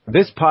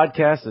This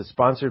podcast is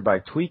sponsored by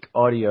Tweak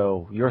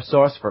Audio, your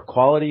source for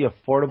quality,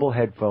 affordable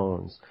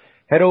headphones.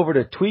 Head over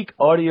to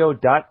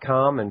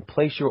tweakaudio.com and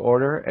place your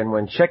order, and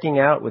when checking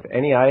out with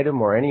any item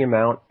or any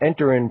amount,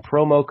 enter in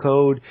promo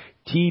code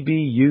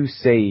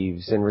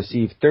TBUSAVES and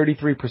receive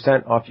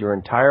 33% off your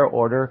entire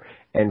order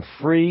and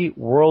free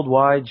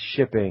worldwide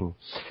shipping.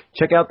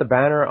 Check out the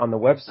banner on the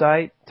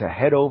website to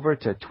head over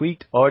to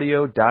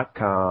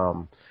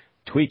tweakedaudio.com.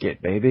 Tweak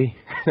it, baby.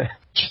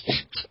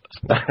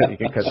 You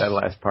can cut that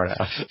last part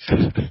out.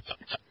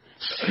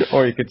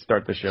 Or you could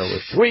start the show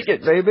with, tweak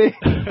it, baby.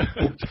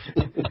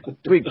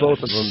 Tweak both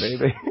of them,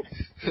 baby.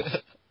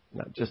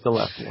 Not just the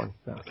left one.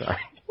 No, sorry.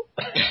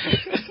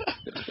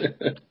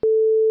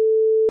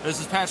 This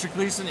is Patrick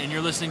Gleason, and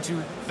you're listening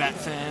to Bat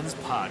Fans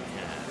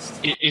Podcast.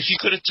 If you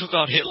could have took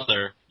out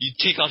Hitler, you'd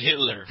take out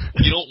Hitler.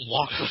 You don't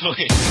walk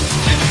away.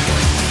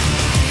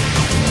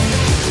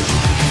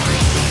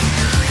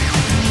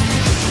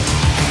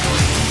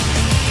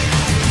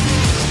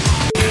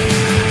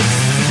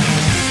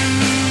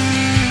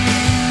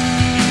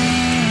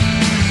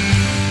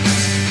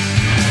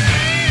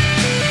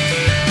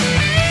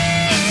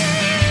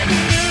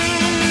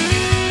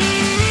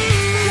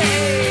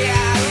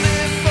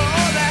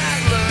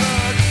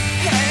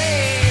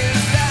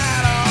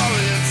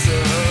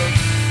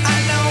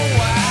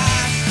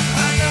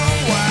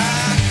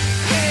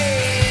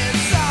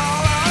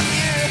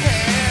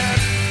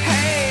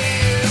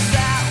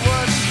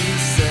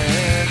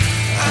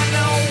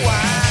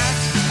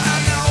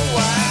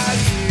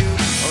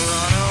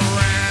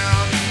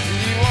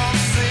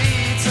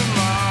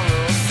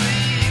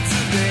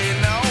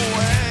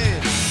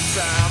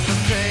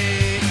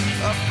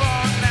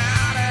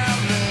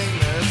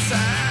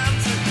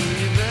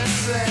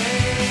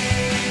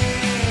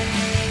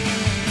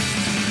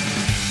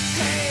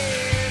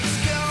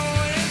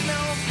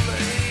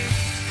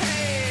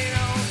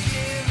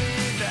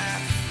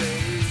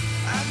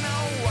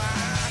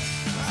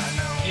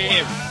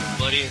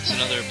 It's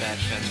another Bad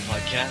Fans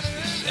Podcast.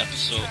 This is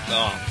episode...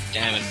 Oh,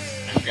 damn it.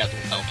 I forgot the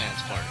Wild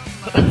Pants part.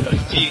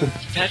 See,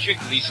 Patrick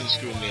Gleason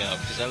screwed me up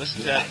because I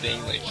listened to that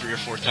thing like 3 or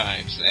 4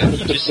 times, and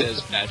he just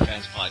says Bad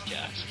Fans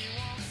Podcast.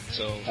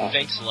 So,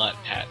 thanks a lot,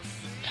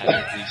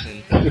 Patrick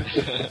Gleason.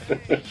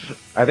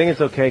 I think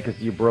it's okay because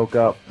you broke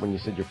up when you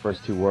said your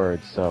first 2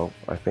 words, so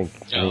I think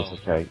it's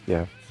okay,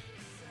 yeah.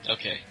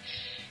 Okay.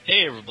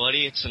 Hey,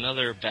 everybody, it's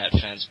another Bad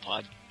Fans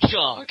Podcast.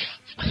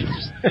 I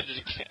just did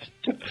it again.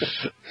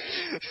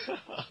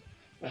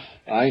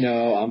 I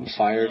know, I'm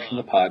fired from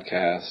the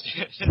podcast.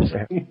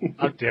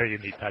 How dare you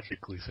meet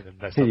Patrick Gleason and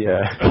mess up?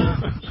 Yeah.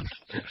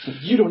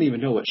 You don't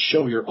even know what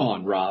show you're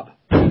on, Rob.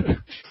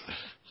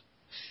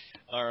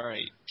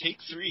 Alright,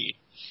 take 3.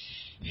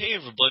 Hey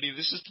everybody,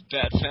 this is the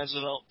Bad Fans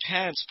Without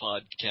Pants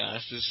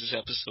podcast. This is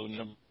episode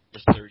number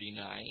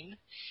 39.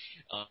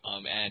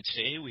 And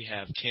today we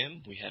have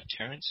Tim, we have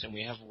Terrence, and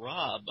we have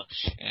Rob.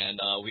 And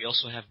we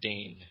also have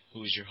Dane,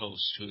 who is your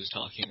host, who is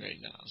talking right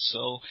now.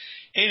 So,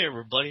 hey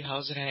everybody,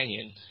 how's it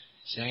hanging?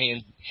 Is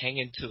it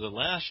hanging to the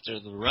left, or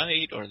the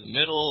right, or the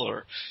middle,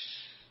 or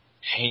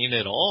hanging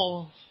at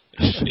all,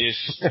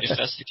 if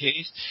that's the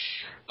case?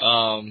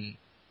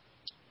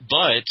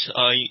 But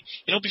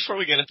before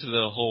we get into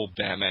the whole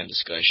Batman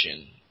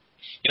discussion,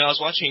 I was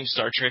watching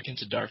Star Trek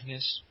Into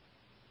Darkness,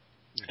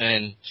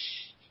 and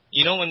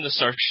when the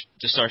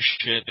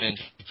Starship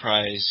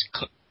Enterprise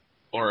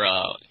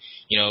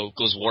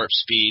goes warp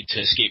speed to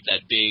escape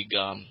that big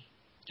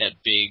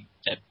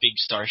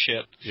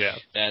starship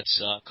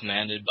that's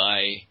commanded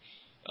by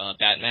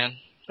Batman.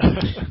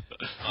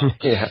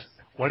 Yeah.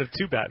 One of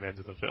 2 Batmans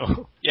in the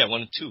film. Yeah,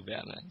 one of 2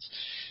 Batmans.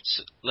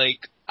 So,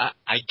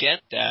 I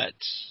get that,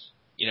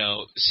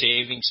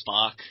 saving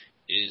Spock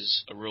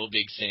is a real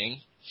big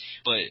thing,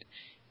 but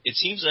it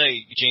seems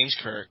like James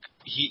Kirk,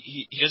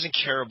 he doesn't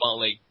care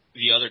about,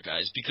 the other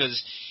guys,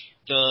 because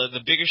the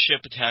bigger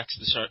ship attacks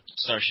the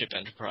Starship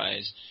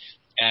Enterprise,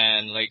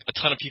 and a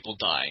ton of people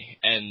die,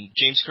 and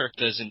James Kirk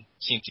doesn't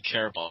seem to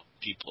care about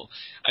people.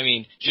 I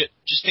mean,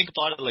 just think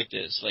about it like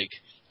this: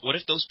 what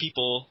if those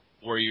people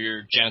were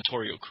your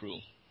janitorial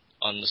crew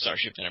on the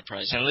Starship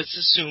Enterprise? And let's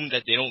assume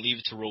that they don't leave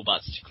it to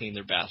robots to clean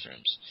their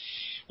bathrooms.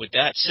 With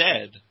that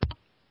said,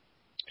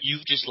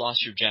 you've just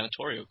lost your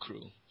janitorial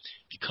crew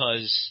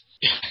because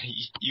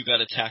you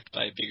got attacked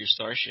by a bigger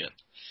starship.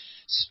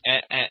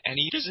 And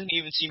he doesn't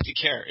even seem to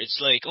care. It's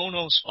like, oh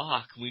no,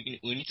 Spock, we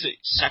need to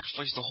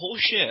sacrifice the whole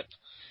ship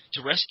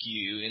to rescue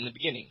you in the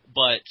beginning.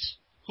 But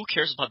who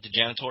cares about the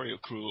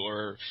janitorial crew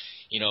or,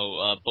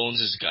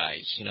 Bones'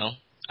 guys,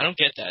 I don't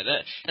get that.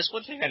 That's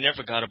one thing I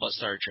never got about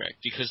Star Trek,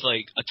 because,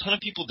 a ton of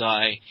people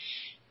die,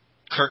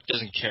 Kirk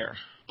doesn't care.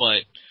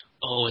 But,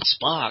 it's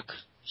Spock.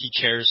 He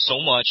cares so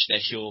much that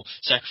he'll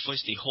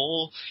sacrifice the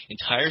whole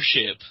entire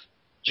ship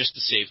just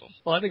to save them.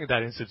 Well, I think in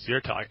that instance you're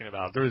talking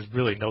about, there was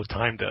really no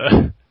time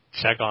to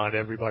check on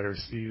everybody or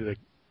see the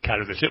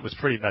cat of the ship was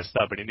pretty messed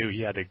up, and he knew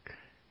he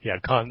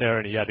had Khan there,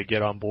 and he had to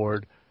get on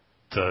board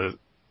to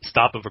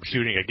stop him from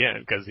shooting again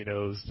because he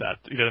knows that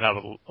he doesn't have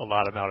a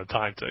lot amount of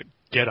time to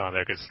get on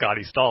there because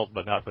Scotty stalled,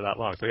 but not for that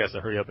long, so he has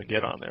to hurry up and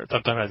get on there.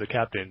 Sometimes as a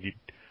captain, you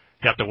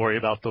have to worry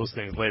about those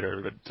things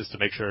later, but just to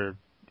make sure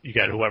you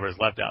get whoever's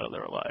left out of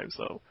there alive.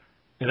 So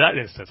in that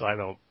instance, I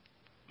don't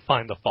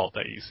find the fault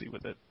that you see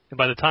with it. And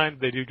by the time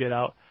they do get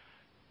out,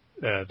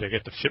 they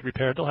get the ship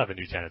repaired, they'll have a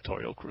new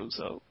janitorial crew.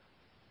 So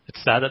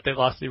it's sad that they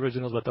lost the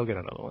originals, but they'll get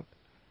another one.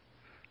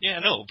 Yeah,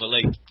 no, but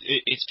like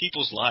it's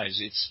people's lives.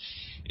 It's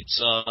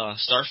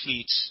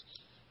Starfleet's.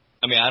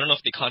 I mean, I don't know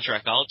if they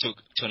contract out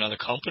to another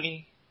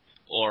company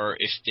or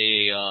if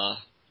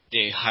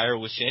they hire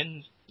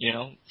within,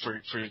 for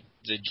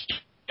the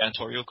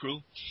janitorial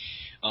crew.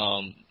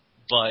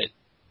 But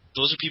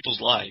those are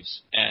people's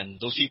lives, and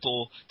those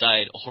people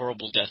died a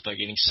horrible death by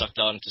getting sucked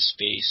out into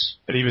space.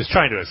 And he was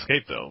trying to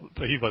escape, though,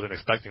 but he wasn't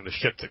expecting the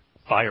ship to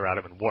fire at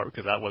him and warp,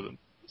 because that wasn't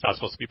not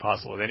supposed to be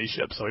possible with any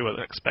ship, so he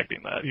wasn't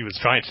expecting that. He was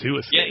trying to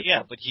escape.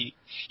 Yeah, but he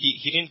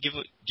didn't give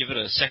it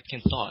a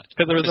second thought.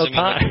 Because there was no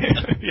time.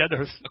 Yeah, there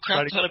was a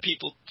crap ton of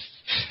people.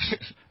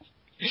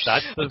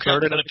 That's the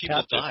burden of the people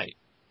captain. died.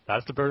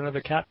 That's the burden of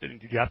the captain.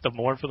 You have to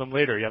mourn for them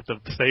later. You have to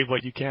save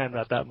what you can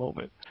at that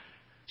moment.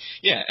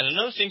 Yeah, and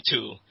another thing,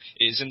 too,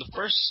 is in the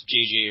first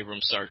J.J.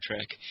 Abrams Star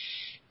Trek,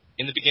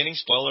 in the beginning,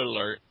 spoiler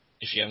alert,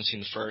 if you haven't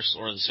seen the first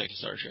or the second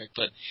Star Trek,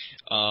 but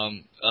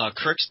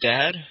Kirk's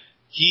dad,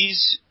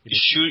 he's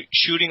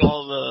shooting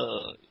all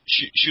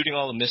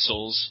the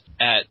missiles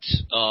at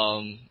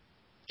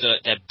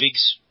that big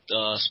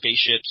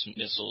spaceship's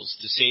missiles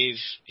to save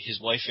his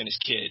wife and his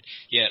kid,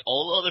 yet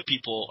all other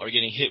people are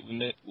getting hit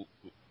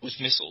with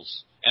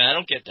missiles. And I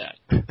don't get that.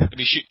 I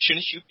mean,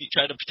 shouldn't you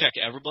try to protect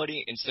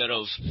everybody instead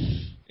of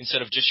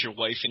just your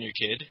wife and your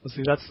kid? Well,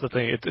 see, that's the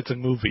thing. It's a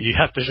movie. You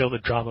have to show the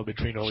drama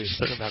between only a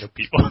certain amount of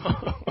people.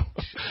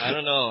 I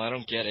don't know. I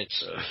don't get it.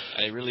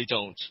 I really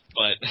don't.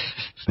 But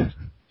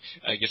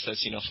I guess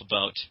that's enough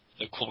about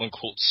the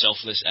quote-unquote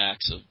selfless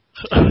acts of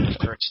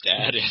Kirk's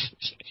dad.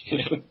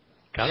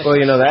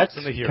 Well, that's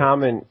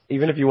common.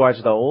 Even if you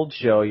watch the old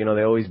show,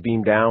 they always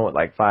beam down with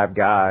like 5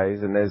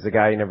 guys, and there's a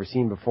guy you never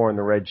seen before in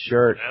the red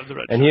shirt,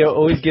 and he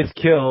always gets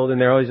killed, and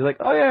they're always like,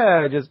 oh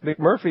yeah, just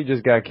McMurphy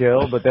just got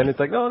killed, but then it's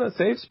like, no,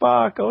 save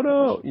Spock, oh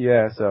no.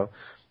 Yeah,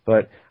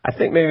 but I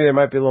think maybe there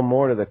might be a little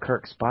more to the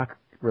Kirk-Spock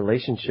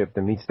relationship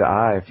than meets the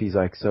eye if he's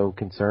like so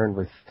concerned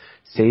with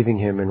saving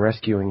him and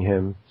rescuing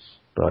him,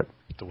 but...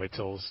 To wait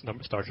till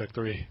Star Trek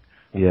 3.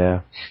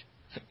 Yeah.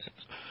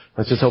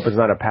 Let's just hope it's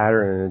not a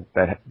pattern and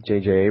that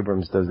J.J.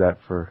 Abrams does that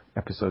for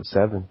Episode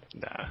 7.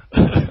 Nah.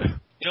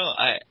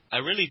 I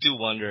really do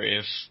wonder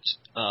if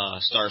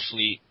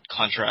Starfleet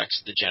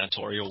contracts the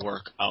janitorial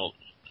work out,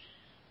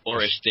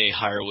 or if they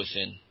hire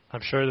within.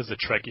 I'm sure there's a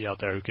Trekkie out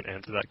there who can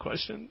answer that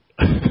question.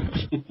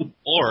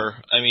 Or,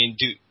 I mean,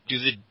 do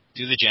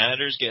the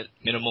janitors get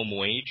minimum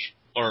wage,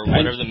 or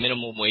whatever the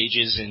minimum wage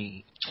is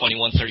in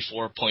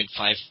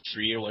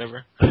 2134.53 or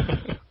whatever?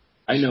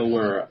 I know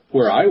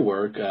where I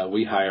work,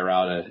 we hire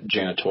out a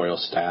janitorial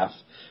staff,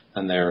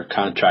 and they're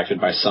contracted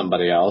by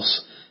somebody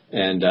else.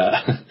 And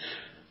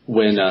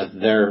when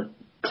they're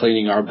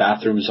cleaning our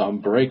bathrooms on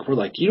break, we're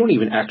like, you don't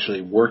even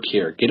actually work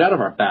here. Get out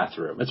of our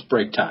bathroom. It's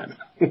break time.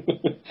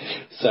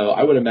 So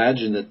I would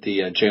imagine that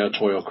the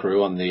janitorial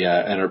crew on the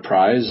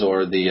Enterprise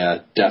or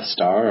the Death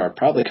Star are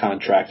probably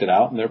contracted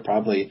out, and they're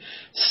probably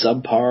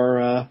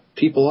subpar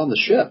people on the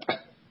ship.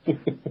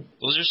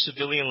 Those are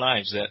civilian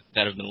lives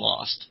that have been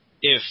lost.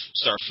 If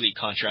Starfleet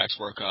contracts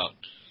work out.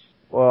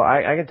 Well,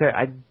 I can tell you,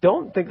 I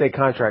don't think they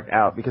contract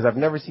out because I've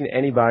never seen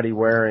anybody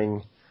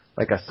wearing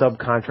like a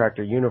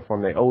subcontractor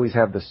uniform. They always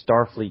have the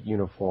Starfleet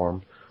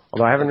uniform.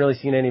 Although I haven't really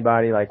seen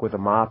anybody like with a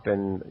mop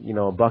and,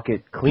 a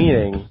bucket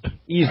cleaning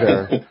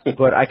either.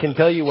 But I can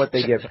tell you what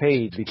they get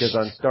paid because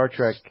on Star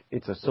Trek,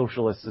 it's a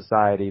socialist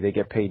society. They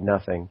get paid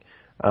nothing.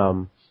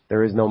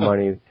 There is no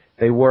money.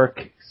 They work,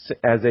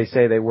 as they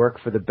say, they work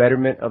for the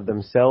betterment of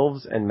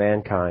themselves and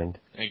mankind.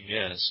 I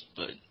guess,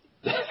 but...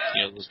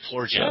 those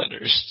poor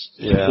janitors.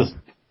 Yeah.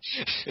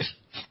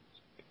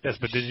 Yes,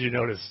 but did you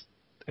notice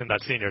in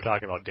that scene you're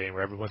talking about, Dane,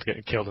 where everyone's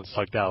getting killed and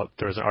sucked out,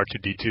 there was an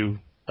R2-D2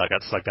 that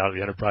got sucked out of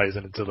the Enterprise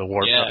and into the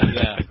warp? Yeah,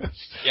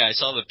 I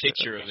saw the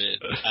picture of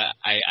it.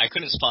 I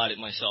couldn't spot it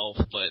myself,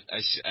 but I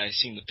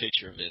seen the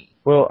picture of it.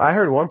 Well, I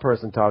heard one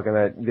person talking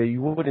that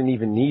you wouldn't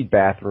even need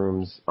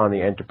bathrooms on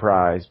the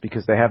Enterprise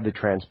because they have the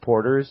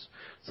transporters,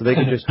 so they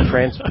can just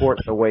transport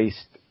the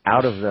waste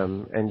out of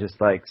them and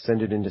just like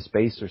send it into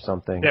space or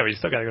something. Yeah, but you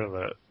still gotta go to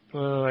the.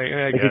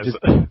 I guess.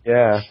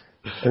 Yeah,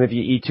 and if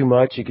you eat too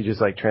much, you could just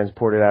like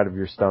transport it out of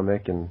your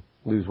stomach and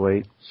lose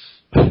weight.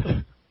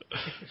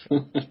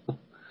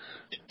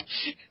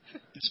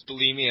 It's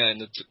bulimia in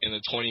the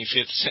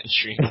 25th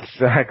century.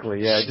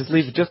 Exactly. Yeah, just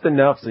leave just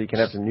enough so you can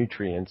have some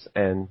nutrients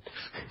and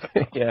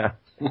yeah.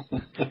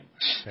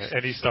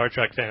 Any Star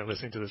Trek fan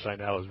listening to this right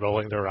now is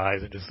rolling their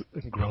eyes and just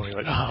groaning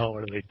like, oh,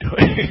 what are they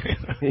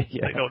doing?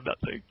 Yeah. They know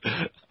nothing.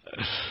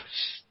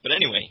 But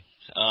anyway,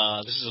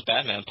 this is a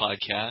Batman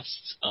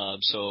podcast,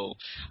 so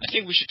I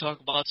think we should talk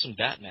about some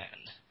Batman.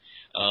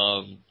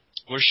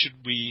 Where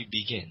should we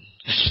begin?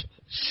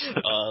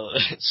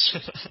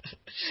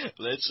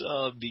 Let's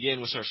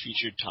begin with our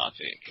featured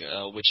topic,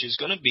 which is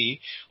going to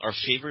be our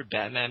favorite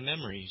Batman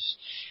memories.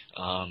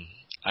 I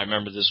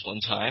remember this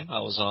one time I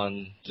was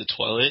on the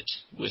toilet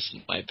with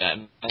my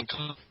Batman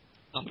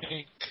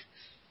comic,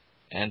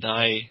 and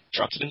I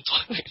dropped it in the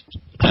toilet.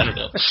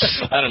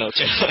 I don't know.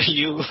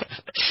 You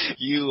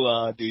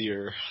do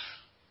your.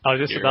 I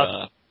was just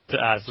about to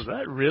ask, does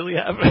that really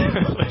happen?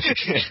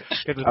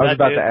 I was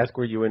about to ask,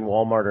 were you in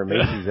Walmart or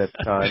Macy's at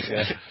the time?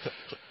 Yeah.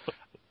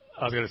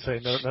 I was going to say,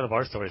 none of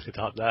our stories could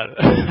top that.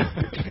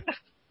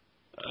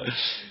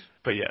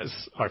 But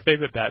yes, our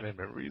favorite Batman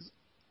memories.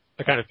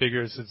 I kind of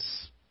figure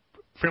since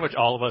pretty much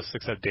all of us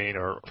except Dane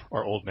are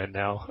old men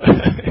now.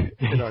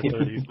 In our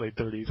 30s, late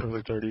 30s,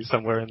 early 30s,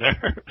 somewhere in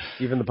there.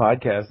 Even the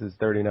podcast is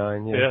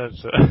 39. Yeah,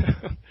 so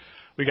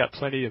we got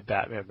plenty of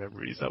Batman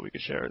memories that we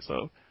could share,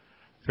 so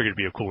figured it'd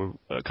be a cool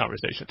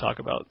conversation to talk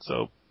about.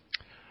 So,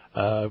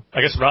 I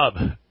guess, Rob,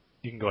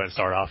 you can go ahead and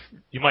start off.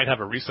 You might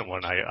have a recent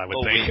one, I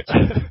would think.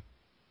 Wait.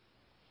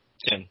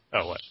 Tim.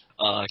 Oh, what?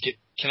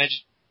 Can I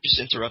just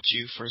interrupt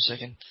you for a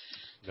second?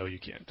 No, you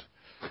can't.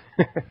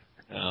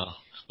 Well,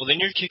 then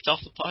you're kicked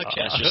off the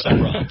podcast, just like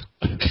Rob.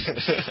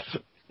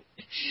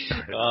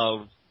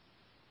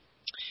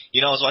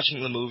 I was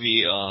watching the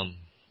movie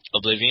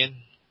Oblivion.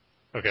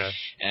 Okay.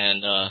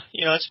 And,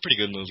 it's a pretty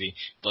good movie,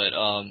 but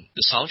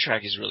the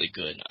soundtrack is really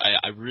good.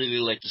 I really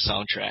like the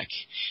soundtrack.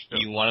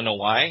 Yep. You want to know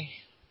why?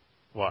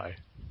 Why?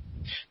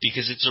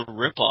 Because it's a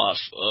ripoff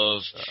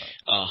of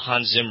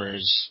Hans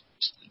Zimmer's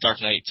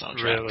Dark Knight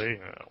soundtrack. Really?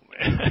 Oh,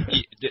 man.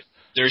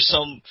 There's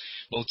some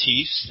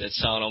motifs that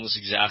sound almost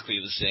exactly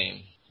the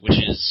same, which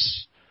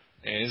is...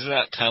 Isn't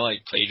that kind of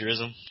like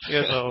plagiarism?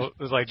 Yeah, so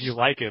it's like you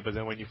like it, but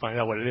then when you find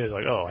out what it is,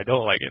 like, oh, I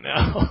don't like it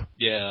now.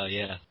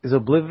 Yeah. Is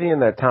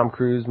Oblivion that Tom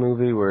Cruise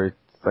movie where it's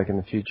like in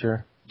the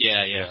future?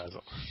 Yeah.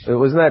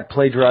 Wasn't that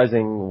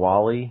plagiarizing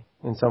WALL-E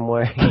in some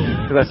way?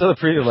 Because I saw the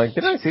preview, I'm like,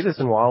 did I see this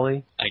in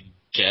WALL-E? I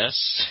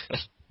guess.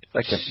 It's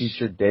like a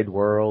future dead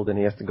world, and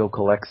he has to go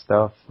collect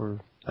stuff.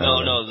 Or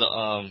No.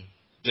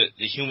 The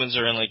humans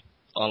are on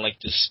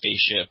this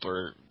spaceship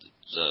or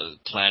the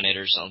planet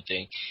or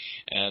something,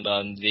 and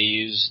they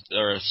use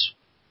Earth's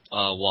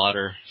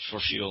water for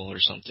fuel or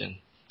something.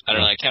 I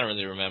don't know. I can't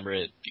really remember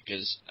it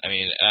because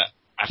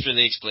after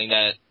they explain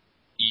that,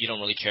 you don't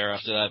really care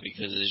after that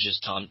because it's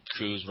just Tom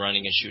Cruise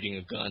running and shooting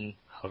a gun.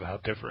 How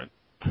different.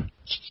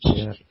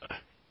 Yeah.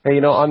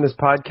 Hey, on this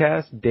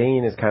podcast,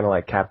 Dane is kind of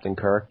like Captain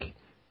Kirk,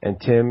 and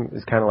Tim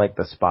is kind of like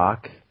the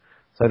Spock.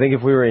 So I think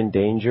if we were in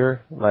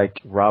danger, like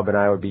Rob and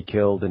I would be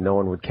killed and no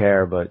one would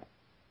care, but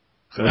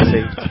no,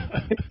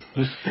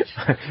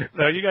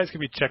 you guys can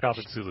be Chekhov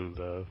and Sulu,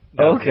 though.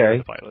 Okay.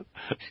 The pilot.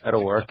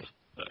 That'll work.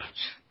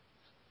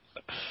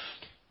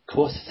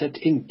 Course set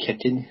in,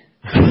 Captain.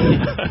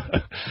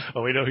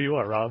 Oh, we know who you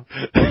are, Rob.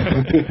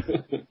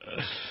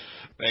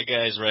 That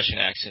guy's Russian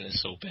accent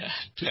is so bad.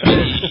 I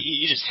mean,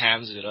 he just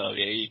hams it up.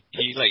 Yeah, he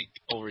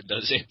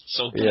overdoes it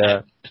so bad.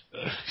 Yeah.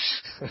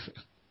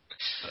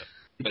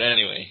 But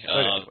anyway,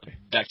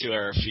 back to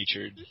our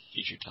featured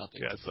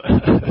topic. Yes.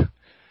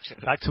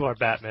 Back to our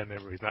Batman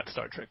memories, not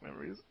Star Trek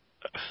memories.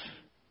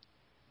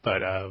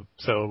 But,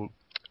 so,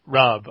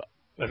 Rob,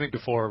 I think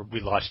before we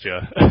lost you,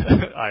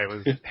 I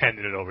was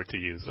handing it over to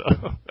you, so.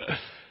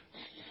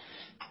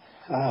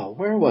 Oh,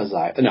 where was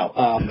I? No,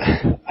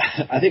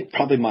 I think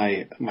probably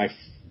my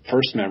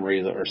first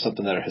memory or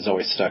something that has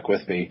always stuck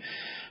with me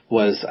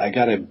was I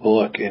got a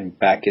book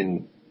back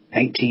in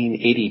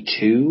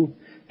 1982,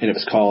 and it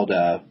was called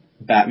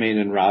Batman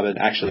and Robin,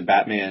 actually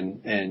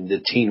Batman and the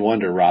Teen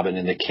Wonder Robin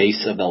in the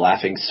Case of the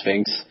Laughing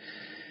Sphinx.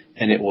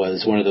 And it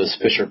was one of those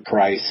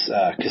Fisher-Price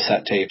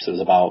cassette tapes. It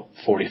was about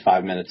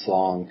 45 minutes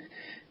long.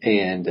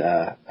 And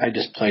I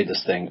just played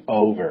this thing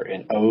over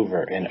and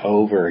over and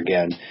over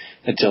again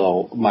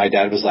until my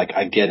dad was like,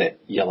 I get it.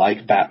 You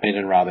like Batman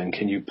and Robin.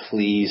 Can you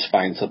please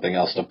find something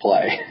else to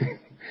play?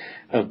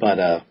 But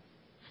I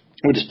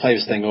would just play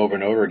this thing over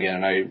and over again.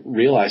 And I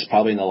realized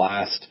probably in the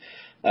last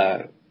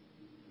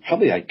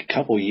probably like a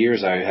couple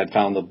years I had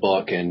found the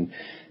book and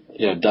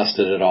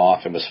dusted it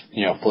off and was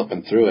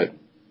flipping through it.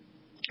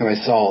 And I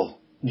saw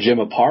Jim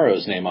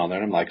Apato's name on there,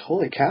 and I'm like,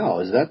 holy cow,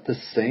 is that the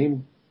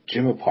same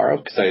Jim Aparo?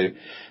 Because I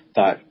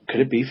thought,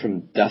 could it be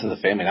from Death of the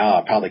Family? No,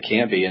 it probably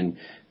can't be. And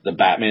the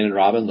Batman and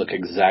Robin look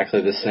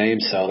exactly the same.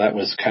 So that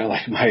was kind of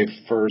like my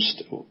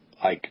first,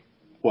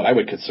 what I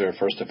would consider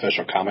first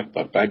official comic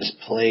book. But I just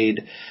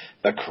played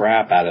the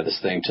crap out of this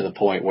thing to the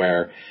point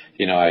where,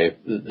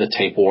 the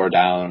tape wore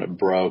down, it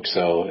broke.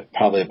 So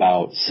probably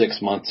about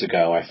 6 months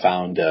ago, I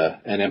found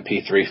an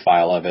MP3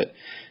 file of it,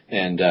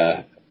 and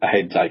I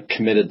had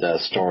committed the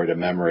story to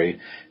memory.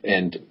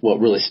 And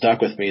what really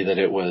stuck with me that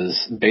it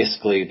was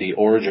basically the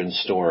origin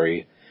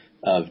story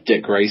of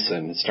Dick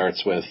Grayson. It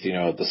starts with,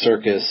 the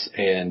circus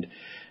and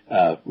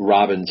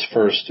Robin's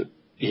first,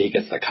 he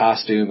gets the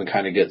costume and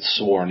kind of gets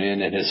sworn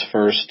in, and his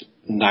first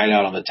night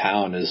out on the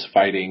town is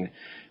fighting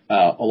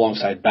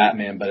alongside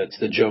Batman, but it's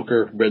the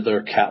Joker,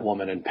 Riddler,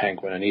 Catwoman, and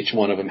Penguin, and each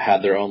one of them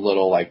had their own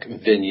little like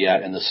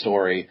vignette in the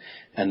story,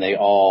 and they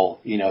all,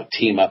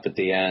 team up at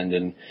the end,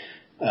 and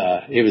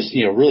it was,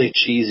 really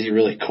cheesy,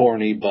 really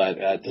corny, but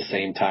at the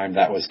same time,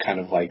 that was kind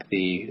of like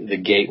the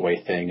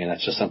gateway thing, and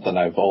that's just something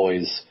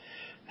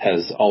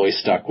has always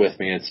stuck with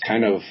me. It's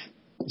kind of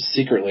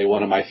secretly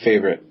one of my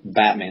favorite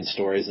Batman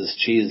stories, as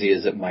cheesy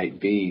as it might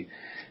be,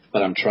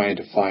 but I'm trying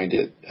to find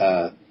it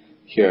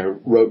here.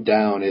 I wrote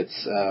down,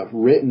 it's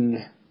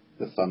written,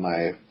 if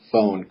my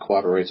phone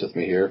cooperates with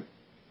me here,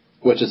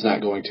 which is not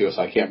going to, so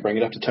I can't bring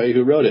it up to tell you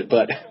who wrote it,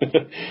 but...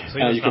 So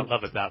you don't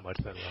love it that much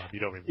then, Rob. You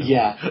don't remember.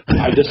 Yeah,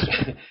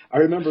 I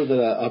remember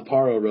that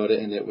Aparo wrote it,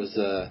 and it was,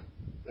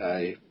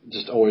 I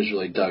just always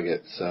really dug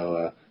it,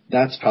 so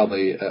that's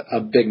probably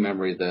a big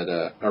memory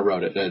that I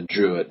wrote it,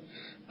 drew it.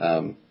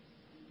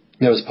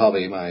 That was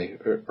probably my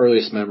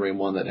earliest memory, and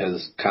one that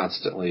has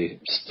constantly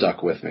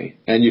stuck with me.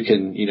 And you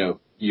can,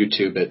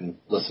 YouTube it and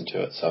listen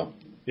to it, so...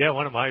 Yeah,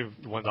 one of my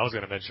ones I was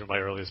going to mention, my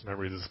earliest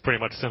memories, is pretty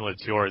much similar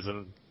to yours,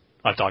 and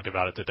I've talked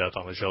about it to death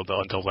on the show,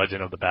 Until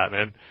Legend of the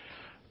Batman.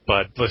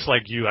 But just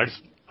like you, I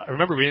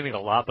remember reading it a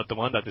lot, but the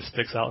one that just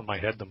sticks out in my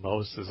head the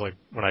most is like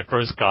when I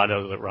first got it, I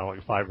was around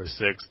like 5 or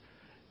 6,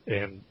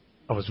 and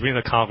I was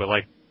reading the comic,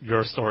 like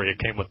your story, it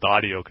came with the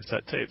audio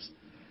cassette tapes.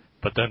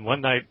 But then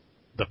one night,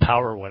 the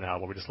power went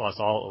out, where we just lost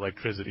all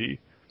electricity.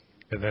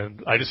 And then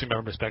I just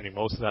remember spending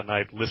most of that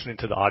night listening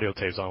to the audio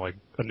tapes on like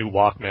a new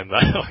Walkman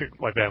that like,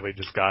 my family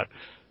just got.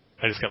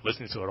 I just kept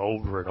listening to it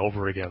over and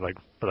over again, like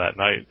for that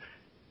night.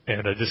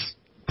 And I just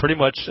pretty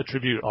much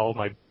attribute all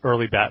my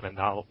early Batman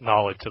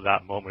knowledge to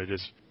that moment,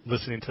 just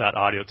listening to that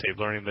audio tape,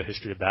 learning the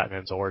history of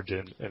Batman's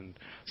origin and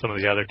some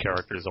of the other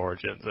characters'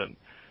 origins. And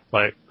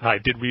like I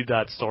did read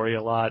that story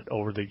a lot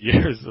over the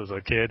years as a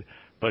kid,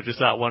 but just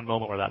that one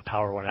moment where that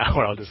power went out,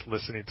 where I was just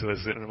listening to it,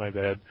 sitting in my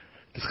bed,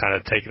 just kind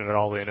of taking it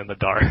all in the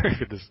dark,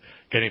 just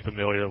getting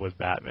familiar with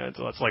Batman.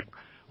 So that's like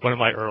one of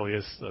my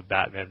earliest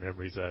Batman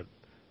memories that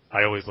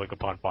I always look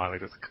upon fondly,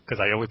 because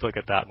I always look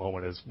at that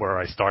moment as where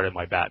I started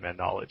my Batman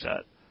knowledge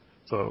at.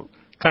 So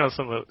kind of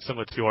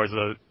similar to yours.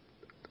 The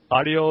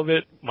audio of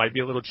it might be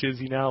a little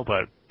cheesy now,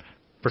 but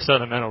for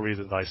sentimental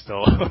reasons, I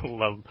still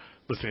love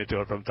listening to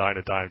it from time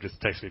to time. It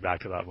just takes me back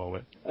to that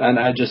moment. And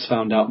I just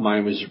found out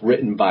mine was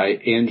written by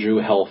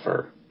Andrew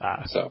Helfer.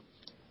 So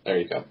there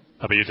you go.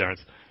 How about you, Terrence?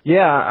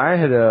 Yeah, I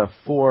had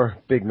 4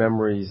 big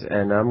memories,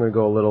 and I'm going to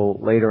go a little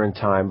later in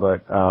time,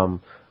 but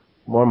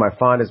one of my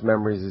fondest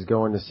memories is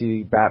going to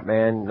see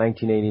Batman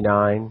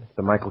 1989,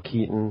 the Michael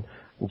Keaton,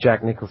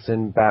 Jack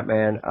Nicholson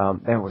Batman.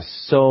 There was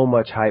so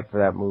much hype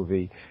for that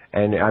movie,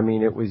 and I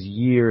mean it was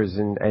years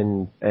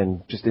and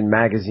just in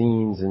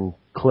magazines and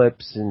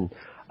clips and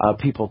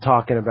people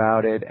talking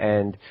about it.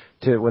 And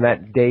when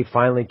that day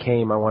finally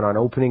came, I went on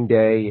opening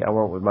day. I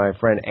went with my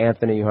friend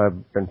Anthony, who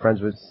I've been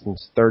friends with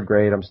since 3rd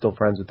grade. I'm still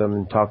friends with him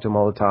and talk to him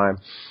all the time.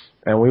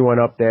 And we went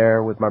up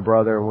there with my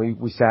brother, and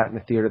we sat in the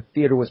theater. The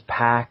theater was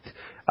packed,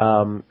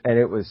 and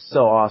it was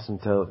so awesome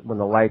when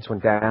the lights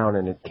went down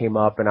and it came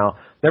up. And I'll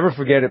never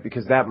forget it,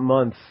 because that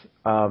month,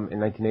 in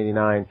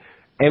 1989,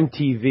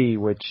 MTV,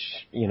 which,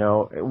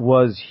 it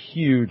was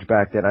huge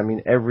back then. I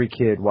mean, every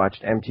kid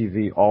watched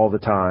MTV all the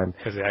time.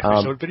 Because they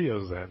actually showed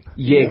videos then.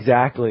 Yeah,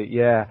 exactly,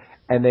 yeah.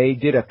 And they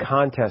did a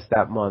contest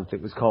that month.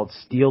 It was called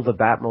Steal the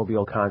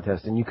Batmobile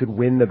Contest, and you could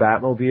win the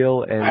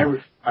Batmobile.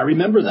 And I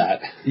remember that.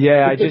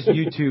 Yeah, I just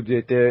YouTubed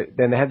it.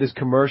 Then they had this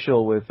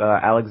commercial with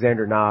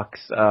Alexander Knox,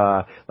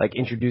 like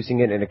introducing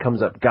it, and it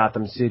comes up,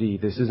 Gotham City.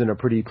 This isn't a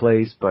pretty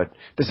place, but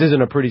this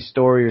isn't a pretty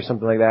story, or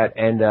something like that.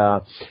 And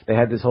they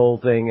had this whole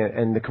thing,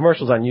 and the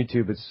commercial's on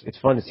YouTube. It's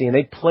fun to see, and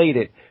they played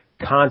it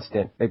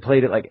constant. They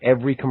played it like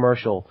every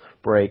commercial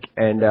break,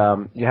 and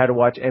you had to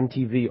watch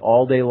MTV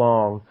all day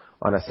long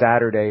on a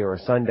Saturday or a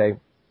Sunday.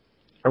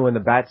 And when the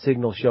bat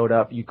signal showed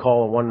up, you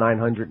call a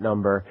 1-900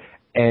 number,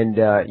 and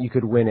you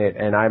could win it.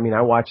 And I mean,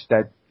 I watched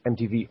that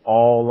MTV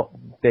all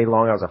day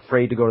long. I was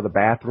afraid to go to the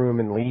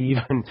bathroom and leave,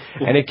 and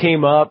it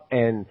came up,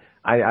 and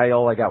I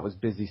all I got was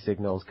busy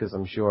signals, because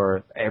I'm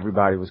sure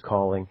everybody was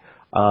calling.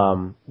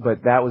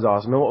 But that was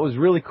awesome. And what was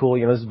really cool,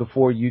 this is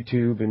before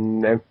YouTube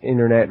and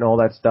internet and all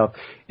that stuff,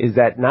 is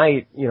that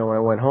night, when I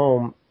went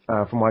home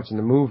from watching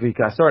the movie,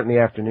 'cause I started in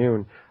the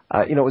afternoon,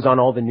 it was on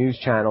all the news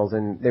channels,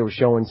 and they were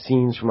showing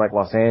scenes from like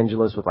Los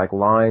Angeles with like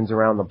lines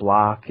around the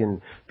block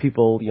and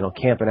people,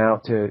 camping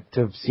out to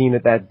have seen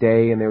it that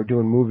day, and they were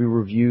doing movie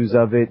reviews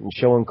of it and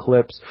showing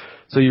clips.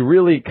 So you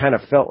really kind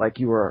of felt like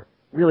you were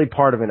really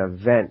part of an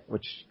event,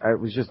 which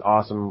was just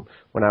awesome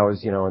when I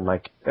was,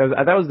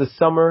 that was the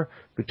summer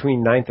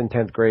between 9th and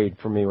 10th grade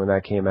for me when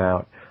that came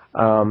out.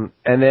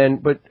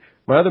 But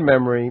my other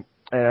memory,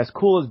 and as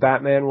cool as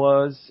Batman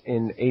was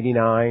in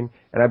 89,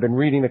 and I've been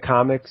reading the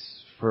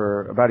comics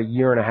for about a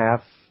year and a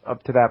half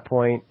up to that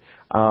point,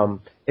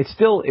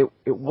 it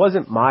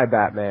wasn't my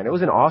Batman. It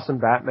was an awesome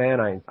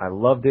Batman. I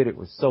loved it. It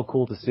was so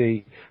cool to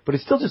see, but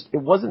it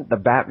wasn't the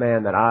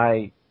Batman that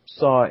I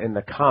saw in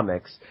the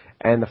comics.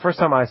 And the first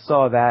time I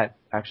saw that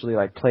actually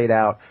played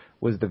out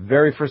was the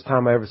very first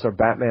time I ever saw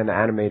Batman the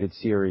Animated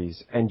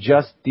Series, and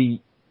just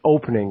the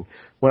opening,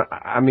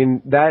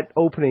 that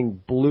opening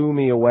blew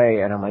me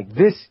away, and I'm like,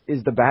 this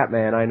is the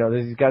Batman I know.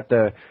 He's got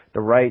the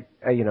right,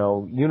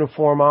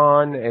 uniform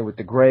on, and with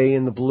the gray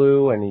and the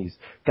blue, and he's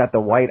got the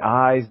white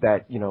eyes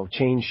that,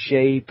 change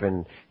shape,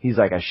 and he's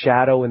like a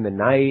shadow in the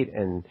night,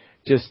 and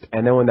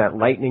then when that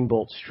lightning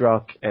bolt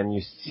struck and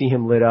you see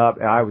him lit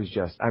up, I was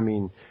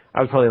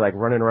probably like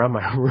running around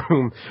my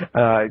room,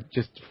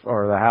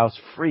 or the house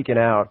freaking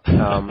out.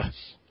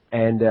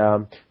 And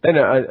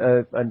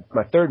then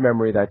my third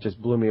memory that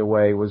just blew me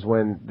away was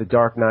when The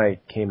Dark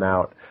Knight came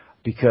out,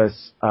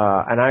 because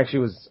and I actually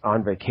was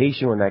on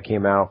vacation when that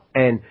came out,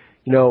 and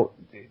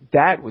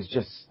that was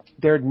just,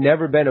 there had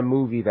never been a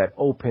movie that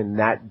opened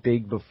that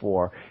big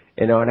before,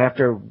 and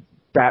after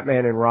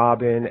Batman and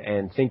Robin,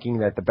 and thinking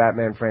that the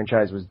Batman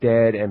franchise was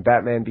dead, and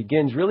Batman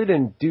Begins really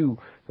didn't do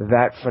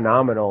that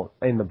phenomenal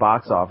in the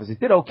box office.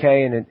 It did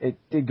okay, and it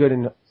did good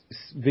in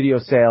video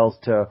sales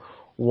to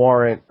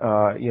warrant,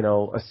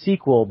 a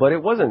sequel, but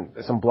it wasn't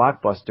some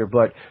blockbuster.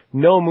 But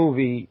no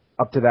movie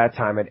up to that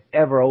time had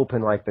ever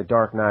opened like The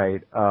Dark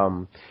Knight.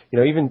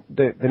 Even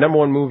the number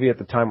one movie at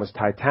the time was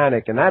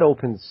Titanic, and that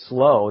opened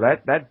slow.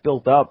 That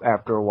built up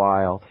after a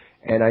while.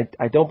 And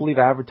I don't believe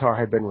Avatar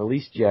had been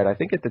released yet. I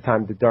think at the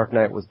time The Dark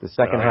Knight was the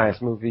second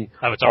highest movie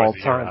Avatar all was the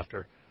year time.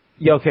 after.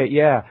 Yeah, okay,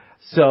 yeah.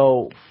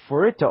 So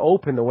for it to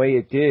open the way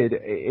it did,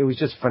 it was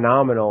just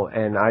phenomenal,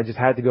 and I just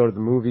had to go to the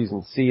movies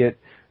and see it,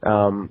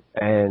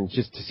 and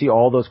just to see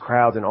all those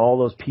crowds and all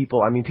those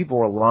people. I mean, people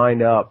were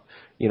lined up,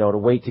 to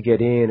wait to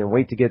get in and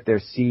wait to get their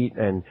seat,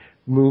 and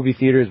movie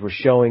theaters were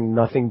showing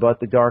nothing but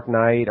The Dark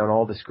Knight on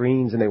all the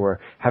screens, and they were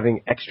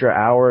having extra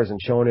hours and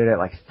showing it at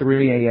like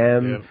 3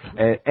 a.m.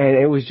 Yep. And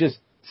it was just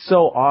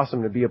so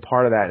awesome to be a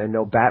part of that and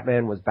know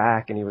Batman was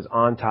back and he was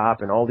on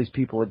top, and all these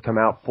people had come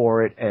out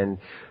for it. And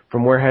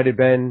from where it had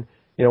been,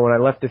 when I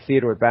left the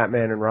theater with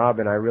Batman and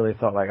Robin, I really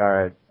thought like, all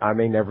right, I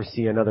may never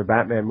see another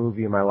Batman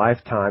movie in my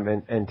lifetime,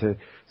 and to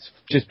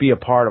just be a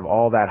part of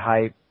all that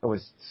hype, it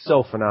was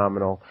so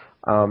phenomenal.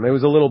 It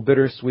was a little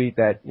bittersweet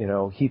that,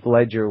 Heath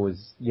Ledger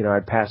was,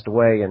 had passed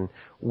away and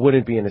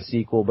wouldn't be in a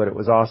sequel, but it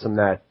was awesome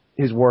that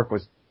his work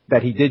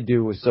that he did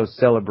do was so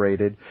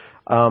celebrated.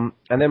 And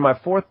then my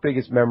fourth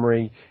biggest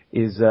memory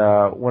is,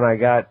 when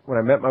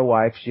I met my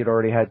wife. She had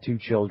already had 2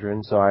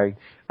 children, so I,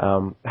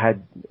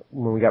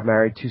 when we got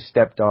married, 2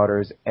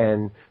 stepdaughters,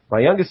 and my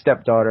youngest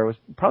stepdaughter was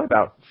probably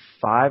about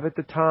 5 at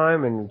the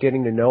time, and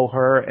getting to know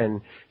her,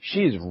 and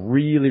she is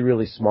really,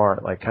 really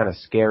smart, like kind of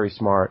scary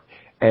smart.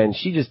 And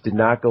she just did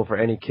not go for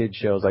any kid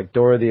shows like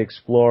Dora the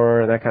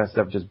Explorer and that kind of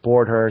stuff. Just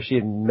bored her. She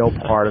had no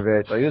part of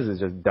it. Like, this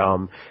is just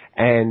dumb.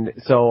 And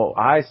so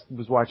I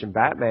was watching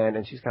Batman,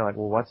 and she's kind of like,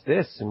 well, what's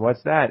this and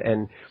what's that?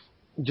 And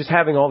just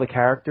having all the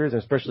characters,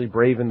 and especially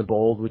Brave and the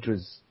Bold, which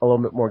was a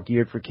little bit more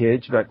geared for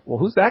kids. She'd be like, well,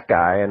 who's that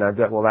guy? And I'd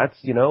be like, well,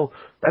 that's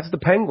the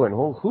Penguin.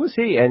 Well, who is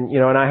he? And,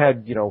 and I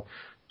had,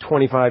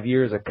 25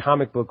 years of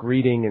comic book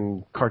reading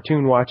and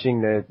cartoon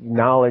watching, the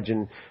knowledge,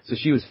 and so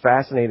she was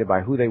fascinated by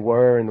who they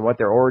were and what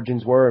their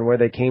origins were and where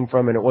they came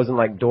from. And it wasn't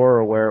like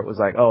Dora, where it was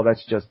like, oh,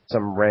 that's just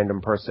some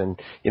random person.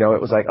 It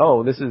was like,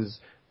 oh, this is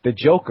the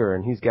Joker,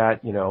 and he's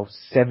got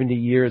 70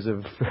 years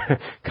of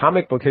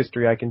comic book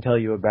history I can tell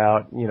you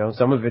about.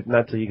 Some of it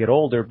not till you get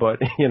older, but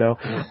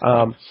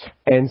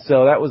and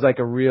so that was like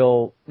a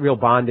real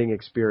bonding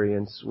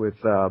experience with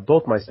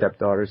both my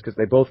stepdaughters, because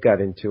they both got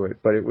into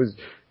it. But it was,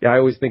 I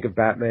always think of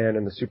Batman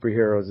and the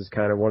superheroes as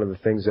kind of one of the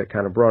things that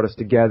kind of brought us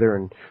together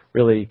and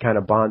really kind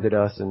of bonded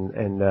us,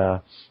 and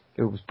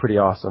it was pretty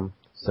awesome.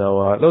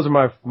 So those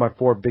are my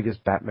 4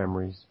 biggest Bat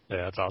memories.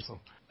 Yeah, that's awesome.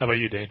 How about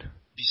you, Dane?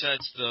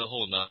 Besides the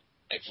whole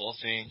Nightfall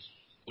thing,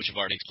 which I've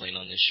already explained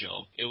on this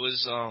show, it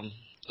was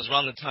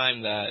around the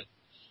time that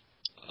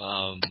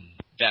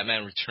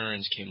Batman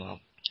Returns came out,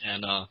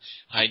 and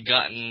I'd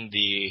gotten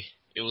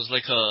it was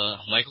like a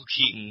Michael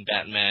Keaton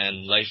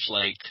Batman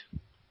lifelike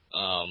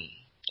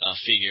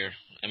figure.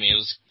 I mean,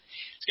 it's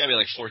gotta be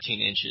like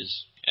 14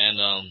 inches, and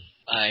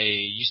I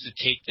used to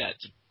take that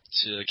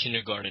to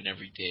kindergarten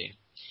every day.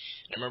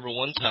 And I remember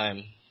one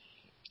time,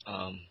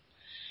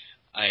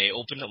 I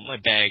opened up my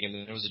bag,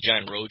 and there was a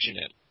giant roach in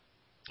it.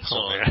 So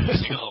I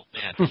was like, oh,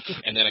 man.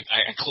 And then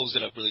I closed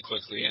it up really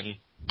quickly and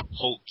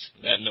hoped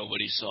that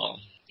nobody saw.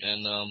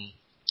 And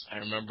I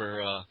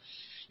remember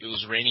it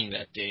was raining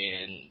that day,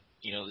 and,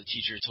 the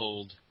teacher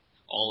told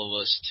all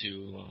of us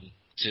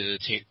to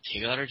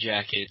take out our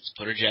jackets,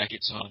 put our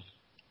jackets on.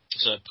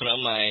 So I put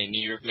on my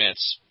New York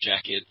Mets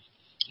jacket,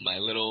 my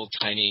little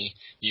tiny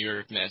New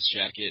York Mets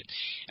jacket,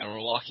 and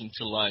we're walking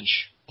to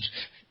lunch.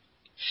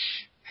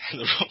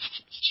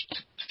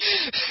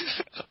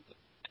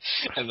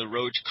 And the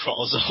roach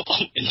crawls up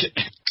on my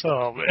neck.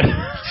 Oh, man.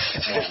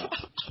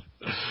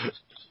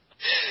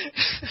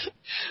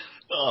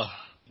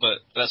 But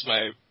that's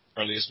my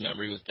earliest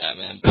memory with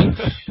Batman. But,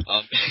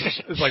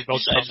 it's like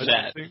most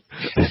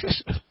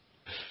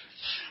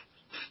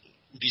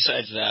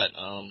besides that,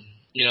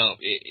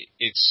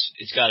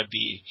 it's got to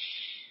be,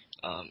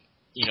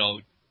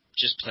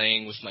 just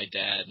playing with my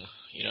dad.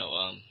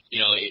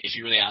 If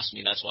you really ask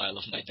me, that's why I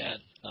love my dad,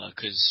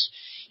 because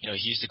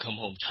he used to come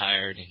home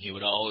tired, and he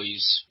would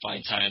always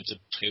find time to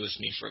play with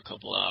me for a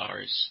couple of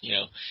hours.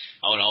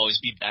 I would always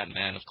be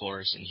Batman, of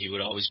course, and he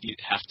would always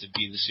have to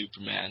be the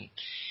Superman.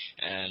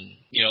 And,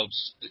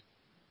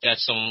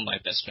 that's some of my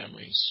best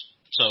memories.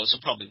 So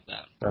probably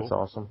that. That's Cool.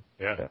 awesome.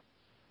 Yeah.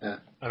 Yeah.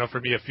 I know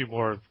for me, a few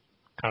more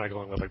kind of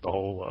going with like the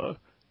whole,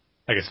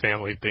 I guess,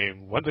 family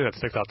theme. One thing that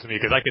sticks out to me,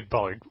 because I could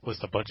probably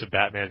list a bunch of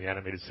Batman the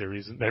Animated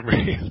Series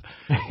memories,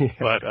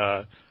 but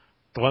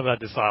the one that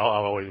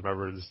I'll always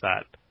remember is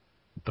that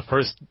the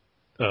first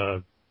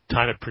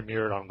time it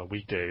premiered on the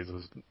weekdays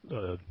was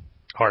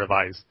Heart of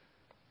Ice,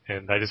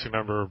 and I just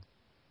remember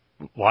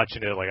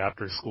watching it like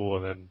after school,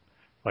 and then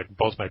like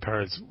both my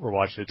parents were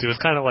watching it too.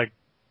 It's kind of like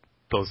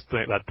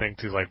that thing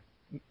to like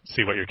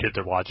see what your kids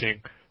are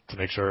watching to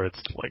make sure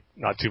it's like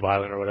not too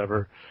violent or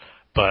whatever.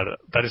 But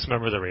I just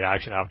remember the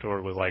reaction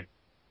afterward was like,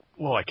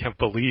 "Whoa, I can't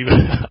believe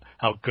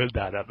how good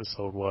that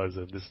episode was,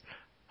 and just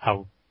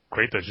how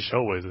great the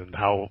show was, and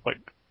how like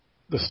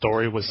the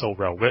story was so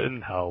well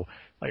written, how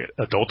like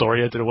adult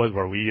oriented it was,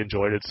 where we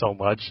enjoyed it so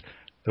much."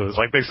 It was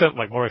like they seemed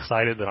like more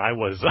excited than I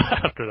was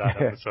after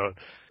that episode.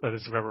 I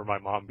just remember my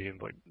mom being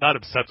like not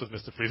obsessed with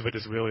Mr. Freeze, but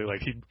just really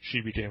like she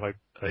became like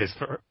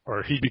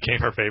he became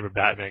her favorite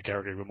Batman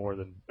character even more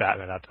than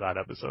Batman after that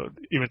episode.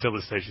 Even till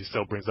this day, she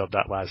still brings up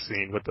that last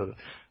scene with the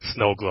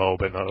snow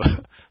globe and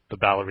the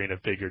ballerina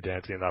figure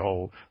dancing, and that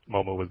whole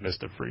moment with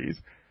Mr. Freeze.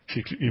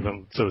 She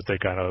even to this day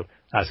kind of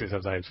asks me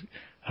sometimes,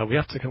 we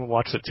have to come and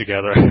watch it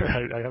together.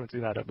 I haven't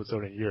seen that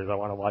episode in years. I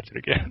want to watch it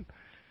again.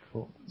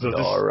 So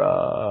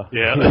Dora.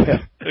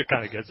 It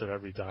kind of gets it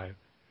every time.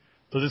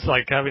 So just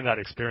like having that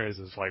experience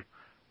is like,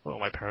 well,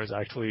 my parents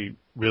actually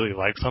really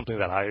liked something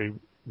that I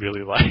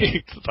really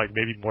liked, like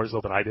maybe more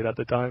so than I did at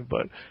the time.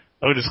 But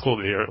it was just cool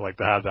to hear, like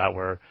to have that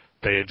where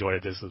they enjoyed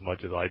it just as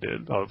much as I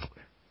did. Out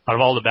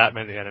of all the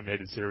Batman the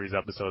Animated Series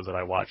episodes that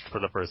I watched for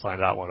the first time,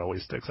 that one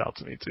always sticks out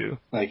to me too.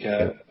 Like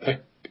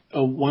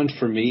a one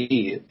for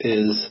me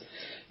is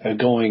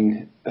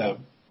going.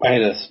 I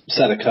had a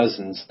set of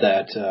cousins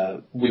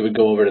that we would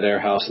go over to their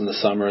house in the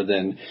summer.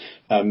 Then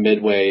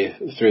midway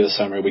through the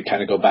summer, we'd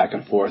kind of go back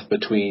and forth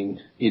between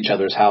each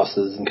other's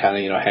houses and kind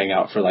of, hang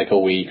out for like a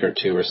week or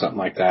two or something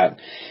like that.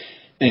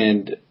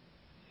 And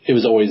it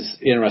was always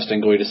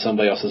interesting going to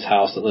somebody else's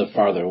house that lived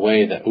farther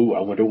away that, I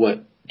wonder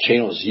what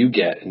channels you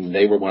get. And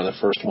they were one of the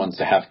first ones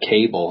to have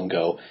cable and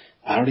go,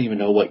 I don't even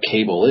know what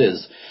cable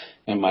is.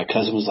 And my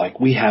cousin was like,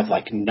 we have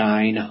like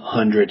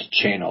 900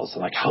 channels.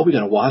 I'm like, how are we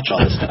going to watch all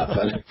this stuff?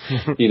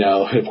 And,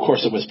 of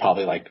course it was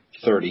probably like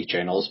 30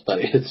 channels, but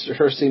it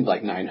sure seemed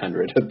like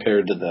 900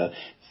 compared to the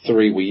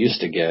 3 we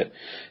used to get.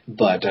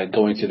 But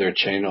going through their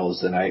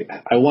channels, and I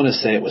want to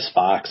say it was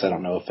Fox. I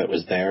don't know if it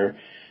was there.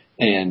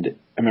 And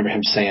I remember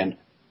him saying,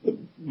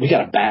 we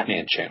got a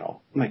Batman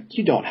channel. I'm like,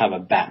 you don't have a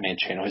Batman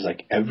channel. He's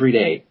like, every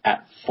day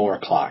at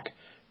 4:00,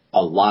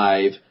 a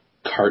live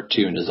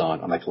cartoon is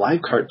on. I'm like,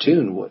 live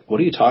cartoon? What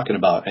are you talking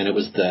about? And it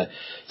was the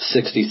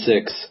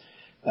 66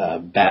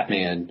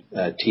 Batman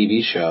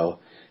TV show.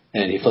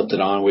 And he flipped it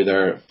on. We were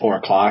there at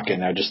 4:00,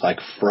 and I just like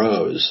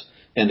froze.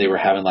 And they were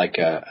having like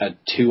a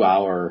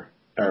 2-hour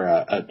or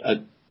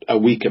a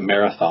week of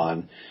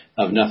marathon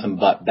of nothing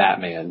but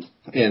Batman.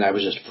 And I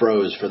was just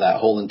froze for that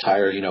whole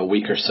entire,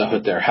 week or so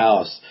at their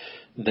house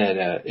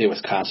that it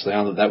was constantly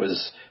on. That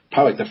was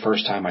probably like the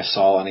first time I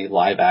saw any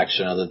live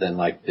action other than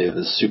like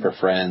the Super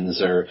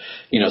Friends or,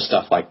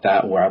 stuff like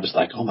that, where I was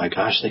like, oh my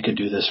gosh, they could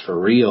do this for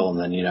real. And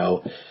then,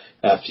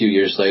 a few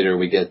years later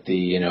we get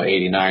the,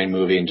 89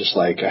 movie, and just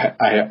like,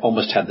 I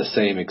almost had the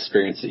same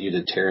experience that you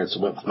did, Terrence.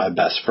 I went with my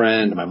best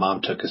friend, and my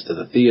mom took us to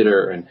the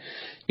theater and,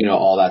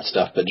 all that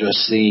stuff. But just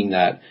seeing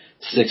that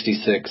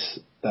 66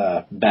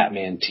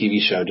 Batman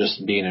TV show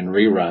just being in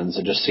reruns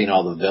and just seeing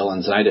all the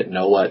villains, and I didn't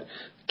know what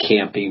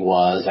campy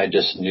was. I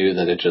just knew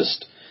that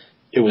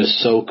it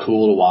was so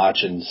cool to watch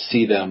and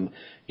see them,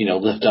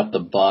 lift up the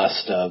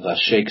bust of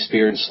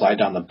Shakespeare and slide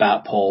down the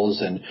bat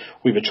poles. And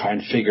we would try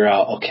and figure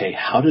out, okay,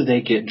 how do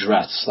they get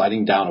dressed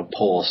sliding down a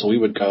pole? So we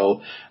would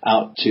go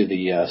out to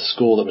the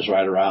school that was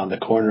right around the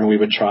corner, and we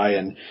would try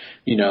and,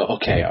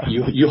 okay,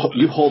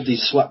 you hold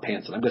these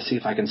sweatpants, and I'm going to see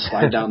if I can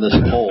slide down this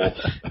pole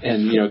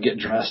and, get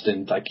dressed.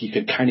 And like you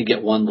could kind of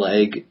get one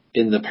leg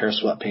in the pair of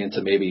sweatpants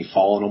and maybe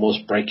fall and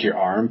almost break your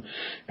arm.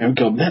 And we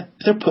go, man,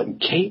 they're putting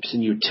capes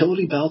and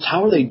utility belts.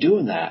 How are they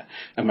doing that?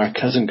 And my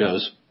cousin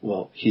goes,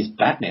 well, he's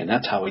Batman.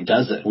 That's how he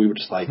does it. We were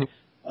just like,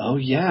 oh,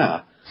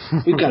 yeah.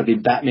 We've got to be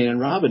Batman and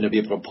Robin to be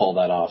able to pull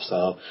that off.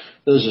 So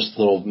those are just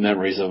little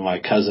memories of my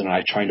cousin and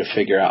I trying to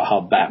figure out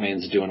how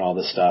Batman's doing all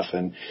this stuff.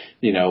 And,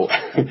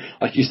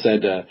 like you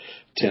said,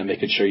 Tim,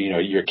 making sure,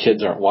 your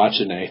kids aren't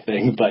watching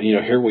anything. But,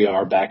 here we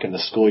are back in the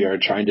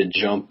schoolyard trying to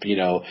jump,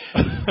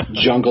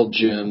 jungle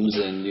gyms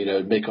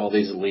and, make all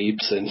these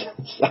leaps. And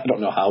I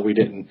don't know how we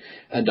didn't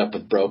end up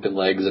with broken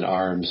legs and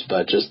arms,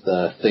 but just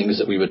the things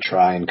that we would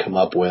try and come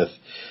up with.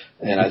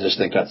 And I just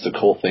think that's the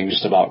cool thing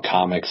just about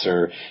comics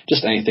or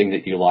just anything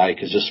that you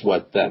like is just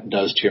what that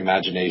does to your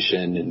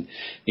imagination. And,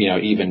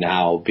 even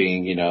now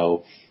being,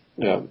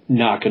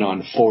 knocking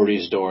on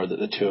 40's door that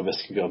the two of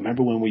us could go,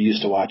 remember when we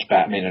used to watch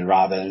Batman and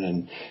Robin?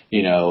 And,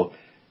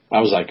 I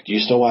was like, do you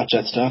still watch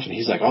that stuff? And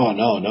he's like, oh,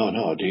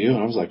 no, do you? And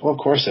I was like, well, of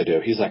course I do.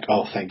 He's like,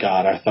 oh, thank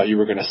God. I thought you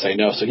were going to say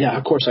no. So, yeah,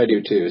 of course I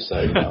do, too.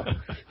 So,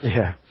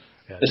 Yeah.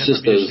 It's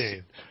just those.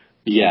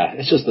 Yeah,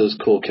 it's just those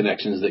cool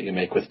connections that you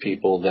make with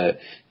people that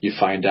you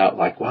find out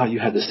like, wow, you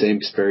had the same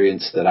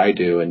experience that I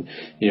do. And,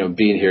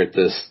 being here at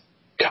this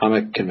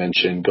comic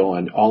convention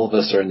going, all of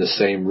us are in the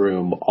same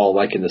room, all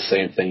liking the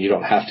same thing. You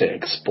don't have to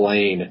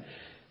explain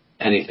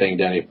anything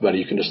to anybody.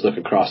 You can just look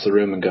across the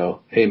room and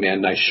go, hey,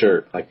 man, nice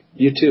shirt. Like,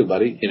 you too,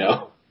 buddy,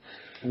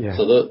 Yeah.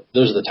 So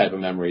those are the type of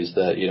memories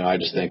that, I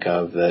just think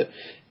of that,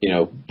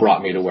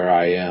 brought me to where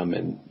I am.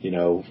 And,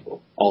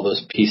 all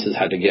those pieces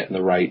had to get in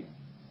the right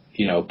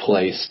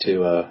place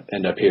to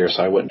end up here.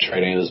 So I wouldn't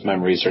trade any of those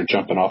memories or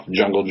jumping off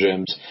jungle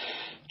gyms,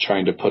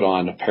 trying to put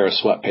on a pair of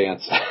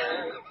sweatpants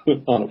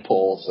on a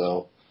pole.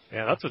 So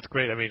yeah, that's what's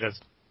great. I mean, as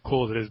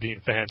cool as it is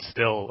being fans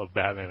still of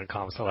Batman and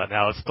comics and all that.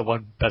 Now, it's the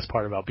one best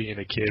part about being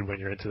a kid when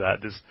you're into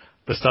that. Just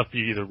the stuff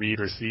you either read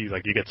or see,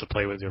 like you get to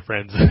play with your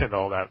friends and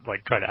all that,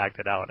 like try to act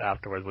it out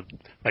afterwards with,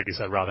 like you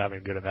said, Rob,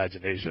 having good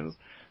imaginations.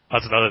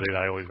 That's another thing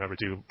that I always remember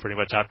too. Pretty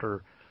much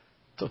after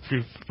the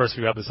first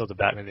few episodes of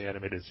Batman the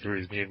Animated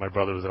Series, me and my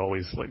brother would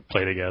always like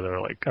play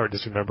together. Like I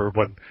just remember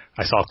when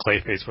I saw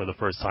Clayface for the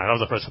first time. That was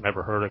the first time I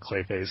ever heard of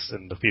Clayface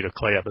in the Feet of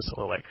Clay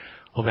episode. Like,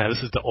 oh man,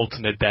 this is the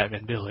ultimate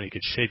Batman villain. He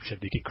could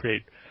shapeshift. He could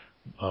create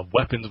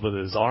weapons with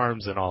his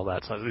arms and all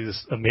that. So it was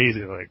just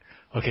amazing. Like,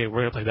 okay,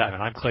 we're gonna play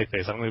Batman. I'm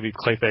Clayface. I'm gonna be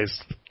Clayface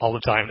all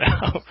the time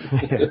now.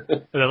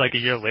 And then like a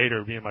year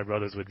later, me and my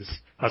brothers would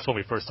that's when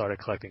we first started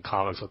collecting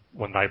comics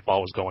when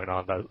Nightfall was going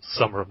on, that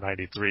summer of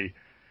 '93.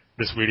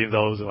 Just reading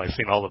those and like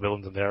seeing all the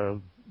villains in there.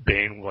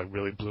 Bane like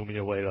really blew me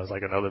away. That was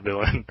like another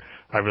villain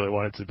I really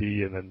wanted to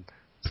be, and then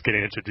just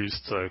getting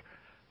introduced to,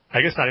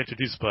 I guess not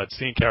introduced, but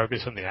seeing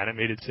characters from the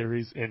animated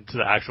series into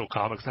the actual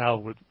comics now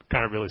would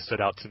kind of really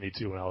stood out to me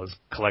too when I was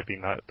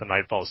collecting the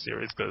Nightfall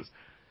series, because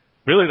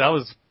really that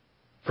was,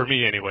 for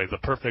me anyway, the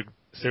perfect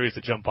series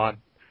to jump on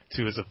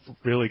to as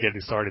really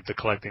getting started to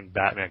collecting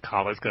Batman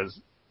comics, because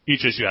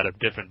each issue had a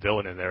different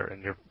villain in there,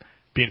 and you're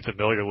being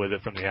familiar with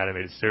it from the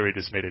animated series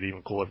just made it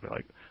even cooler for me.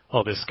 Like,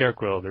 oh, there's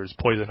Scarecrow, there's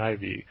Poison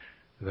Ivy.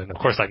 And then, of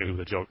course, I knew who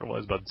the Joker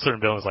was, but certain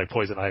villains like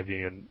Poison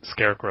Ivy and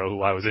Scarecrow,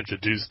 who I was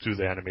introduced to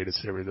the animated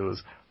series, it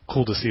was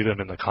cool to see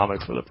them in the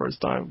comics for the first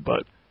time.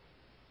 But,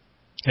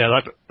 yeah,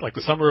 like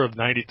the summer of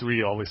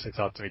 '93 always sticks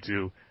out to me,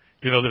 too.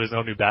 Even though there was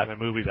no new Batman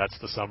movie, that's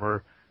the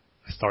summer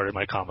I started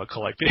my comic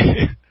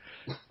collecting.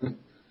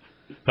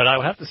 But I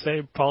would have to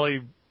say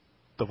probably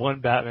the one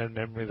Batman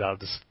memory that will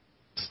just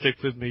stick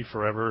with me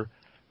forever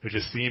was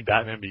just seeing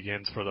Batman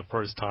Begins for the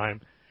first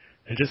time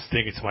and just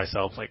thinking to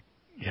myself, like,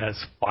 yes,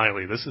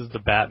 finally, this is the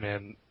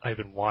Batman I've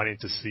been wanting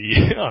to see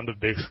on the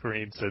big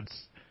screen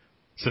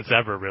since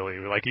ever, really.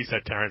 Like you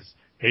said, Terrence,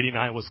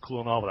 '89 was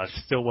cool and all, but that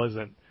still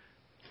wasn't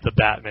the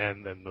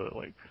Batman and the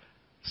like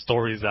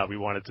stories that we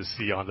wanted to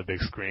see on the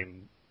big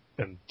screen.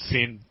 And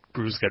seeing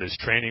Bruce get his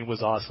training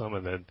was awesome,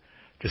 and then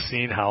just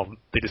seeing how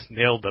they just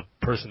nailed the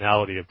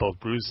personality of both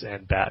Bruce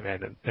and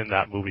Batman in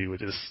that movie,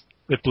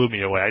 it blew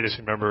me away. I just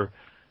remember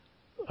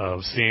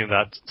seeing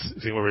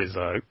where he's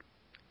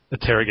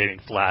interrogating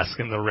Flask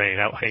in the rain,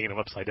 out hanging him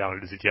upside down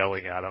and just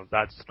yelling at him.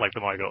 That's like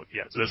the one I go,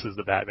 yes, this is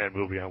the Batman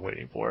movie I'm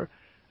waiting for.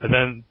 And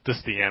then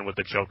just the end with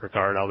the Joker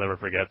card, I'll never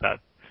forget that.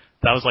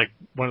 That was like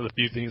one of the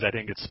few things I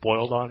didn't get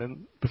spoiled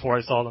on before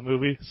I saw the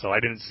movie, so I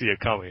didn't see it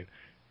coming.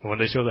 And when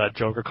they showed that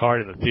Joker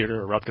card and the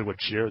theater erupted with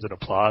cheers and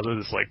applause, it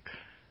was like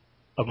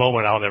a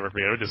moment I'll never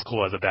forget. It was just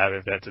cool as a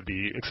Batman fan to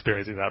be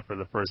experiencing that for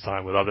the first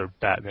time with other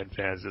Batman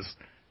fans just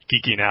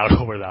geeking out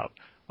over that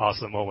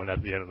awesome moment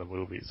at the end of the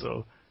movie.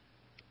 So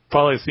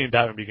probably seeing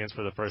Batman Begins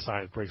for the first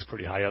time breaks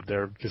pretty high up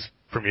there, just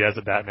for me as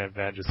a Batman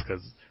fan, just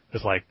because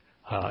it's like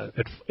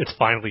it's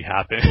finally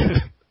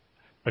happened.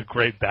 A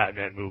great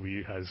Batman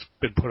movie has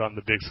been put on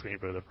the big screen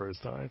for the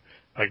first time.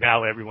 Like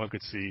now everyone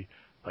could see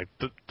like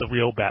the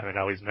real Batman,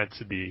 how he's meant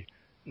to be,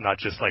 not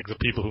just like the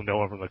people who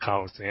know him from the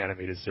comics and the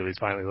animated series.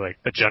 Finally, like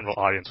the general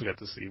audience will get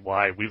to see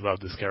why we love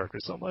this character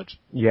so much.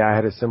 Yeah, I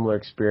had a similar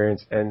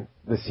experience, and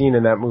the scene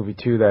in that movie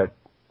too that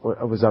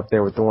was up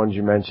there with the ones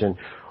you mentioned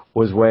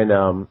was when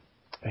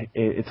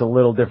it's a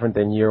little different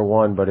than Year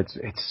One, but it's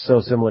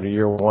so similar to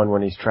Year One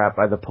when he's trapped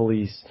by the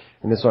police.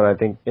 And this one, I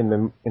think in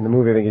the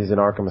movie, I think he's in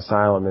Arkham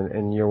Asylum, and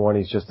in Year One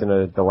he's just in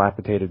a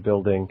dilapidated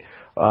building.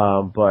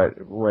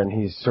 But when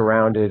he's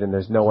surrounded and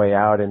there's no way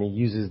out, and he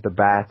uses the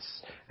bats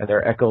and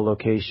their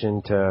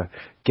echolocation to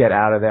get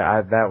out of there,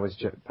 I was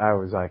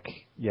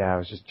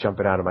just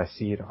jumping out of my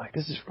seat. I'm like,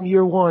 this is from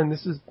Year One.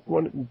 This is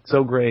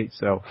so great.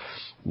 So,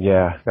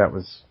 yeah, that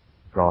was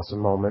an awesome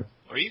moment.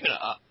 Or even,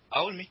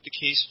 I would make the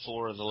case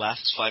for the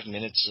last 5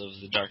 minutes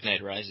of The Dark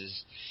Knight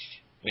Rises.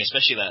 I mean,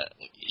 especially that,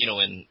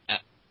 when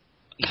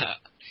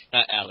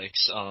not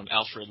Alex,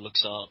 Alfred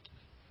looks up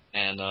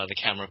and the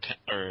camera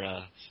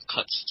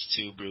cuts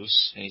to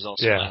Bruce and he's all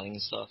smiling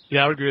and stuff.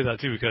 Yeah, I would agree with that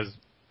too, because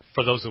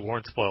for those who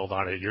weren't spoiled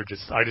on it,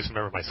 I just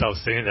remember myself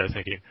sitting there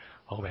thinking,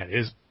 oh man,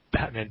 is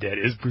Batman dead?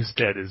 Is Bruce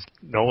dead? Is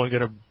no one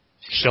going to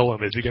show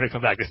him? Is he going to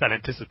come back? It's that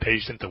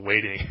anticipation to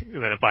waiting,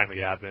 and then it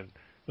finally happened.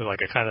 It was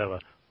like a kind of a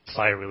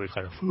sigh of relief,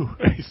 kind of, whew,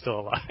 he's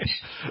still alive.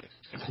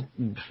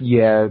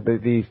 Yeah,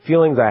 the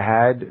feelings I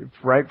had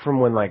right from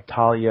when like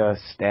Talia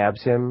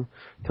stabs him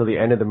till the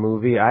end of the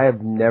movie, I have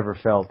never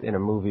felt in a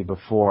movie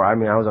before. I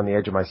mean, I was on the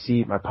edge of my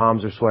seat, my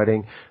palms were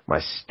sweating, my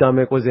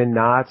stomach was in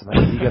knots. I'm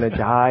like, is he gonna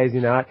die? Is he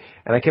not?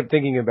 And I kept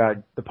thinking about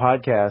the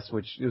podcast,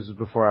 which this was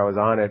before I was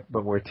on it,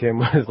 but where Tim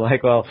was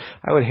like, well,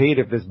 I would hate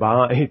if there's a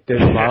bomb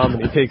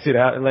and he takes it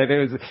out. And like, I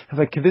was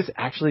like, could this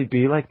actually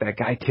be like that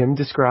guy Tim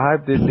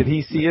described? Did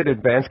he see an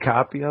advanced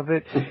copy of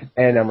it?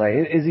 And I'm like,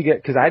 is he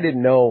cause I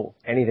didn't know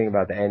anything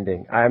about the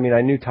ending. I mean,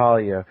 I knew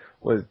Talia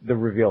was the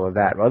reveal of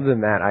that. But other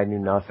than that, I knew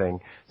nothing.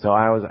 So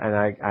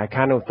I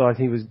kind of thought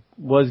he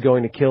was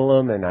going to kill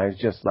him, and I was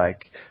just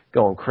like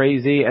going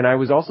crazy. And I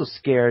was also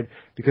scared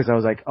because I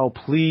was like, oh,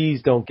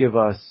 please don't give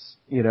us,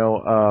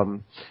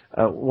 one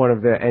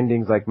of the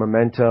endings like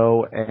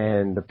Memento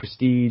and The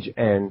Prestige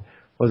and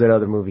what was that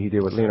other movie he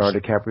did with Leonardo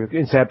DiCaprio?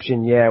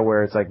 Inception, yeah,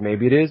 where it's like,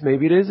 maybe it is,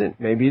 maybe it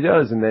isn't, maybe it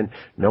does, and then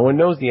no one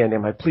knows the ending.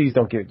 I'm like, please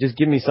don't give it. Just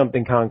give me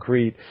something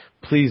concrete.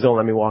 Please don't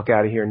let me walk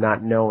out of here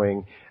not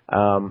knowing.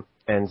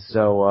 And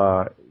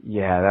so,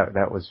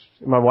 that was,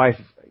 my wife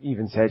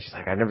even said, she's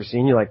like, I've never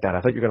seen you like that.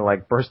 I thought you were going to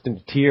like burst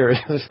into tears.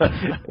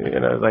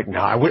 Like,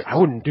 no, I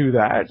wouldn't do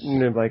that.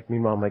 And then like,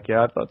 meanwhile, I'm like,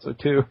 yeah, I thought so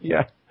too.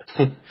 Yeah.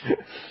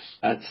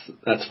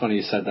 That's funny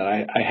you said that.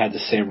 I had the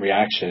same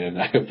reaction,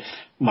 and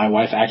my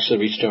wife actually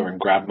reached over and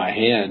grabbed my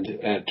hand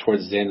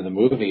towards the end of the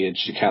movie, and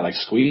she kind of like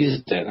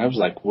squeezed it. And I was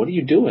like, "What are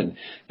you doing?"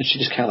 And she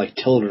just kind of like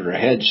tilted her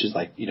head. She's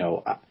like,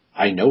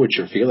 I know what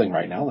you're feeling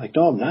right now. I'm like,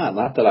 no, I'm not.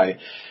 Not that I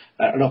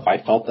don't know if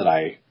I felt that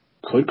I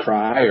could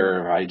cry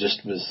or I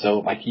just was so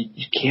like,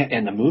 you can't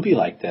end the movie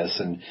like this.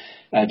 And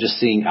just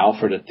seeing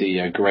Alfred at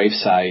the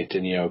gravesite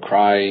and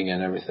crying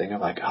and everything,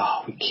 I'm like,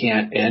 oh, we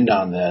can't end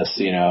on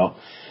this,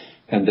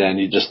 And then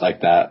you just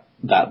like that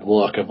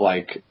look of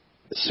like,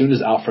 as soon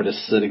as Alfred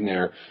is sitting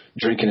there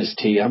drinking his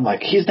tea, I'm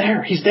like, he's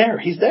there.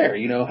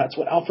 That's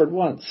what Alfred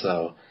wants.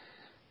 So,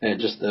 and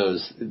just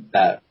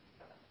that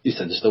you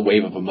said, just the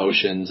wave of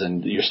emotions,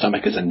 and your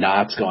stomach is in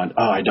knots going,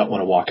 oh, I don't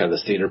want to walk out of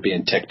this theater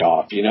being ticked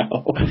off, You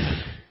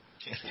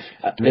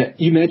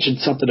mentioned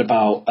something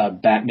about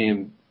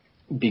Batman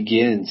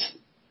Begins.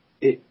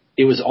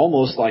 It was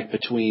almost like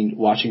between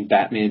watching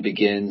Batman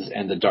Begins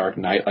and The Dark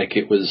Knight, like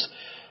it was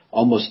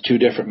almost two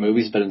different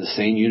movies, but in the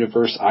same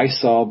universe. I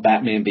saw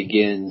Batman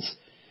Begins.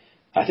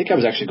 I think I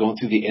was actually going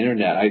through the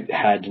internet. I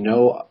had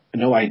no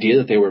idea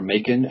that they were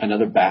making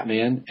another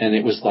Batman, and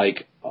it was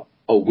like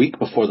a week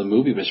before the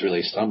movie was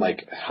released. I'm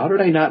like, how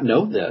did I not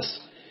know this?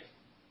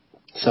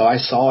 So I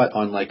saw it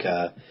on like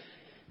a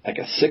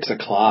 6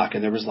 o'clock,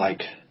 and there was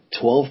like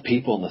 12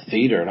 people in the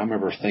theater, and I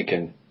remember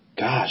thinking,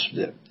 gosh,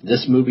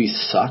 this movie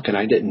sucked, and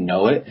I didn't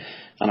know it.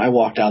 And I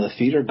walked out of the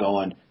theater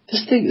going,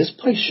 this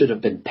place should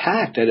have been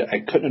packed. I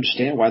couldn't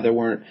understand why there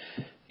weren't,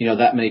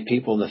 that many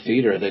people in the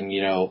theater. Then,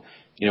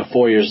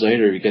 4 years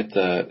later, you get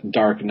The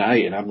Dark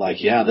Knight, and I'm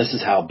like, yeah, this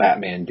is how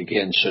Batman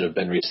Begins should have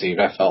been received.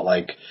 I felt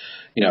like,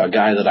 a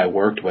guy that I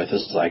worked with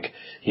is like,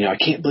 I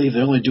can't believe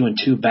they're only doing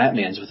 2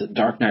 Batmans with The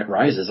Dark Knight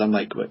Rises. I'm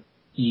like, what?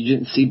 You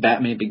didn't see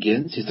Batman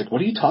Begins? He's like,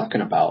 what are you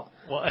talking about?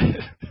 What?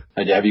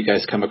 Have you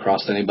guys come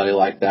across anybody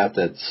like that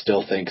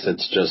still thinks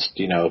it's just,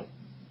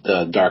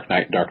 The Dark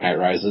Knight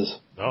Rises?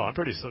 No, I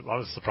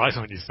was surprised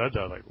when you said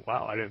that. Like,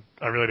 wow,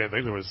 I really didn't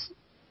think there was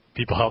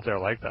people out there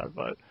like that.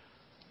 But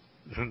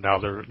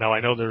now I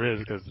know there is,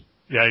 because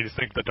you just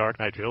think the Dark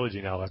Knight trilogy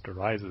now after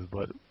Rises,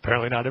 but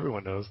apparently not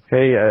everyone knows.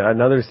 Hey,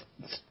 another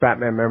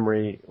Batman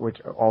memory,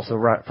 which also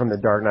from the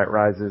Dark Knight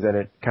Rises, and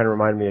it kind of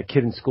reminded me. A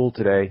kid in school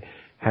today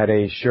had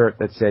a shirt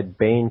that said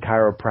Bane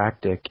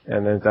Chiropractic,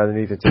 and then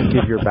underneath it said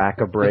give your back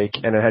a break,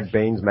 and it had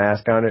Bane's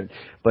mask on it.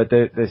 But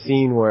the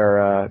scene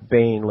where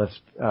Bane lifts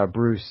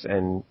Bruce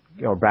and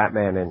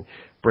Batman and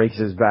breaks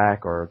his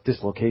back or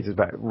dislocates his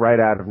back right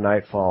out of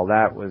Nightfall,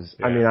 that was,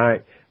 yeah. I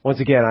mean, once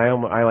again,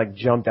 I like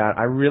jumped out.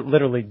 I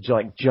literally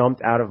like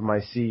jumped out of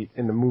my seat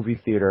in the movie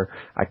theater.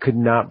 I could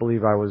not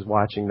believe I was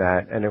watching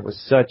that, and it was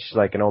such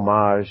like an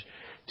homage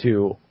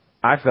to,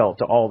 I felt,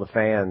 to all the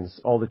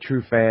fans, all the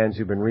true fans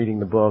who've been reading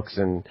the books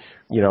and,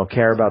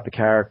 care about the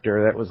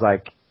character. That was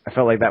like, I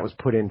felt like that was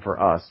put in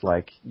for us,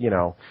 like,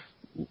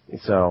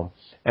 so,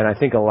 and I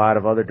think a lot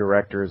of other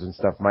directors and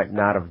stuff might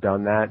not have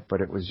done that,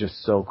 but it was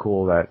just so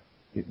cool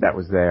that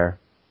was there.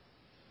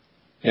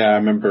 Yeah, I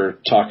remember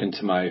talking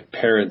to my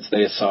parents.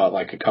 They saw it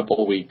like a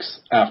couple of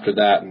weeks after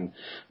that, and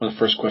one of the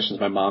first questions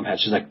my mom had,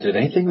 she's like, did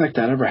anything like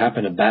that ever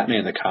happen to Batman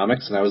in the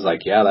comics? And I was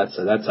like, yeah, that's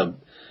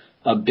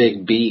a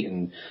big beat.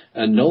 And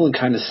Nolan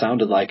kind of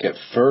sounded like at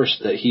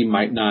first that he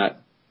might not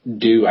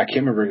do, I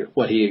can't remember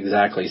what he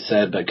exactly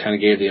said, but kind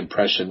of gave the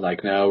impression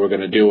like, no, we're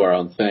going to do our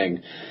own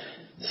thing.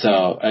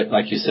 So,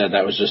 like you said,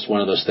 that was just one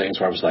of those things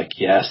where I was like,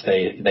 yes,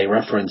 they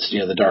referenced,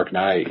 The Dark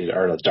Knight,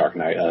 or The Dark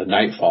Knight,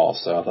 Nightfall.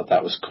 So I thought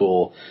that was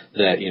cool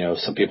that,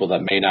 some people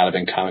that may not have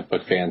been comic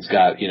book fans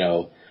got,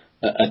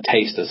 a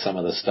taste of some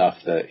of the stuff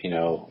that,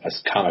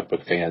 as comic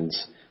book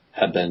fans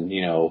have been,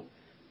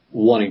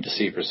 wanting to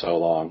see for so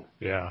long.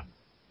 Yeah,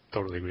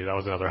 totally agree. That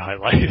was another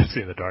highlight of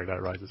seeing The Dark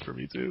Knight Rises for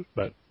me too.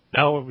 But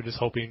now we're just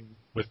hoping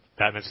with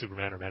Batman,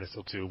 Superman, or Man of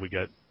Steel 2, we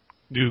get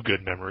new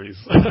good memories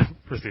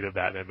for seeing a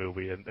Batman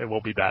movie, and it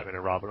won't be Batman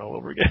and Robin all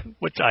over again,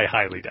 which I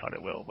highly doubt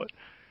it will. But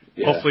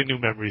hopefully new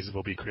memories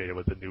will be created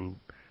with a new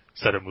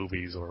set of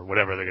movies or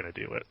whatever they're going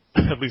to do it.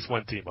 At least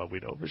one team up, we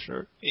know for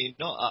sure.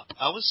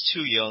 I was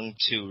too young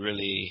to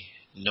really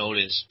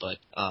notice, but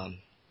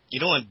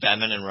when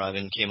Batman and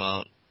Robin came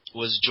out,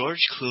 was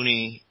George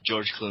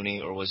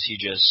Clooney, or was he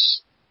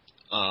just,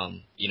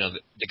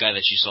 the guy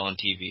that you saw on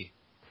TV?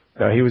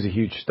 No, he was a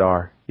huge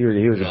star. He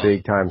was a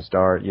big time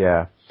star.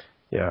 Yeah.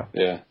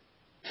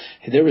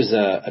 There was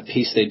a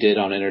piece they did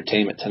on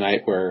Entertainment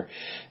Tonight where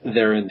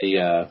they're in the,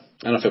 I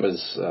don't know if it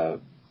was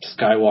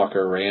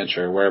Skywalker Ranch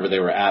or wherever they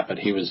were at, but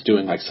he was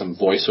doing like some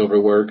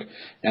voiceover work,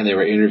 and they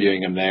were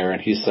interviewing him there,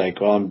 and he's like,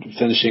 well, I'm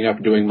finishing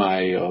up doing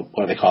my,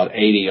 what do they call it,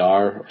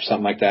 ADR or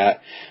something like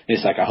that. And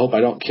he's like, I hope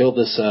I don't kill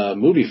this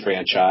movie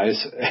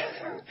franchise.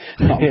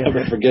 I'll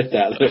never forget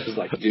that. It was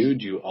like,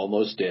 dude, you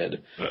almost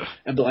did.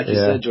 But like you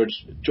said,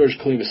 George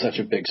Clooney was such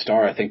a big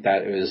star. I think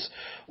that it was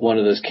one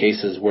of those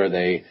cases where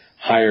they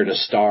hired a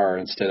star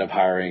instead of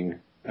hiring.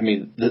 I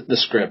mean, the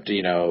script,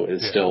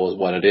 is still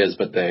what it is,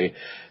 but they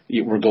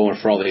were going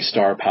for all these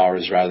star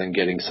powers rather than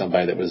getting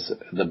somebody that was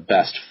the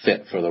best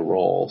fit for the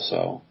role.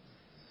 So,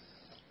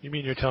 you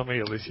mean you're telling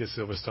me Alicia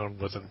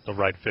Silverstone wasn't the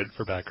right fit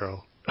for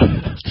Batgirl?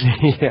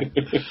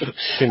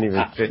 Couldn't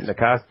even fit in the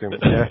costume.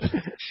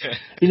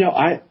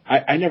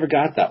 I never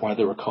got that why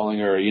they were calling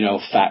her,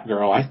 fat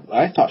girl.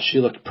 I thought she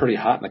looked pretty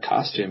hot in the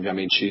costume. I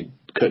mean, she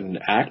couldn't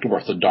act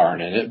worth a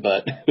darn in it,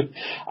 but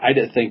I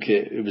didn't think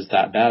it was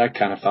that bad. I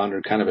kind of found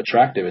her kind of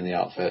attractive in the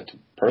outfit,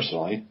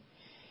 personally.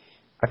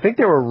 I think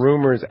there were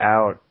rumors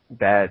out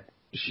that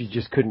she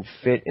just couldn't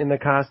fit in the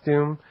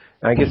costume.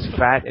 And I guess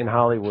fat in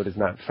Hollywood is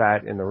not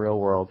fat in the real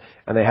world.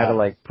 And they had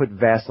to put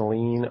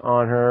Vaseline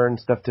on her and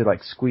stuff to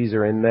squeeze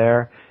her in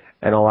there.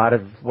 And a lot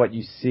of what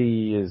you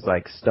see is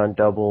stunt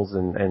doubles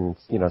and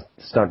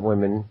stunt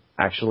women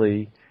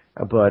actually.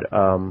 But,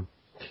 I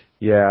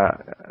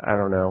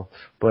don't know.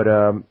 But,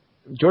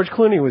 George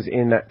Clooney was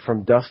in that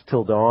From Dusk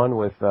Till Dawn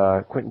with,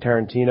 Quentin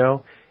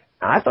Tarantino.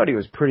 I thought he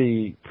was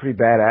pretty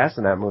badass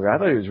in that movie. I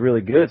thought he was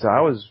really good. So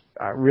I was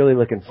really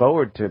looking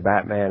forward to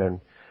Batman,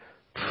 and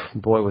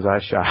boy, was I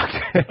shocked.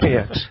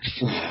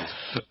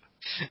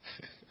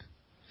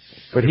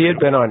 But he had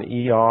been on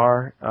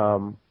ER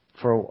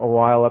for a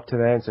while up to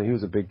then, so he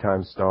was a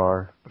big-time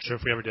star. I'm sure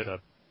if we ever did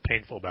a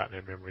painful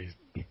Batman memories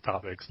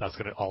topics, that's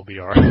going to all be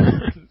our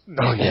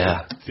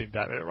seeing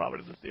Batman and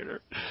Robin in the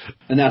theater.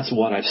 And that's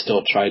one I've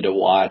still tried to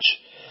watch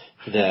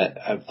that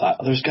I've thought,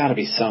 there's got to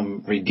be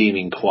some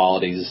redeeming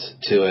qualities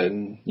to it.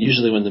 And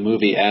usually when the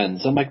movie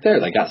ends, I'm like, there,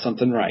 they got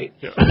something right.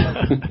 Yeah.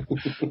 I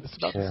was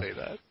about to say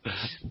that.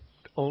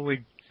 The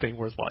only thing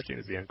worth watching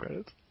is the end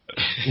credits.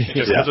 Just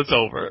because it's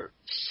over.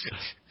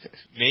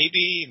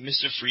 Maybe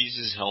Mr.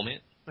 Freeze's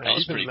helmet. That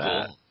was pretty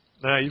cool.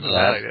 No, even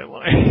that I didn't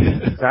like.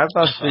 I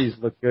thought Freeze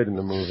looked good in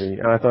the movie,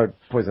 and I thought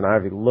Poison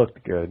Ivy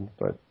looked good,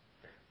 but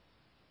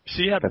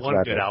she had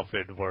one good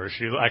outfit where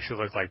she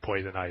actually looked like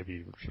Poison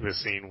Ivy. The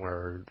scene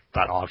where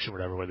that auction,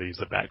 whatever, where they used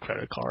the bad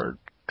credit card.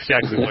 She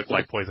actually looked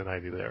like Poison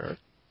Ivy there.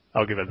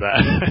 I'll give it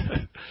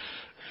that.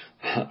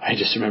 I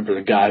just remember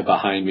the guy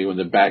behind me when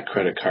the back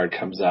credit card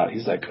comes out.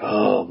 He's like,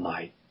 "Oh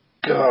my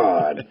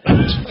God!"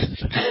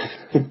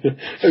 It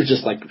was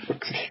just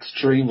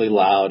extremely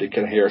loud. You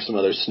could hear some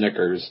other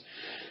snickers,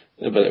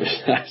 but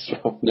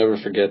I'll never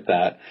forget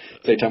that.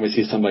 Every time I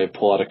see somebody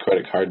pull out a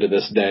credit card to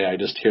this day, I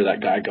just hear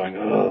that guy going,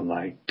 "Oh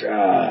my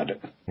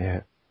God!"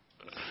 Yeah.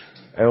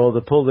 And well,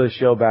 to pull the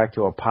show back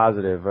to a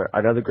positive,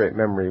 another great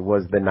memory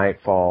was the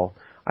Nightfall.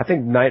 I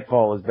think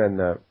Nightfall has been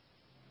the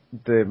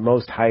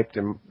most hyped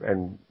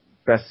and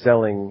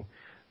best-selling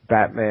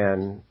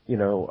Batman,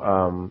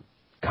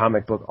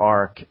 comic book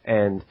arc,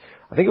 and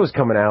I think it was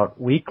coming out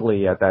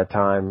weekly at that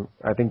time.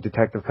 I think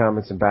Detective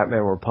Comics and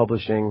Batman were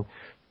publishing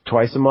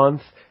twice a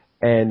month,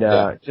 and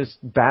just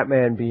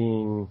Batman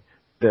being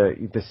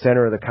the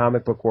center of the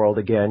comic book world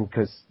again,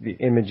 because the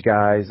Image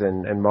guys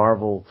and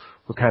Marvel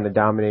were kind of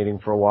dominating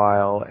for a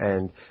while,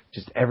 and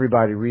just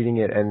everybody reading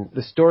it, and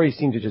the story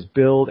seemed to just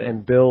build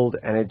and build,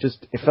 and it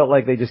felt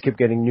like they just kept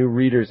getting new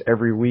readers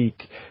every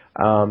week.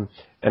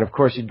 And of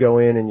course you'd go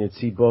in and you'd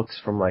see books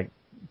from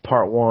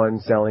part one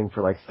selling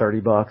for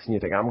 $30, and you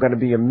think, I'm going to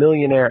be a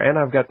millionaire, and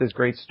I've got this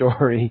great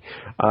story.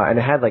 And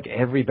it had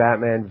every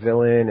Batman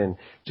villain, and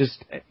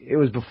just, it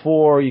was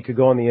before you could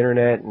go on the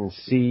internet and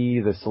see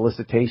the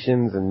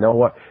solicitations and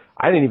know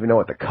I didn't even know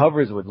what the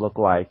covers would look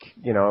like,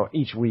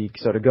 each week.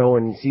 So to go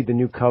and see the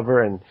new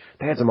cover, and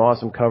they had some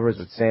awesome covers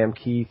with Sam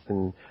Keith,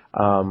 and,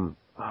 I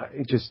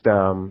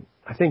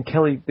think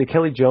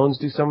Kelly Jones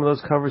do some of those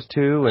covers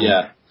too. And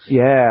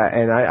yeah,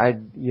 and I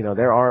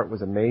their art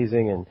was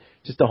amazing, and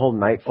just the whole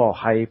Nightfall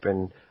hype,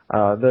 and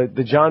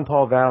the John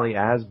Paul Valley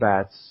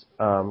Asbats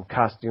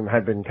costume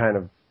had been kind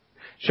of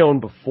shown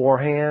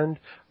beforehand,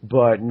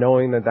 but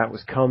knowing that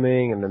was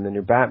coming, and then the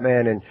new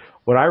Batman. And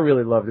what I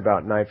really loved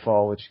about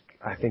Nightfall, which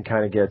I think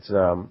kind of gets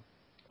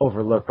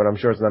overlooked, but I'm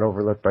sure it's not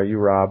overlooked by you,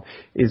 Rob,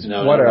 is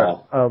what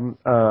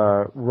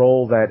a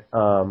role that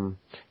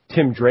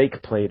Tim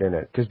Drake played in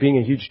it. Because being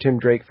a huge Tim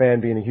Drake fan,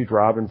 being a huge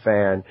Robin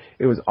fan,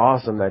 it was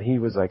awesome that he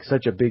was like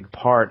such a big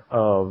part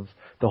of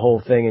the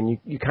whole thing. And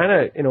you kind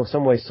of, in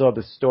some ways, saw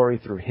the story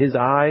through his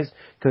eyes,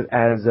 because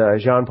as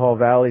Jean-Paul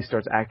Valley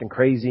starts acting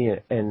crazy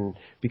and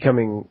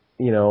becoming,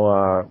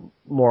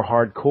 more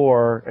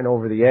hardcore and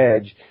over the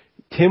edge,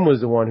 Tim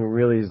was the one who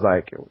really is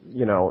like,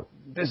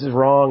 this is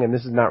wrong and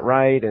this is not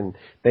right, and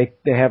they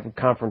have a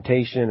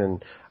confrontation.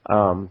 And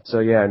so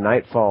yeah,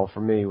 Nightfall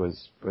for me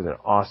was an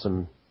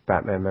awesome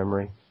Batman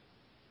memory.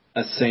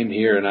 Same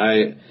here, and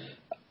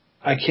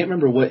I can't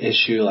remember what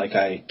issue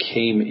I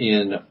came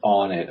in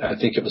on it. I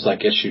think it was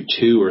issue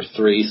 2 or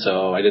 3,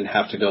 so I didn't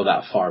have to go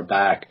that far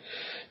back.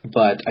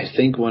 But I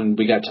think when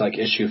we got to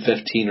issue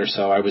 15 or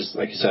so, I was,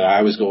 like you said,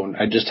 I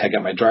just had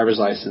got my driver's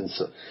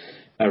license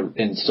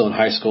and still in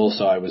high school,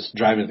 so I was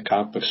driving to the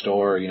comic book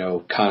store,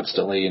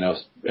 constantly,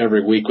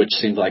 every week, which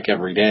seemed like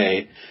every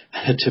day,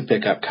 to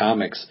pick up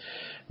comics.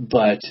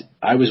 But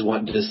I was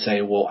wanting to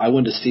say, well, I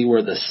wanted to see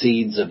where the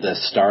seeds of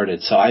this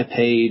started. So I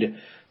paid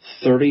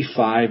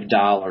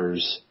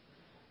 $35,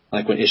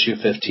 when issue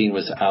 15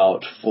 was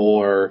out,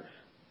 for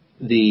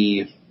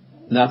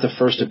not the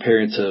first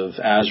appearance of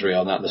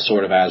Azrael, not the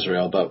Sword of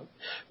Azrael, but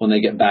when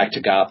they get back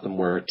to Gotham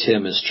where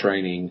Tim is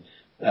training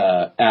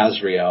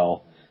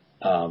Azrael.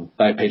 But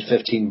I paid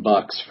 $15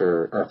 about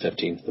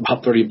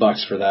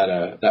 $30 for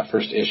that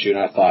first issue, and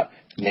I thought,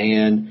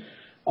 man,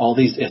 all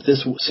these, if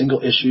this single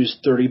issue is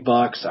 $30,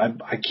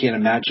 I can't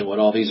imagine what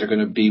all these are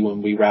going to be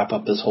when we wrap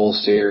up this whole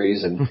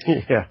series. And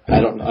yeah. I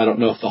don't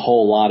know if the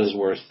whole lot is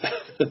worth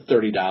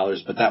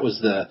 $30, but that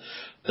was the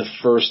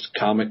first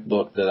comic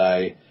book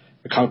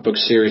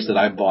series that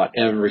I bought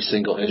every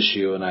single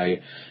issue. And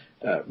I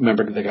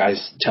remember the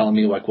guys telling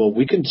me well,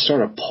 we can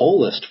start a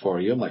poll list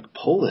for you. I'm like,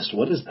 poll list?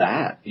 What is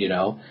that?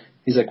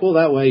 He's like, well,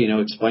 that way,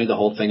 explain the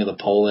whole thing of the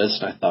poll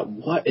list. And I thought,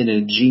 what an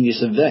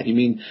ingenious event. You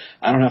mean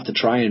I don't have to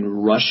try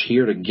and rush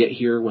here to get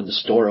here when the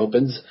store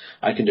opens?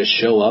 I can just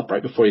show up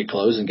right before you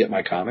close and get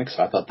my comics.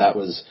 I thought that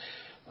was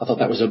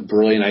a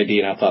brilliant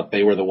idea, and I thought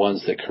they were the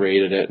ones that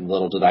created it. And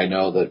little did I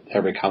know that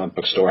every comic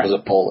book store has a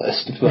poll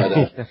list. But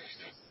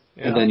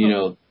and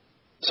then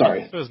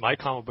sorry, it was my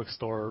comic book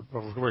store.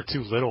 We were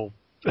too little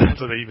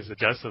so they even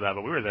suggested that,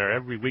 but we were there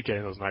every weekend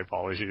in those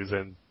Nightfall issues,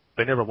 and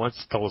they never once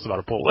told us about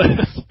a poll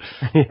list.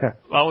 Yeah.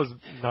 I was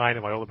 9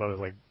 and my older brother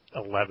was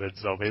 11,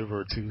 so maybe we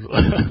were too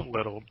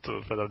little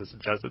for them to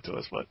suggest it to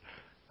us, but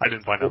I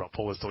didn't find out about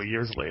poll list until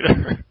years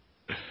later.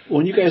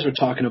 When you guys were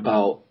talking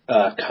about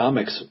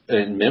comics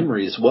and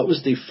memories, what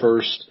was the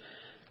first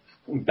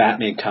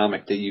Batman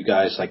comic that you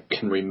guys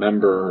can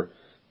remember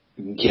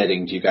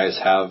getting? Do you guys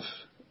have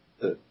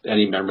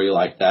any memory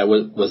like that?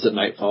 Was it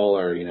Nightfall,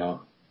 or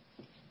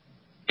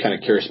kind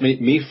of curious?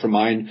 Me, for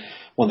mine,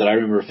 one that I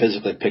remember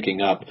physically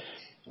picking up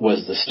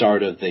was the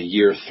start of the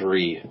Year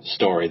 3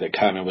 story that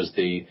kind of was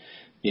the,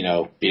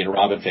 being a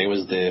Robin fan,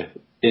 was the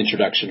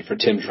introduction for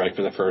Tim Drake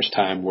for the first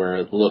time, where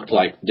it looked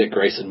like Dick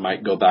Grayson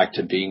might go back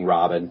to being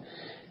Robin. I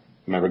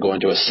remember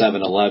going to a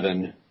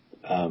 7-Eleven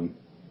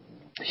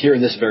here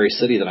in this very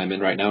city that I'm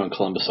in right now in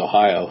Columbus,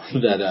 Ohio,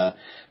 that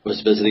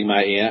was visiting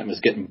my aunt and was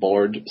getting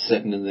bored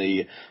sitting in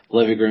the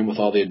living room with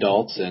all the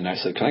adults. And I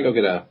said, can I go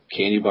get a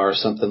candy bar or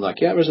something?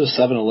 Yeah, there's a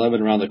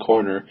 7-Eleven around the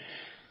corner.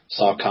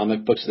 Saw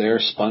comic books there,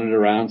 spun it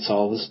around,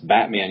 saw this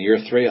Batman Year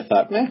 3. I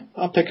thought,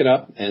 I'll pick it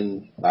up.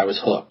 And I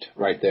was hooked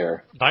right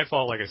there.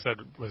 Nightfall, like I said,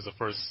 was the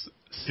first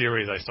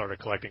series I started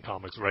collecting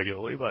comics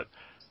regularly, but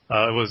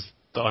it was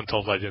the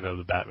Untold Legend of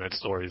the Batman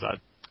stories,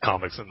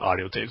 comics and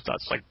audio tapes.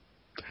 That's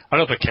I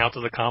don't know if it counts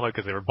as a comic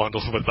because they were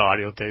bundled with the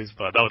audio tapes,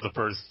 but that was the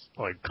first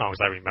comics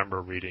I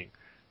remember reading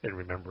and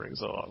remembering.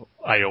 So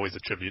I always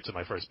attribute to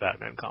my first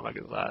Batman comic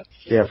as that.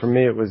 Yeah, for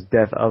me it was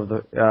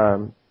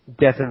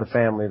Death in the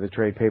Family, the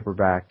trade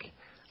paperback,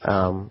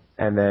 and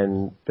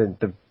then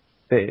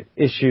the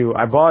issue.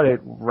 I bought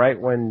it right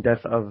when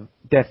Death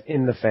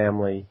in the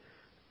Family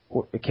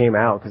it came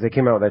out, because they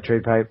came out with that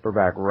trade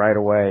paperback right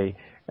away,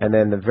 and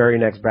then the very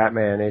next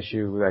Batman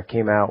issue that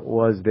came out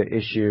was the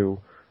issue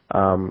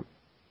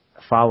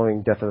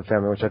following Death of the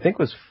Family, which I think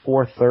was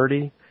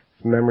 430,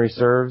 if memory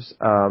serves,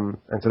 and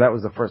so that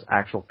was the first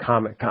actual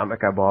comic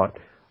I bought,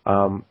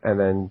 and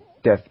then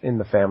Death in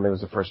the Family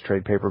was the first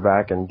trade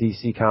paperback, and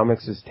DC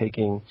Comics is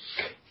taking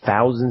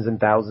thousands and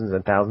thousands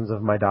and thousands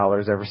of my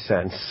dollars ever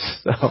since.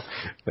 So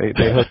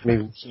they hooked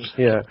me.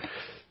 Yeah.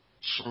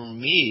 For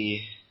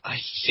me, I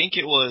think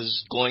it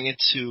was going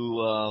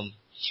into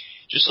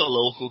just a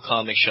local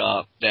comic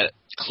shop that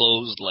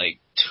closed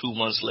 2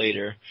 months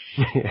later.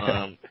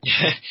 Yeah.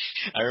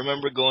 I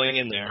remember going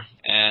in there,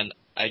 and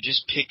I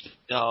just picked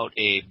out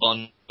a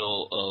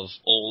bundle of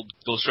old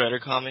Ghost Rider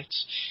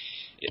comics.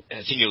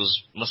 I think it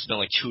must have been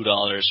like $2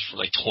 for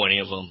like 20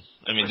 of them.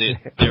 I mean,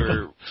 they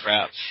were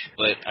crap.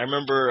 But I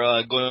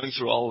remember going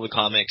through all of the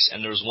comics,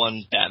 and there was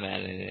one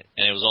Batman in it,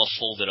 and it was all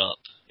folded up.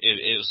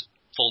 It was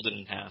folded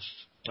in half.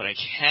 But I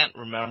can't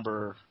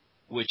remember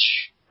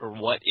which or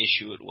what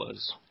issue it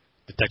was.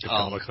 Detective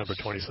Comics number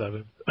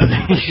 27.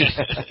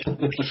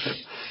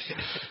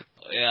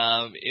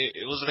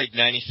 It was like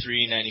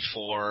 93,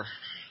 94,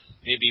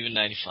 maybe even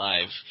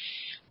 95.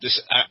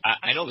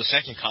 I know the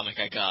second comic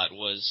I got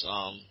was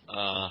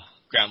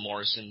Grant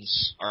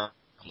Morrison's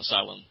Arkham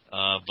Asylum,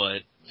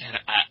 but man,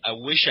 I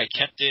wish I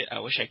kept it. I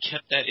wish I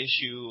kept that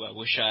issue. I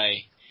wish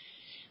I,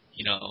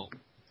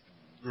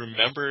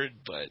 remembered,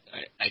 but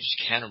I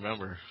just can't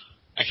remember.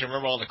 I can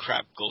remember all the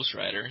crap Ghost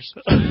Riders.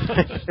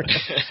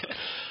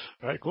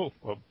 All right, cool.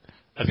 Well,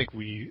 I think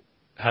we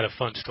had a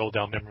fun stroll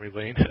down memory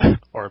lane,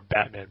 or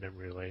Batman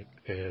memory lane,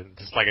 and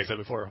just like I said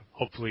before,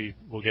 hopefully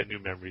we'll get new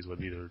memories with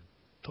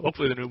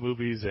hopefully the new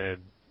movies and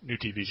new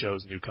TV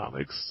shows, new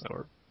comics,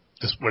 or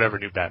just whatever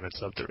new Batman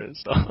stuff there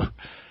is. So.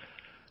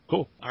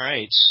 Cool. All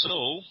right,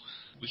 so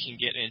we can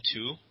get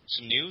into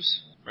some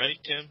news, right,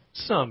 Tim?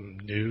 Some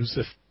news,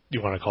 if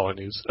you want to call it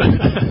news.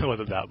 There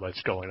wasn't that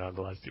much going on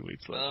the last 2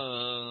 weeks. But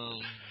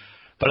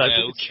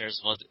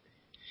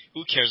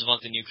who cares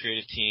about the new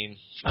creative team?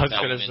 I was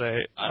going to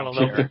say, I don't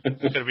know if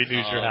it's going to be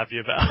news you're happy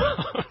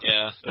about.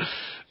 Yeah.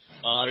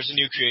 There's a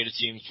new creative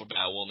team for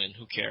Batwoman.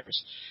 Who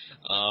cares?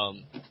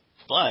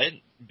 But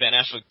Ben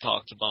Affleck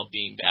talked about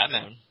being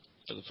Batman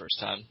for the first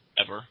time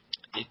ever.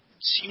 It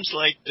seems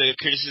like the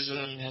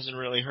criticism hasn't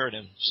really hurt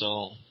him,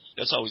 so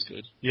that's always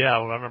good. Yeah,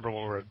 well, I remember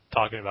when we were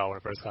talking about when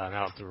it first got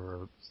announced, we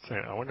were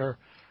saying, I wonder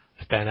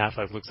if Ben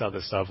Affleck looks at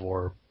this stuff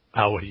or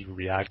how would he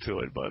react to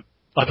it. But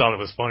I thought it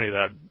was funny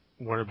that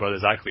Warner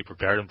Brothers actually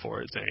prepared him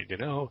for it, saying,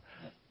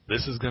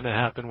 this is going to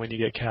happen when you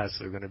get cast.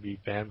 There's going to be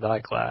fan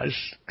backlash.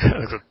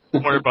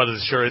 Warner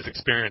Brothers sure is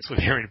experienced with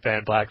hearing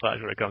fan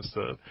backlash when it comes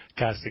to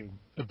casting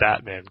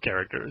Batman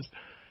characters.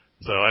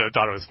 So I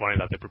thought it was funny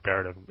that they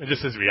prepared him. And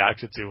just his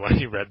reaction to when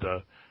he read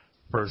the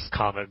first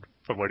comment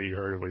from what he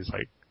heard, where he's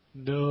like,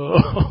 no.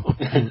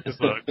 Just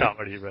the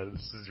comment he read,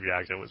 his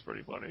reaction was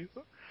pretty funny.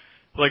 So,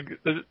 like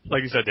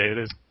you said, Dave, it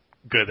is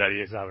good that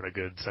he is having a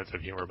good sense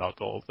of humor about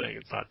the whole thing.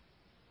 It's not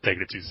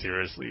taking it too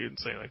seriously and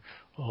saying like,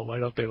 oh, why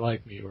don't they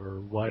like me,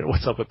 or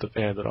what's up with the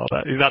fans and all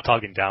that. He's not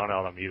talking down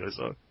on them either,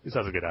 so he just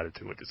has a good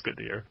attitude, which is good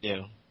to hear.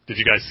 Yeah. Did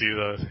you guys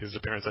see his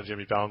appearance on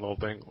Jimmy Fallon, the whole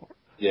thing?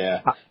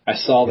 Yeah, I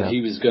saw that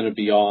he was going to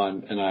be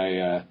on, and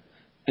I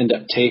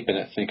ended up taping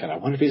it thinking, I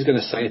wonder if he's going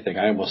to say anything.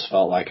 I almost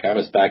felt like I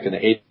was back in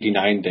the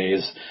 89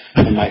 days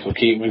when Michael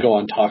Keaton would go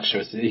on talk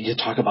shows. He could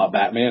talk about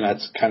Batman.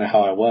 That's kind of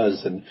how I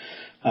was, and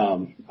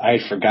I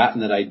had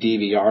forgotten that I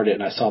DVR'd it,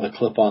 and I saw the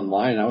clip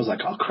online, and I was like,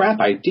 oh, crap,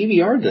 I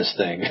DVR'd this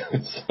thing.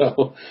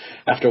 So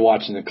after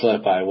watching the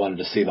clip, I wanted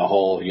to see the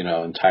whole,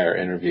 entire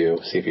interview,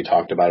 see if he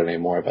talked about it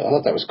anymore. But I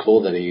thought that was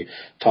cool that he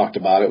talked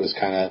about it. It was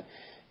kind of,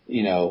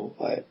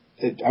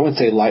 I wouldn't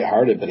say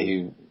lighthearted, but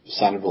he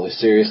sounded really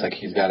serious, like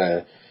he's got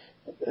an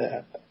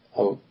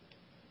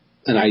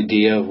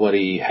idea of what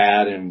he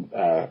had and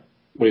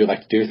what he would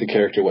like to do with the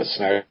character, what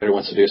Snyder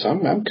wants to do. So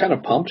I'm kind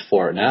of pumped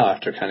for it now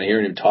after kind of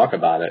hearing him talk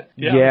about it.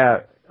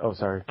 Yeah. Oh,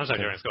 sorry. I'm sorry,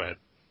 Terrence, go ahead.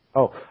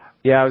 Oh,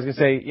 yeah, I was going to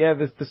say,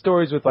 the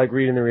stories with, like,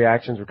 reading the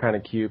reactions were kind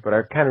of cute, but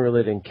I kind of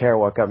really didn't care.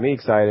 What got me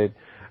excited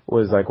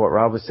was, like, what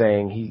Rob was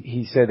saying.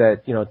 He said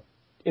that,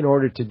 in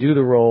order to do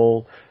the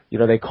role,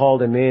 they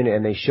called him in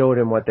and they showed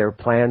him what their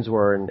plans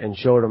were and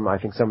showed him, I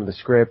think, some of the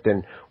script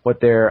and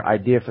what their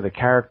idea for the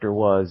character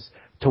was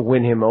to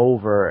win him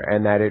over,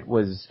 and that it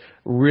was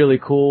really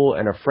cool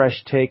and a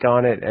fresh take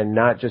on it and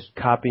not just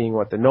copying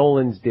what the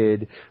Nolans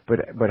did,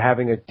 but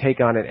having a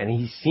take on it. And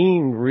he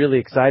seemed really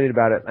excited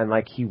about it and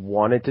like he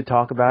wanted to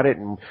talk about it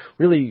and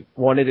really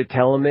wanted to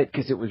tell him it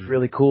because it was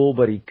really cool,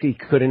 but he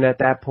couldn't at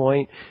that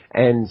point.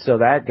 And so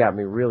that got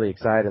me really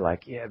excited.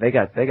 Like, yeah, they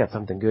got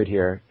something good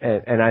here.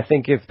 And I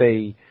think if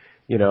they,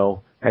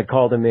 had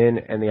called him in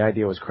and the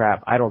idea was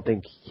crap, I don't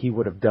think he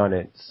would have done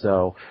it.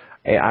 So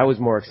I was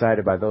more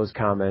excited by those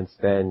comments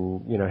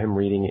than, him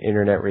reading an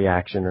internet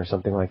reaction or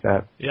something like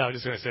that. Yeah, I was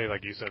just going to say,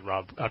 like you said,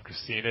 Rob, after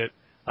seeing it,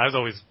 I've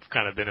always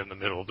kind of been in the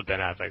middle of the Ben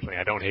Affleck thing.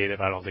 I don't hate it.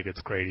 I don't think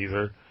it's great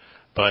either.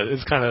 But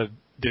did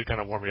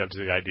kind of warm me up to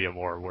the idea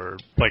more where,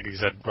 like you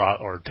said, Rob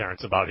or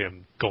Terrence, about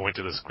him going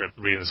to the script,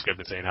 reading the script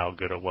and saying how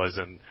good it was.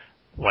 And,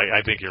 like,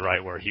 I think you're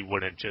right where he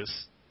wouldn't just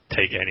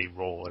take any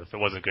role. If it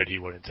wasn't good, he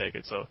wouldn't take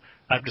it. So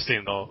after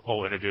seeing the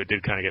whole interview, it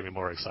did kind of get me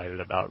more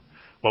excited about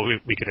what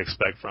we can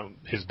expect from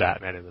his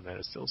Batman in the Man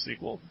of Steel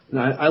sequel.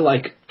 I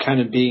like kind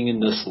of being in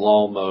this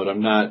lull mode.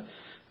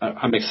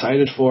 I'm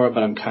excited for it,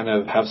 but I'm kind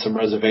of have some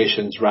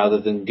reservations rather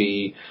than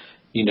be,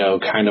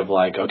 kind of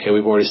like, okay,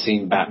 we've already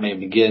seen Batman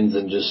Begins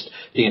and just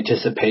the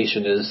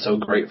anticipation is so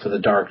great for the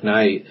Dark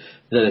Knight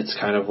that it's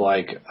kind of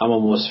like I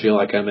almost feel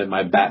like I'm in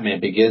my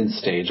Batman Begins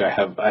stage. I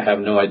have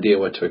no idea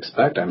what to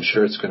expect. I'm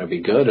sure it's going to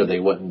be good or they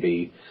wouldn't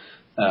be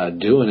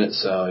doing it.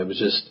 So it was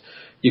just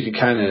you could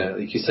kind of,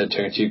 like you said,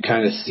 Terrence, you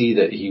kind of see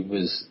that he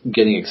was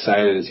getting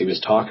excited as he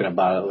was talking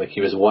about it. Like he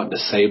was wanting to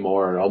say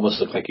more. It almost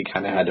looked like he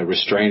kind of had to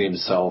restrain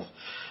himself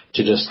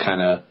to just kind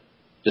of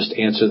just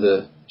answer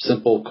the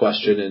simple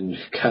question and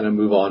kind of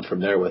move on from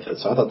there with it.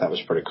 So I thought that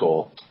was pretty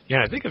cool.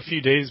 Yeah, I think a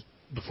few days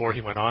before he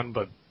went on,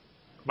 but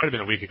it might have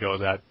been a week ago,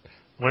 that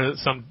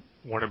some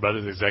Warner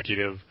Brothers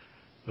executive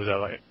was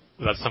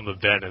at some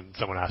event and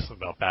someone asked him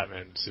about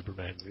Batman and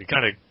Superman. He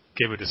kind of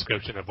gave a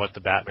description of what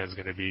the Batman's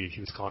going to be. He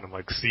was calling him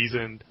like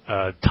seasoned,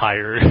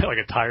 tired, like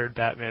a tired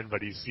Batman,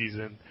 but he's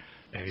seasoned.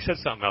 And he said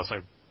something else.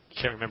 I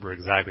can't remember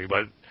exactly,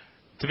 but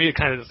to me it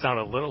kind of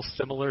sounded a little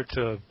similar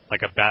to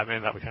like a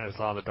Batman that we kind of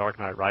saw in The Dark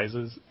Knight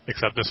Rises,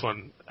 except this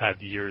one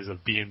had years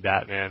of being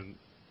Batman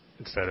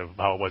instead of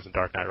how it was in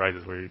Dark Knight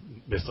Rises where he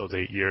missed those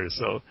 8 years.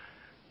 So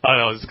I don't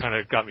know, this kind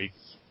of got me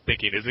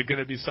thinking, is it going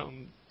to be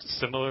something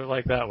similar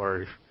like that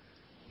where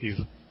he's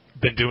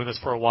been doing this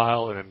for a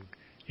while and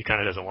he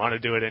kind of doesn't want to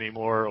do it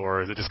anymore,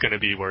 or is it just going to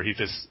be where he's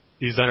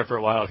done it for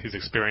a while, he's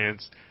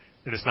experienced,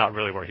 and it's not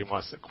really where he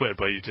wants to quit,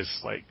 but he's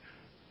just like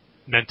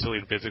mentally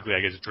and physically, I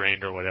guess,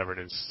 drained or whatever,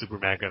 and is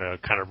Superman going to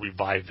kind of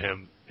revive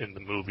him in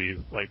the movie,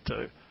 like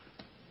to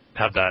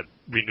have that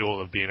renewal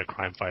of being a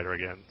crime fighter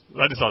again?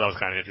 I just thought that was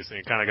kind of interesting.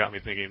 It kind of got me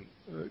thinking,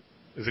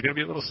 is it going to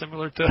be a little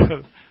similar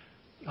to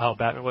how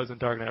Batman was in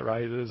Dark Knight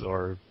Rises,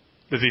 or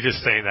is he just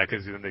saying that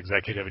because he's an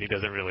executive and he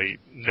doesn't really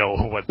know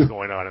what's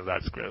going on in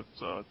that script?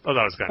 So I thought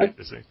that was kind of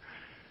interesting.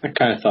 I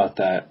kind of thought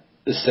that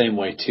the same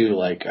way too.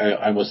 Like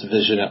I almost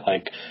envision it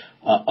like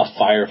a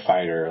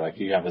firefighter. Like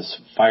you have this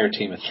fire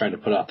team that's trying to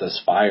put out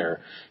this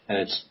fire,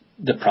 and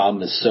the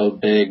problem is so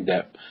big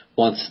that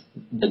once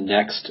the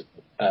next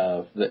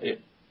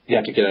you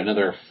have to get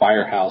another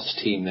firehouse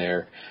team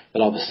there.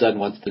 But all of a sudden,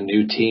 once the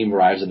new team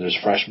arrives and there's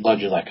fresh blood,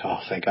 you're like, oh,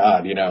 thank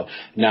God,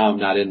 now I'm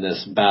not in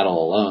this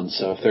battle alone.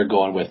 So if they're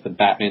going with the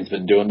Batman's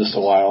been doing this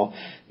a while,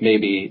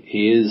 maybe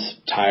he is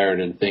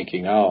tired and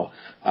thinking, oh,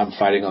 I'm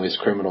fighting all these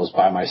criminals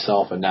by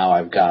myself and now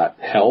I've got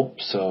help.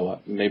 So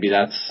maybe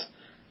that's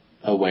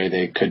a way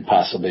they could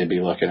possibly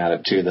be looking at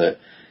it too, that,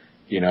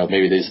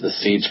 maybe these are the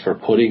seeds for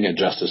putting a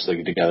Justice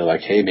League together.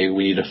 Like, hey, maybe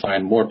we need to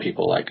find more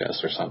people like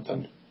us or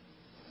something.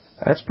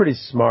 That's pretty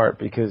smart,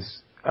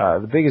 because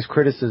the biggest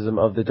criticism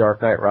of The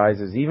Dark Knight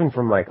Rises, even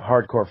from like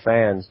hardcore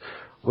fans,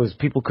 was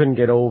people couldn't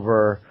get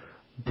over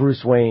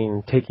Bruce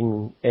Wayne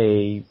taking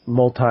a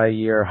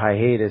multi-year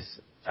hiatus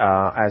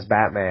as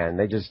Batman.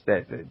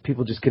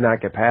 People just could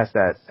not get past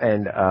that.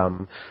 And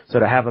so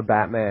to have a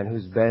Batman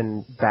who's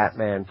been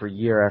Batman for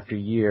year after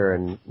year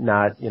and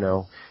not,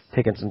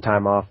 taking some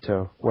time off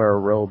to wear a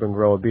robe and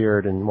grow a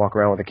beard and walk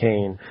around with a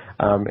cane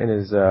in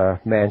his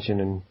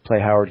mansion and play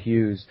Howard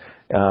Hughes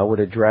would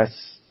address,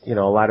 a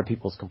lot of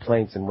people's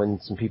complaints and win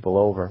some people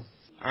over.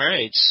 All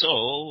right,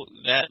 so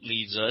that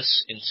leads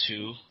us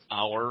into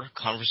our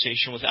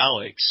conversation with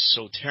Alex.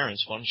 So,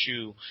 Terrence, why don't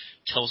you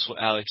tell us what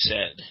Alex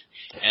said,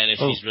 and if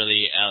he's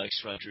really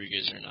Alex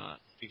Rodriguez or not,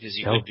 because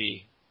he could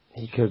be.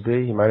 He could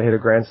be. He might have hit a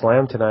grand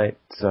slam tonight.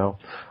 So,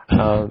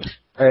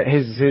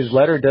 his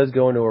letter does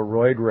go into a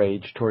roid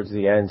rage towards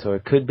the end, so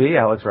it could be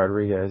Alex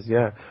Rodriguez.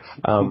 Yeah.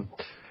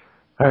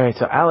 All right,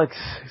 so Alex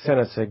sent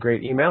us a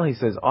great email. He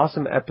says,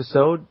 awesome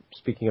episode.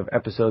 Speaking of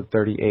episode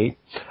 38,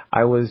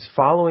 I was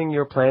following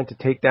your plan to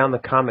take down the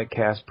comic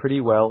cast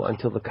pretty well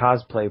until the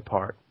cosplay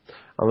part.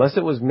 Unless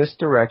it was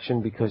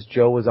misdirection because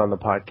Joe was on the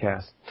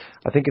podcast.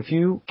 I think a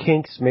few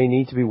kinks may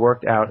need to be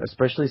worked out,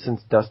 especially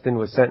since Dustin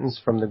was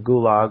sentenced from the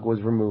gulag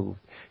was removed,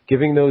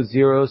 giving those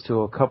zeros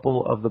to a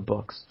couple of the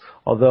books.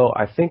 Although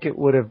I think it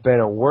would have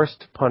been a worse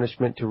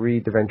punishment to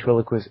read the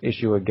ventriloquist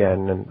issue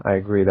again, and I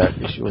agree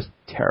that issue was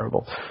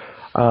terrible.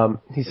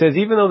 He says,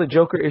 even though the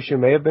Joker issue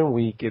may have been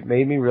weak, it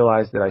made me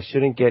realize that I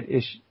shouldn't get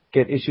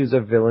issues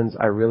of villains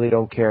I really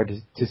don't care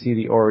to see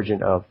the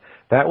origin of.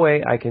 That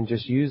way, I can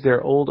just use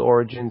their old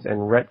origins and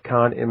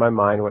retcon in my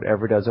mind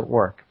whatever doesn't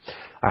work.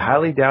 I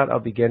highly doubt I'll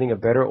be getting a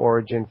better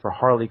origin for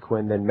Harley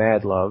Quinn than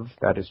Mad Love.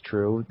 That is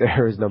true.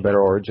 There is no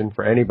better origin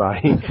for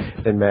anybody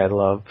than Mad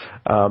Love.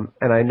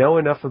 And I know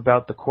enough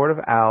about the Court of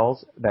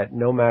Owls that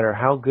no matter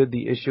how good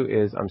the issue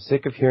is, I'm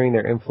sick of hearing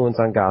their influence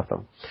on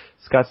Gotham.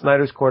 Scott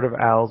Snyder's Court of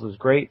Owls was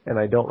great, and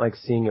I don't like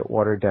seeing it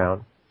watered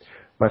down.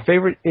 My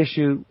favorite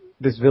issue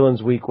this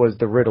Villains Week was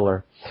The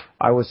Riddler.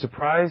 I was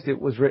surprised it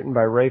was written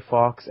by Ray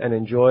Fawkes and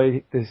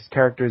enjoyed this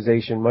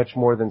characterization much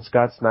more than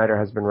Scott Snyder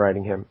has been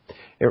writing him.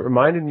 It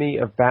reminded me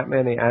of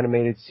Batman the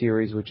Animated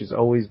Series, which is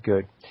always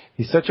good.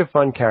 He's such a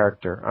fun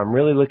character. I'm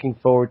really looking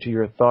forward to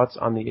your thoughts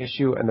on the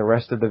issue and the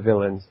rest of the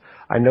villains.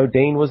 I know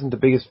Dane wasn't the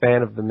biggest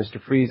fan of the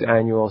Mr. Freeze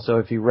annual, so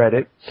if he read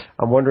it,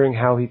 I'm wondering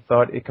how he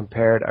thought it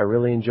compared. I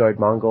really enjoyed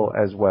Mongol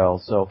as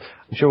well. So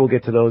I'm sure we'll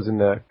get to those in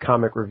the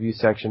comic review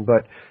section,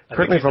 but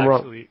correct me if I'm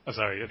wrong. I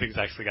think it's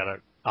actually got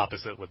an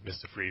opposite with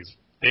Mr. Freeze.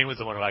 Dane was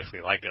the one who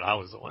actually liked it. I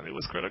was the one who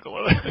was critical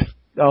of it.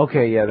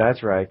 Okay, yeah,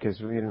 that's right, because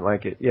we didn't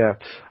like it. Yeah.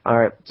 All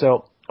right,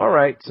 so,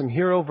 some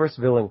hero versus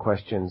villain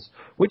questions.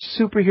 Which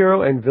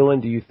superhero and villain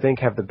do you think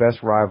have the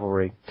best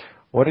rivalry?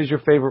 What is your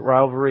favorite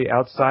rivalry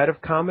outside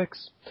of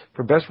comics?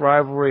 For best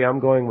rivalry, I'm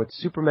going with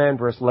Superman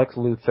versus Lex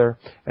Luthor,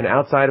 and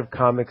outside of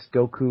comics,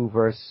 Goku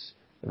versus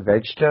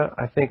Vegeta,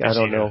 I think. I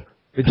don't know.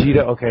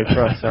 Vegeta, okay,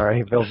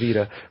 sorry,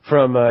 Velveeta,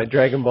 from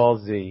Dragon Ball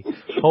Z.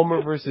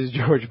 Homer versus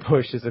George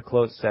Bush is a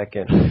close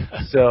second.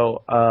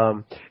 So,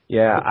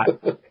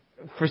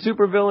 for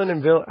supervillain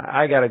and villain,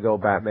 I gotta go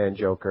Batman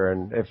Joker,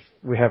 and if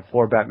we have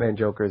 4 Batman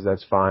Jokers,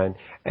 that's fine.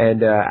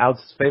 And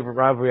favorite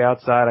rivalry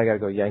outside, I gotta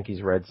go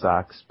Yankees Red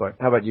Sox. But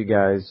how about you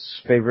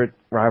guys? Favorite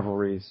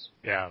rivalries?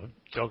 Yeah,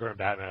 Joker and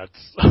Batman,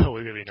 that's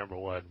always gonna be number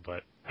one.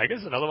 But I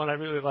guess another one I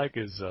really like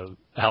is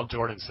Hal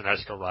Jordan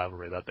Sinestro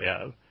rivalry that they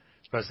have,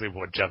 especially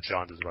when Jeff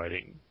Johns is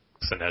writing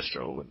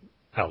Sinestro and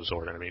Hal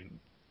Jordan. I mean,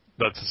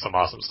 that's some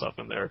awesome stuff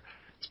in there,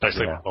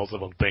 especially when both of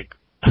them think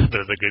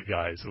they're the good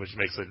guys, which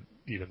makes it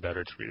even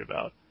better to read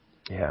about.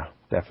 Yeah,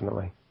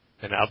 definitely.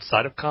 And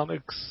outside of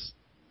comics,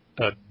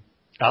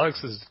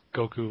 Alex's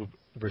Goku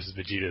versus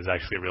Vegeta is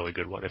actually a really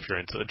good one if you're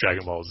into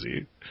Dragon Ball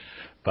Z.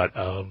 But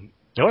you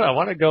know what? I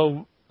wanted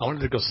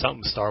to go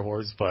something Star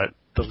Wars, but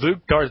the Luke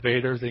Darth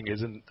Vader thing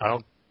I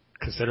don't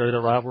consider it a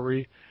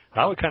rivalry.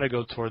 I would kind of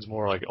go towards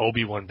more like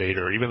Obi-Wan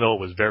Vader, even though it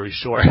was very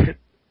short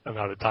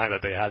amount of time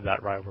that they had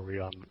that rivalry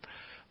on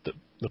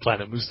the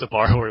planet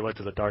Mustafar, where he went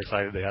to the dark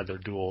side and they had their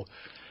duel.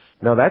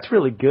 No, that's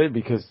really good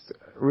because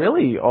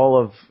really all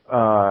of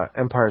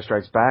Empire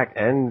Strikes Back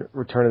and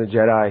Return of the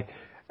Jedi,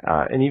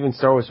 and even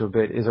Star Wars a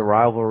bit, is a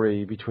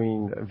rivalry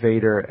between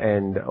Vader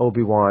and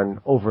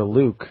Obi-Wan over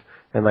Luke,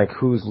 and like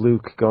who's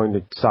Luke going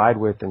to side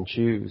with and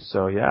choose.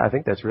 So yeah, I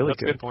think that's really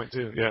good. That's a good point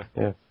too. Yeah.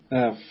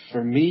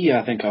 For me,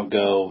 I think I'll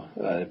go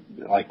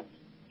like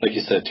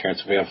you said,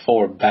 Terrence. If we have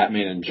 4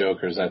 Batman and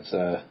Jokers, that's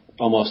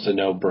almost a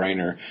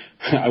no-brainer.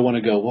 I want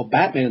to go, well,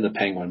 Batman and the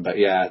Penguin, but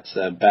yeah, it's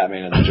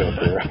Batman and the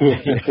Joker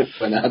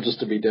for now, just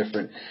to be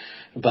different.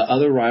 But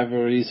other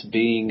rivalries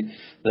being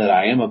that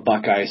I am a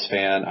Buckeyes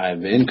fan.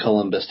 I'm in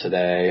Columbus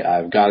today.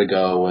 I've got to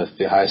go with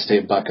the Ohio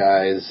State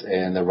Buckeyes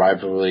and the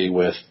rivalry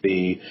with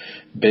the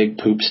big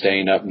poop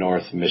stain up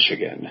north,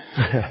 Michigan.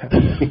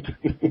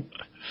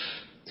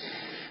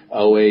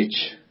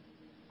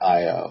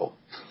 OHIO.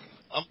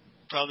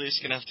 Probably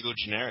just gonna have to go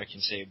generic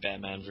and say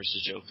Batman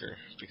versus Joker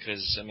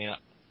because I mean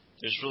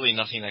there's really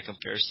nothing that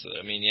compares to it.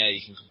 I mean, yeah,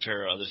 you can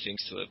compare other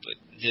things to it, but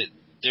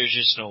there's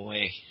just no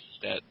way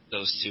that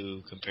those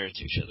two compare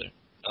to each other.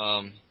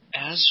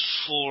 As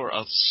for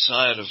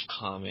outside of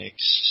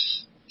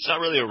comics, it's not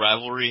really a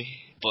rivalry,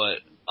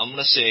 but I'm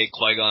gonna say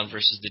Qui-Gon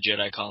versus the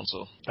Jedi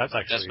Council. That's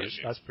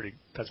pretty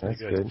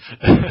good.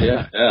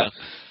 Yeah.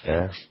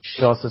 You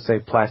could also say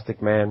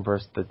Plastic Man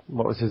versus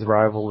what was his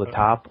rival, the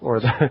Top or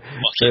the Head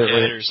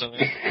or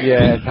something.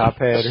 Yeah, Top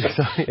Head or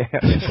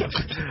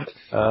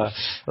something.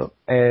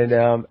 And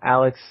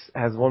Alex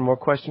has one more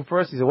question for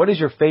us. He said, "What is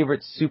your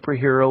favorite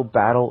superhero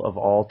battle of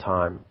all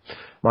time?"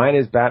 Mine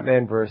is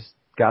Batman versus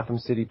Gotham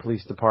City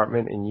Police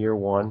Department in Year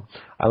One.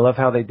 I love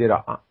how they did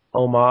an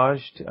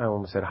homage to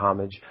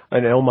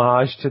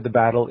the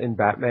battle in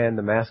Batman,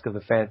 The Mask of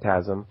the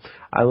Phantasm.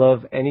 I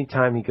love any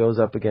time he goes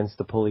up against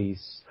the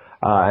police,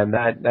 and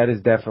that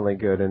is definitely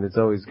good, and it's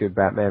always good,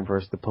 Batman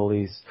versus the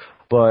police.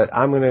 But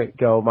I'm going to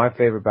go, my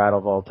favorite battle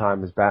of all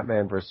time is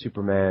Batman versus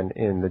Superman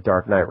in The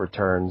Dark Knight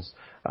Returns.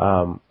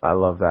 I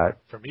love that.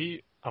 For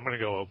me, I'm going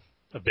to go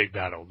a big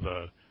battle.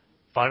 The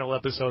final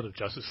episode of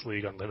Justice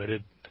League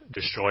Unlimited,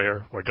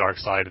 Destroyer, where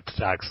Darkseid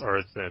attacks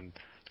Earth and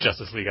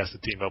Justice League has to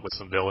team up with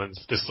some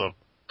villains. This is a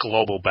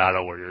global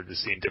battle where you're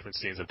just seeing different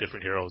scenes of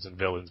different heroes and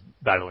villains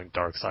battling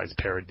Darkseid's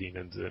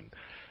parademons.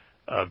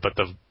 But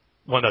the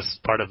one that's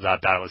part of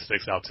that battle that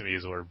sticks out to me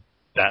is where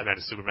Batman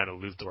and Superman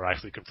and Luthor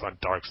actually confront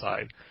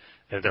Darkseid,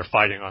 and they're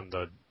fighting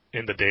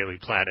in the Daily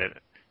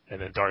Planet. And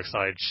then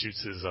Darkseid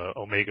shoots his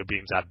Omega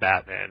beams at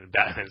Batman, and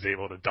Batman's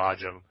able to dodge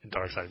them. And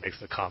Darkseid makes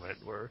the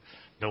comment where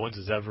no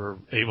one's ever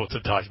able to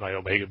dodge my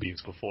Omega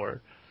beams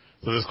before.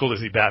 So it's cool to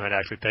see Batman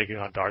actually taking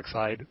on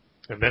Darkseid.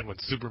 And then when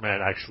Superman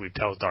actually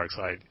tells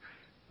Darkseid,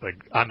 like,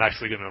 I'm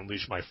actually going to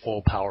unleash my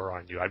full power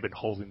on you. I've been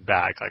holding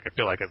back. Like, I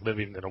feel like I'm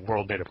living in a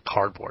world made of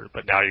cardboard,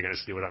 but now you're going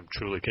to see what I'm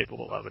truly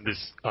capable of. And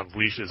this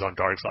unleashes on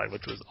Darkseid,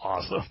 which was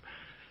awesome.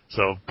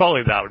 So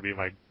probably that would be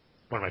one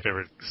of my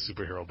favorite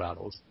superhero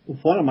battles.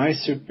 One of my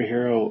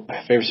favorite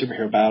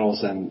superhero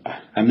battles, and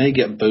I may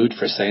get booed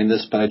for saying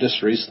this, but I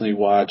just recently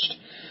watched,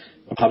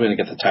 I'm probably going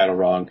to get the title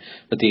wrong,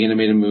 but the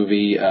animated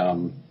movie,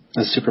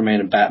 the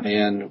Superman and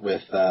Batman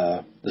with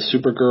the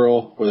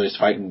Supergirl, where he's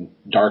fighting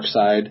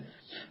Darkseid.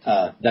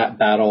 That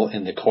battle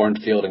in the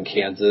cornfield in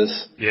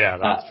Kansas. Yeah,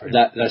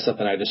 that's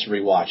something I just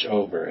rewatch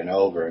over and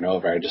over and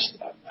over.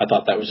 I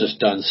thought that was just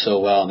done so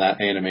well in that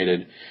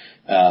animated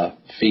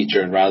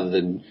feature, and rather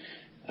than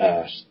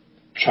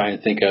trying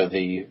to think of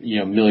the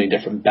million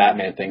different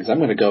Batman things, I'm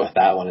going to go with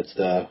that one. It's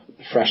the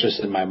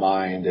freshest in my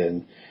mind,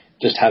 and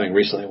just having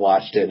recently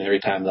watched it, and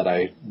every time that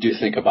I do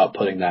think about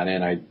putting that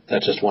in,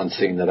 that's just one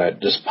scene that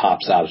just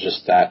pops out. It's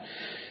just that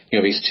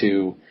these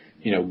two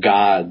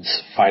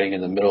gods fighting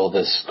in the middle of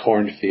this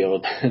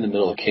cornfield in the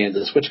middle of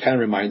Kansas, which kind of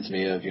reminds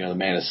me of, the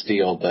Man of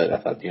Steel, but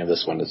I thought,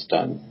 this one is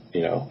done,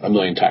 a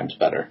million times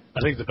better.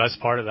 I think the best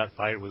part of that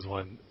fight was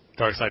when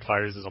Darkseid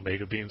fires his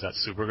Omega beams at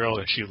Supergirl,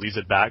 and she leads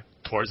it back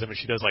towards him, and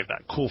she does like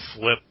that cool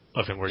flip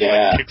of him where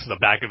she kicks the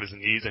back of his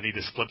knees, and he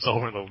just flips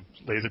over, and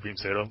the laser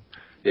beams hit him.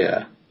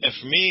 Yeah. And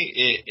for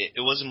me,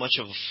 it wasn't much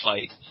of a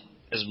fight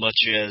as much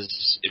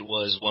as it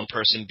was one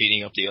person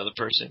beating up the other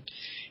person.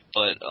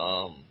 But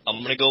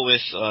I'm going to go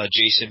with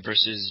Jason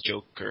versus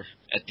Joker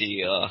at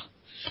the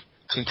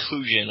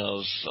conclusion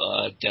of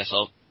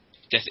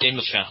Death in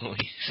the Family.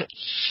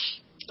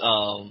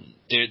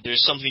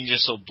 There's something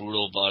just so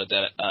brutal about it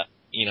that,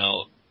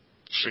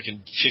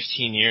 freaking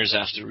 15 years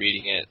after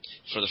reading it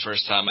for the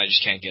first time, I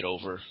just can't get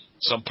over.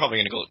 So I'm probably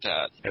going to go with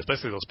that.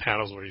 Especially those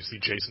panels where you see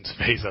Jason's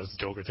face as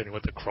Joker hitting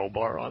with the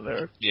crowbar on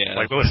there. Yeah.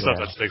 Like those stuff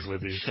that sticks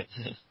with you.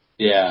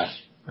 Yeah.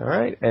 All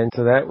right. And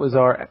so that was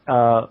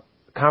our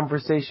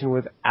conversation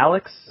with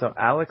Alex. So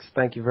Alex,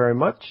 thank you very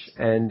much.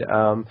 And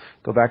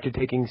go back to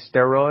taking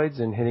steroids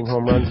and hitting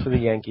home runs for the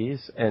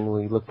Yankees. And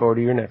we look forward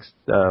to your next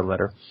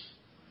letter.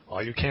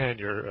 Well, you can.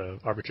 Your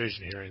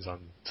arbitration hearings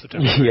on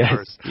September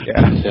 1st.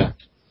 Yes. Yeah.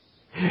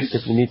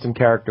 If you need some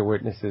character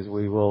witnesses,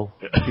 we will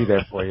be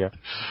there for you.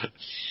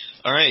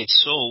 All right,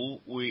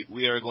 so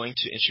we are going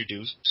to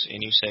introduce a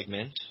new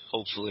segment,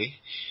 hopefully,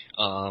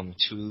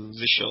 to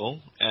the show.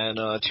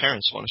 And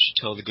Terrence, why don't you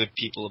tell the good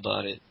people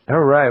about it?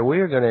 All right, we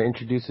are going to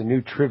introduce a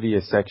new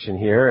trivia section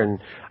here and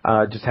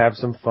just have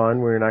some fun.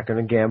 We're not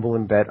going to gamble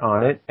and bet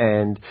on it,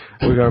 and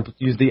we're going to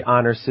use the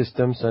honor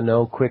system, so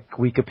no quick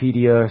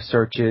Wikipedia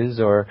searches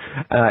or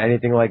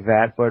anything like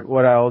that. But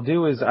what I'll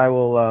do is I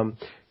will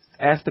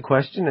ask the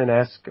question and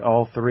ask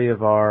all three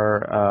of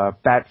our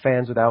Bat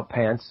Fans Without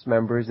Pants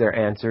members their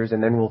answers,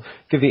 and then we'll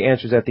give the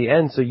answers at the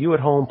end. So you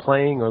at home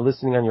playing or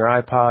listening on your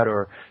iPod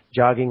or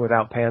jogging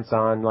without pants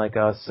on like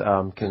us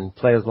can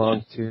play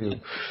along too.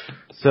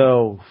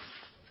 So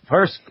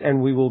first,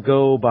 and we will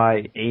go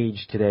by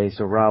age today.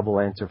 So Rob will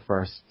answer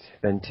first,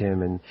 then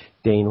Tim, and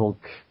Dane will,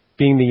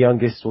 being the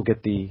youngest, will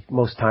get the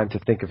most time to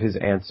think of his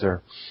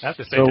answer. I have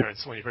to say,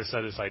 Terrence, when you first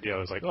said this idea, I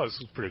was like, oh, this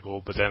is pretty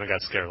cool. But then I got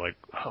scared, like,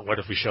 oh, what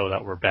if we show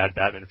that we're bad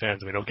Batman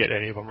fans and we don't get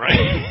any of them right?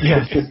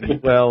 Yes.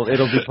 Well,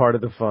 it'll be part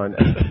of the fun.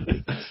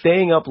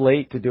 Staying up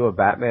late to do a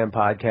Batman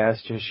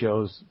podcast just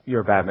shows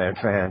you're a Batman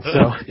fan.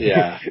 So,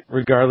 yeah.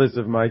 Regardless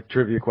of my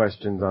trivia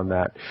questions on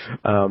that.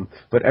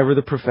 But ever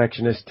the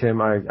perfectionist,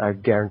 Tim, I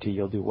guarantee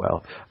you'll do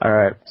well. All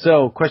right.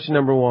 So, question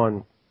number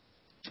 1.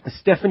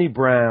 Stephanie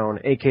Brown,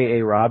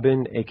 a.k.a.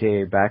 Robin,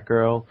 a.k.a.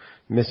 Batgirl,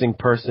 missing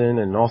person,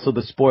 and also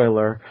the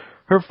spoiler.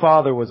 Her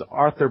father was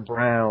Arthur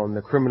Brown,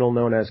 the criminal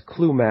known as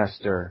Clue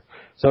Master.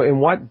 So in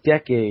what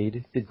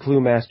decade did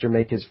Clue Master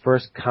make his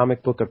first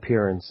comic book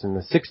appearance? In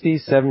the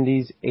 60s,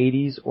 70s,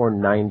 80s, or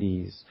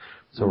 90s?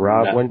 So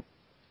Rob,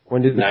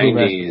 when did the 90s. Clue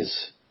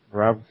Master?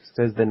 Rob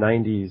says the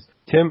 90s.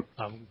 Tim?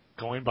 I'm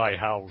going by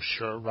how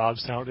sure Rob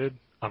sounded.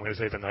 I'm going to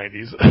say the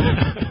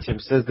 90s. Tim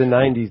says the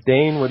 90s.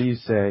 Dane, what do you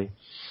say?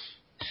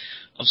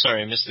 I'm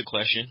sorry, I missed the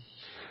question.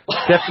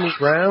 Stephanie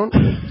Brown,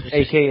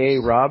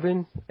 a.k.a.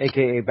 Robin,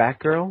 a.k.a.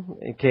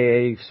 Batgirl,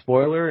 a.k.a.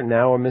 Spoiler,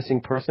 now a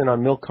missing person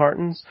on milk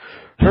cartons.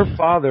 Her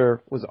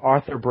father was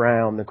Arthur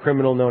Brown, the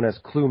criminal known as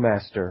Clue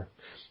Master.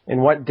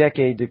 In what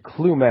decade did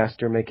Clue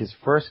Master make his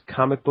first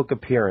comic book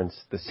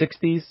appearance? The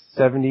 60s,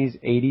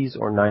 70s, 80s,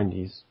 or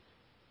 90s?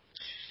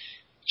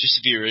 Just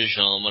to be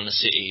original, I'm going to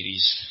say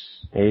 80s.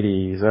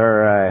 80s, all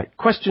right.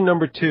 Question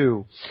number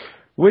 2.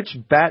 Which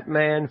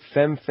Batman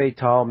femme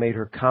fatale made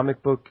her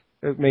comic book,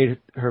 let me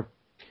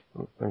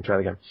try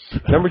it again.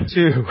 Number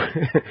 2.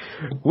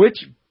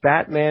 Which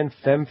Batman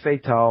femme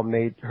fatale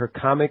made her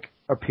comic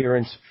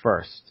appearance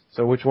first?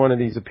 So which one of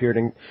these appeared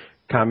in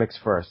comics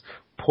first?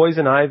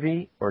 Poison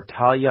Ivy or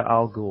Talia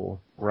al Ghul?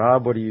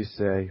 Rob, what do you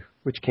say?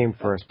 Which came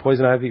first,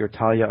 Poison Ivy or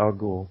Talia al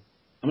Ghul?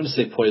 I'm going to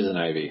say Poison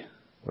Ivy.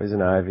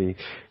 Poison Ivy.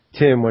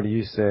 Tim, what do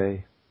you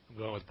say? I'm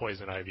going with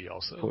Poison Ivy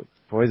also.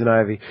 Poison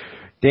Ivy.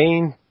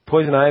 Dane,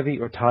 Poison Ivy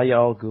or Talia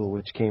al Ghul,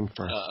 which came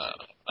first?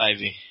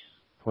 Ivy.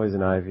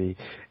 Poison Ivy.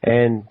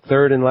 And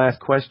third and last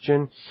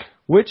question.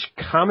 Which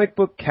comic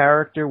book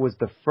character was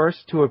the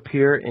first to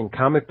appear in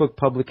comic book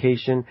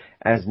publication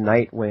as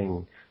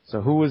Nightwing?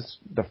 So who was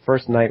the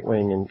first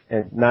Nightwing,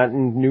 and not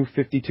in New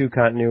 52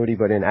 continuity,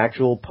 but in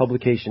actual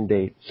publication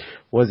date?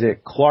 Was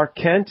it Clark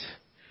Kent,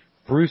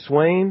 Bruce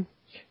Wayne,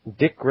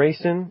 Dick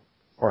Grayson,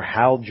 or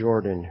Hal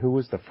Jordan? Who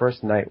was the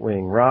first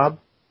Nightwing? Rob?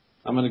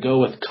 I'm going to go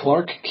with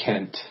Clark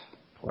Kent.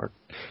 Clark.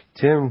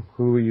 Tim,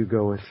 who will you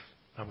go with?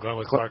 I'm going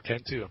with Clark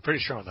Kent, too. I'm pretty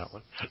sure on that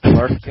one.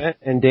 Clark Kent.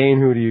 And Dane,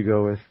 who do you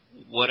go with?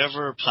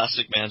 Whatever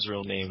Plastic Man's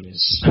real name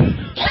is.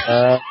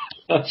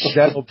 That's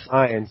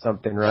O'Brien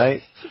something,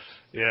 right?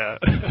 Yeah.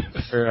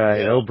 All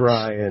right,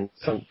 O'Brien.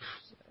 All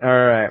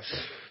right.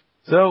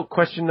 So,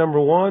 question number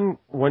 1.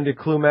 When did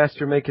Clue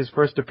Master make his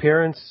first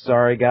appearance?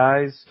 Sorry,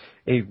 guys.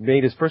 He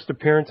made his first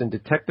appearance in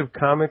Detective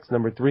Comics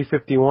number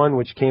 351,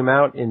 which came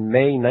out in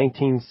May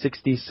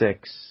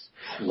 1966.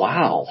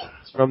 Wow.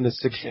 It's from the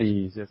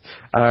 60s. Yes.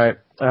 All right.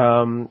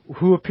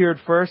 Who appeared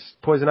first,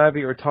 Poison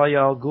Ivy or Talia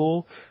al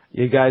Ghul?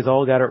 You guys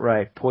all got it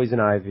right. Poison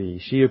Ivy.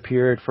 She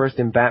appeared first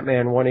in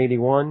Batman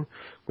 181,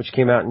 which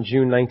came out in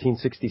June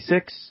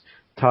 1966.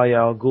 Talia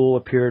al Ghul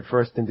appeared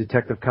first in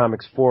Detective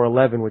Comics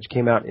 411, which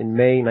came out in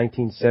May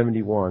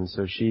 1971.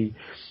 So she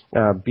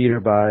beat her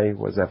by,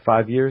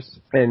 5 years?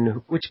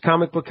 And which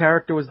comic book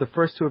character was the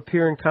first to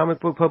appear in comic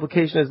book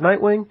publication as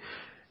Nightwing?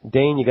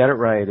 Dane, you got it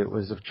right. It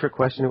was a trick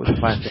question. It was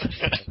plastic.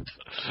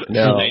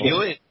 No. I knew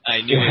it.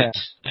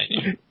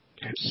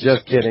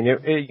 Just kidding.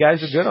 You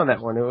guys are good on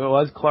that one. It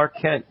was Clark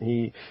Kent.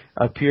 He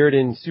appeared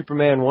in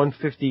Superman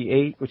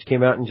 158, which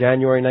came out in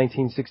January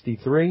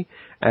 1963,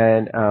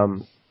 and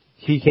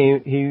he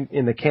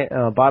in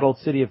the bottled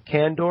city of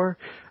Kandor.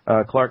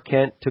 Clark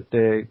Kent took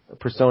the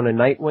persona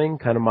Nightwing,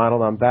 kind of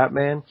modeled on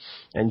Batman,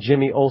 and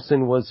Jimmy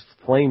Olsen was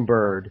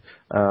Flamebird.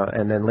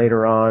 And then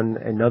later on,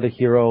 another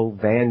hero,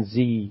 Van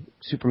Zee,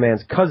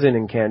 Superman's cousin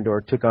in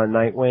Kandor, took on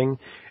Nightwing,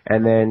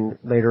 and then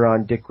later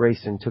on, Dick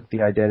Grayson took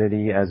the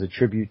identity as a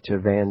tribute to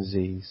Van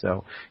Zee.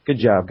 So, good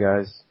job,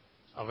 guys.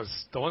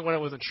 The only one I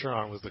wasn't sure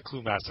on was the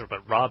Clue Master, but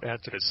Rob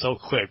answered it so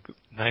quick.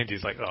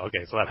 90's like, oh,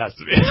 okay, so that has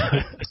to be.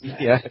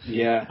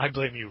 Yeah. I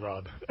blame you,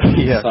 Rob.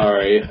 Yeah.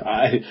 Sorry,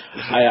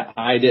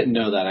 I didn't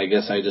know that. I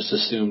guess I just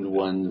assumed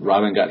when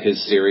Robin got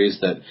his series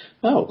that,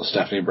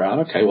 Stephanie Brown,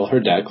 okay, well, her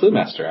dad, Clue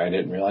Master. I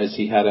didn't realize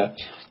he had a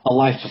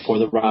life before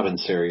the Robin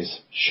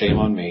series. Shame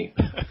on me.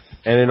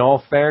 And in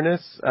all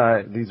fairness,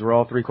 these were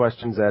all three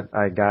questions that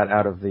I got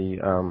out of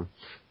the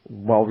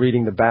while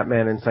reading the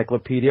Batman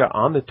Encyclopedia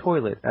on the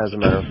toilet, as a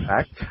matter of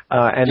fact.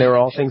 And they were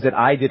all things that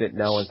I didn't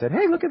know and said,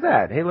 hey, look at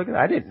that. Hey, look at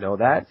that. I didn't know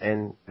that.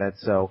 And that's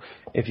so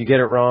if you get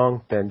it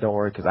wrong, then don't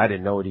worry because I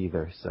didn't know it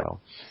either. So,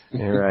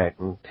 all right.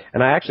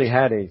 And I actually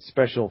had a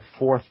special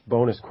fourth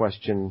bonus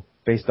question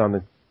based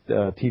on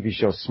the TV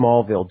show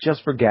Smallville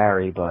just for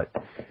Gary, but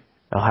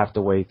I'll have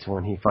to wait till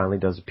when he finally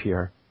does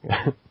appear.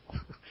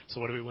 So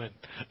what do we win?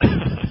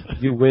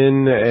 You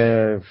win,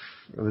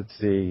 let's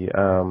see,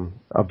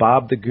 a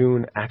Bob the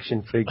Goon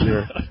action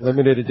figure,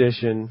 limited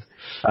edition,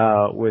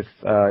 with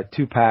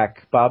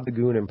 2-pack Bob the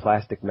Goon and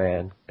Plastic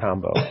Man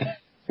combo.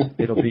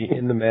 It'll be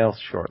in the mail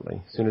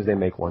shortly, as soon as they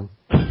make one.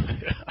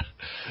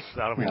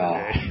 That'll be the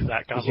day.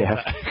 That combo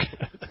pack.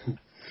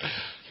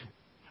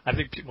 I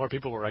think more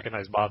people will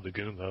recognize Bob the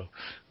Goon, though.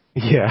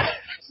 Yeah.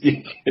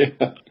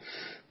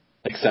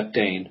 Except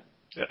Dane.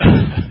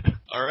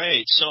 All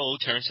right, so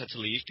Terrence had to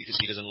leave because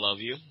he doesn't love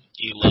you.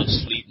 He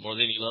loves sleep more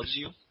than he loves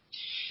you.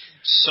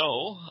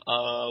 So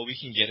we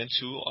can get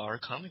into our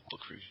comic book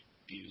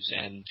reviews.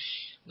 And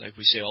like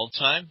we say all the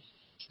time,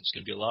 there's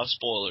going to be a lot of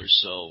spoilers.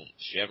 So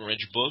if you haven't read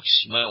your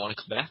books, you might want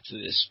to come back to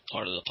this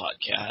part of the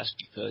podcast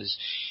because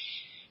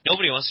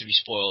nobody wants to be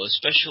spoiled,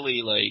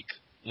 especially like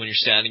when you're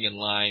standing in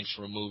line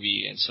for a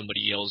movie and somebody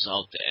yells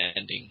out the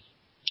ending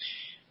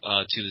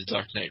to The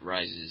Dark Knight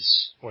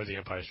Rises. Or The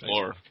Empire Strikes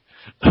Back.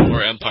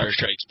 Or Empire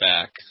Strikes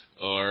Back,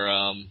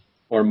 or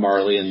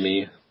Marley and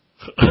Me.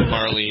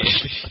 Marley.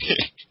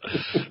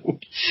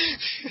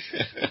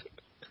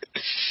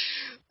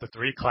 The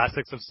three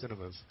classics of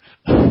cinemas.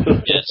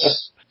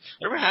 Yes.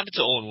 Whatever happened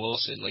to Owen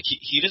Wilson? Like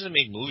he doesn't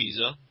make movies,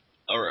 huh?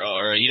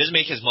 Or he doesn't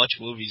make as much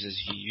movies as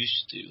he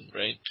used to,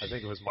 right? I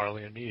think it was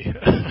Marley and Me.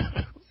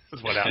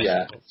 Is what happened.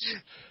 Yeah.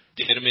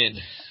 Get him in.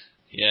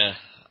 Yeah,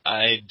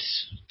 I'd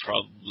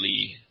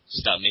probably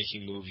stop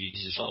making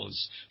movies if I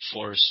was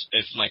forced,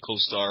 if my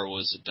co-star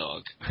was a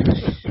dog.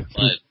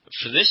 But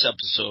for this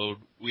episode,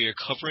 we are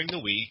covering the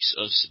weeks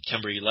of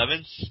September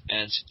 11th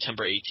and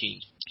September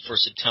 18th. For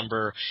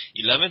September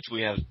 11th,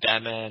 we have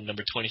Batman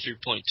number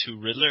 23.2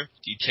 Riddler,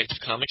 Detective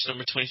Comics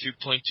number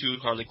 23.2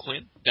 Harley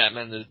Quinn,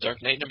 Batman the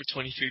Dark Knight number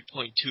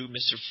 23.2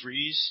 Mr.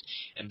 Freeze,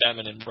 and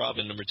Batman and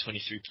Robin number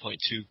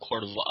 23.2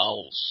 Court of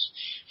Owls.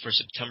 For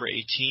September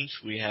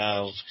 18th, we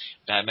have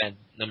Batman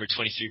number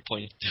 23.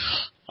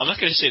 I'm not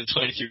going to say the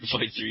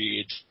 23.3,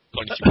 it's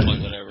 22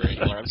 point whatever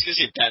anymore. I'm just going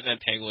to say Batman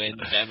Penguin,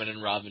 Batman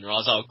and Robin,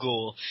 Ra's al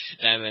Ghul,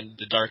 Batman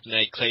the Dark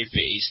Knight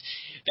Clayface,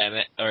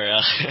 Batman,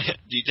 or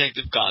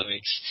Detective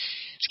Comics,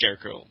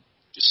 Scarecrow.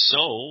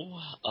 So,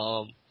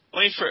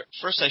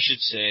 first I should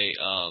say,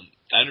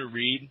 I didn't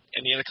read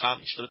any of the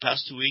comics for the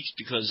past 2 weeks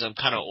because I'm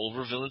kind of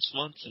over Villains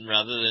Month, and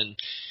rather than,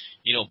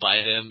 buy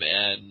them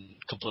and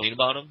complain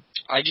about them,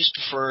 I just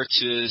prefer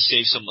to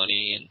save some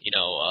money and,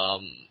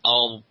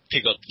 I'll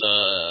pick up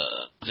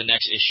the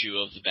next issue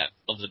of the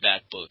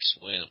Bat books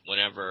when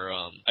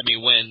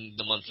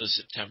the month of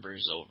September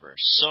is over.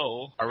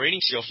 So, our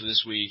rating scale for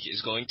this week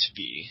is going to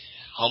be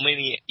how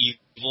many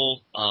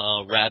evil,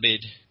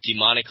 rabid,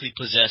 demonically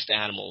possessed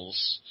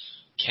animals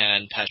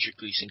can Patrick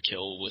Gleason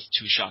kill with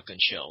 2 shotgun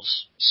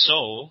shells.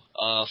 So,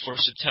 for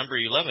September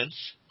 11th,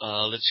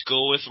 let's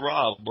go with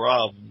Rob.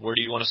 Rob, where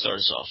do you want to start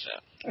us off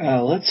at?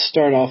 Let's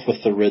start off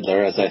with the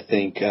Riddler, as I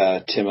think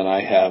Tim and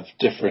I have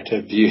different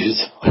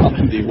views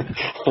on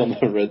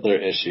the Riddler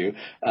issue.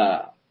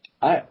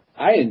 I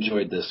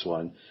enjoyed this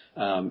one.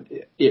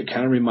 it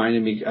kind of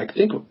reminded me, I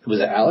think, was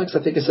it Alex?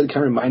 I think I said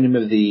kind of reminded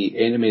me of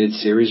the animated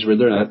series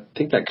Riddler, and I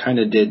think that kind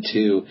of did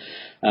too.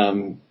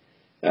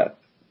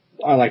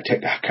 I liked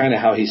kind of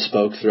how he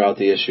spoke throughout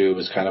the issue. It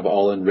was kind of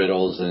all in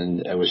riddles,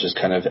 and it was just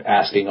kind of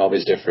asking all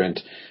these different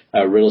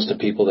riddles to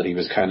people that he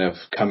was kind of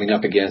coming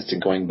up against,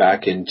 and going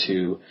back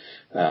into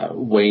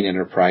Wayne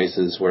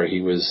Enterprises where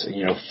he was,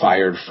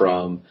 fired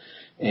from.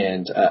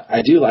 And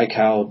I do like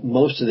how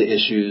most of the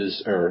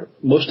issues, or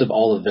most of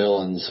all the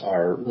villains,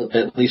 are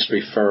at least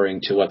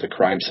referring to what the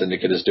crime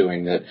syndicate is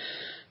doing, that,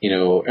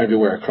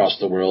 everywhere across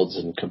the world's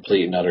in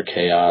complete and utter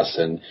chaos.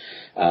 And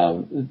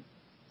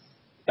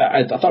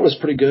I thought it was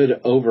pretty good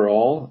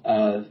overall.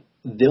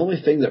 The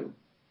only thing that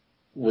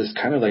was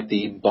kind of like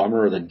the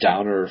bummer or the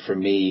downer for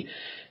me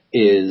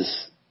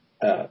is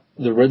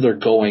the Riddler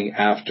going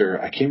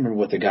after, I can't remember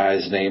what the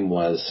guy's name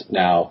was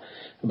now,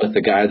 but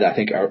the guy that I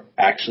think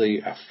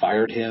actually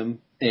fired him,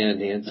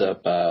 and he ends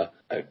up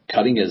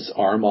cutting his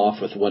arm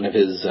off with one of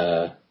his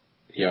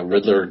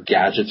Riddler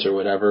gadgets or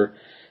whatever.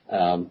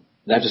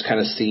 That just kind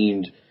of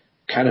seemed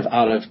kind of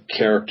out of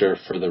character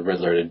for the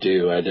Riddler to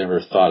do. I never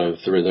thought of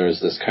the Riddler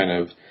as this kind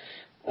of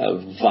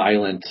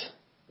violent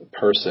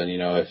person.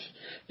 If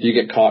you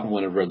get caught in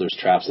one of Riddler's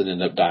traps and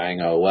end up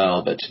dying, oh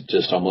well, but to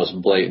just almost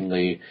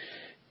blatantly,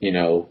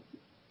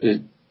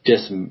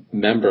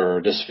 dismember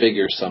or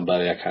disfigure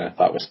somebody, I kind of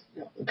thought was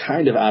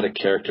kind of out of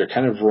character,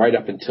 kind of right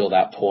up until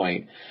that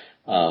point.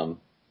 I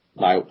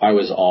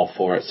was all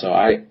for it. So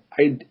I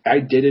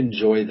did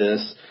enjoy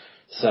this.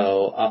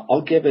 So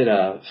I'll give it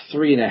a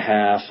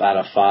 3.5 out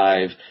of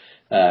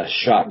 5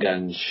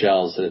 shotgun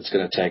shells that it's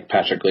going to take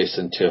Patrick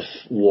Gleason to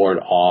ward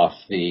off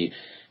the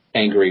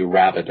angry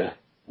rabid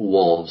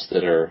wolves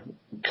that are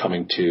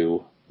coming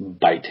to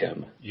bite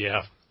him.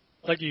 Yeah.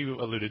 Like you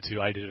alluded to,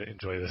 I didn't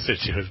enjoy this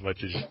issue as much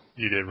as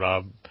you did,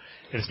 Rob.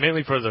 And it's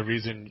mainly for the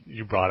reason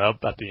you brought up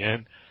at the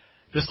end.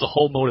 Just the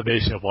whole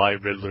motivation of why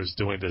Riddler's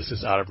doing this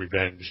is out of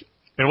revenge.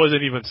 It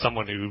wasn't even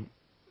someone who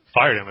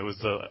fired him. It was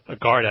a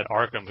guard at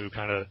Arkham who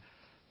kind of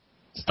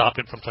stopped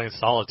him from playing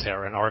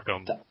solitaire in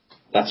Arkham.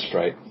 That's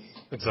right.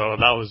 And so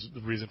that was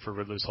the reason for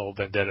Riddler's whole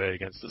vendetta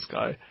against this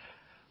guy.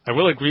 I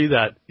will agree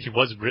that he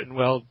was written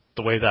well,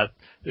 the way that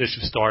the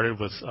issue started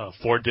with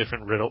 4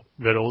 different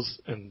riddles,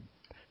 and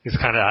he's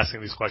kind of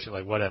asking these questions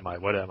like, what am I,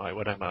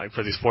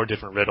 for these 4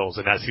 different riddles.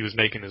 And as he was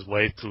making his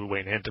way through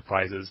Wayne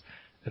Enterprises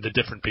and the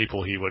different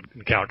people he would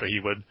encounter,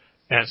 he would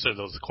answer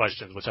those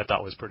questions, which I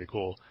thought was pretty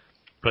cool.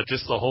 But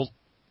just the whole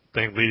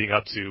thing leading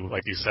up to,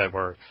 like you said,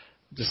 where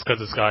just because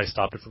this guy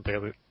stopped it from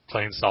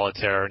playing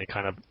solitaire, and he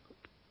kind of,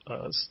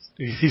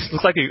 he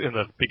looks like in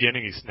the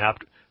beginning he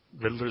snapped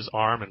Riddler's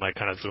arm and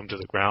kind of threw him to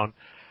the ground.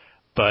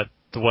 But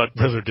what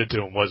Riddler did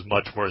to him was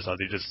much worse.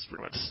 He just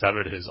pretty much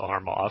severed his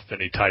arm off,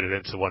 and he tied it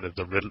into one of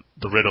the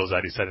riddles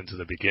that he said into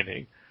the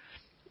beginning.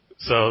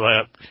 So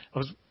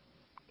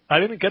I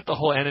didn't get the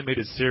whole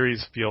animated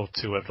series feel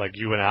to it like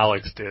you and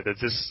Alex did. It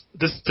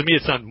just to me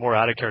it sounded more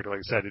out of character. Like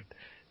I said,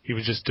 he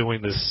was just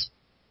doing this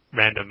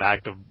random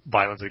act of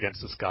violence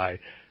against this guy.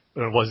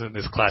 And it wasn't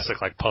this classic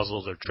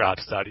puzzles or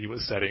traps that he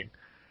was setting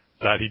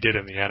that he did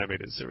in the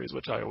animated series,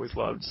 which I always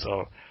loved.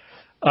 So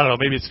I don't know,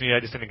 maybe it's me, I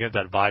just didn't get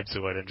that vibe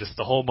to it, and just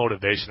the whole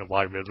motivation of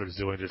why Riddler's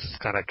doing it just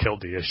kind of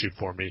killed the issue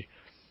for me.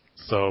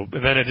 So,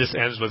 and then it just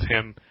ends with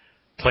him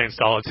playing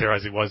solitaire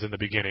as he was in the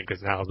beginning,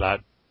 because now that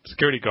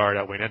security guard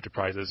at Wayne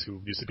Enterprises,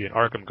 who used to be an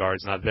Arkham guard,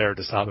 is not there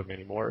to stop him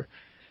anymore.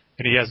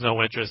 And he has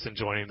no interest in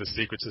joining the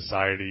secret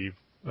society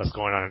that's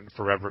going on in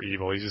Forever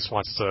Evil. He just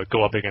wants to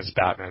go up against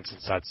Batman,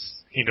 since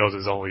he knows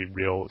his only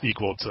real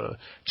equal to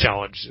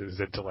challenge his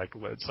intellect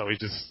with. So he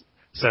just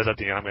says at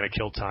the end, I'm going to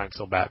kill time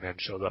till Batman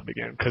shows up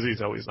again, because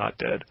he's always not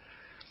dead.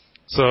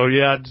 So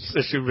yeah, this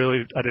issue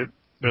I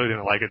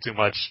didn't like it too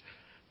much.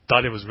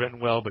 Thought it was written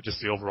well, but just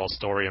the overall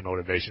story and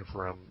motivation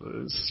for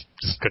him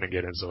just couldn't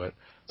get into it.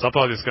 So I'm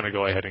probably just going to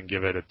go ahead and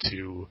give it a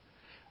 2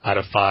 out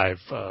of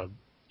 5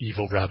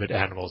 evil rabid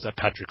animals that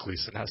Patrick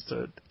Gleason has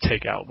to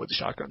take out with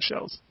shotgun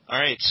shells. All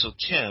right, so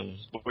Tim,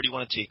 where do you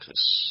want to take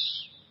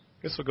this?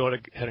 I guess we'll go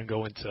ahead and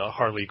go into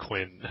Harley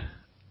Quinn.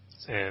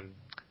 And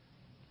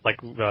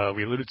like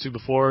we alluded to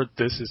before,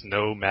 this is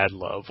no Mad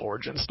Love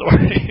origin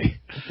story.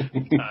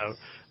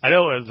 I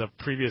know the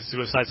previous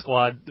Suicide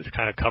Squad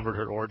kind of covered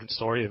her origin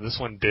story, and this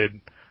one did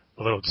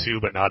a little too,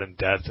 but not in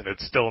depth, and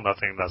it's still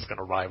nothing that's going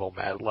to rival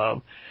Mad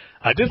Love.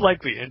 I did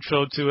like the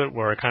intro to it,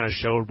 where it kind of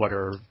showed what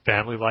her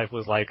family life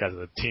was like as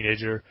a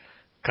teenager,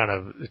 kind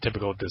of a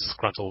typical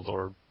disgruntled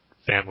or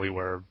family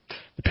where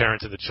the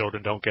parents and the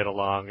children don't get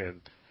along,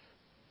 and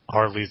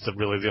Harley's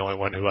really the only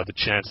one who had the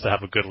chance to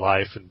have a good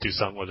life and do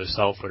something with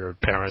herself, where her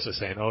parents are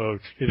saying, oh,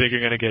 you think you're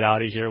going to get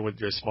out of here with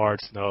your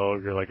smarts? No,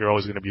 you're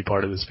always going to be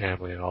part of this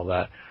family and all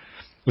that.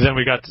 But then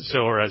we got to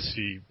show her as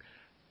she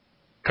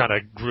kind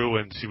of grew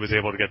and she was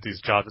able to get these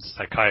jobs as a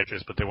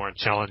psychiatrist, but they weren't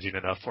challenging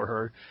enough for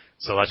her.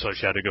 So that's why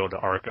she had to go to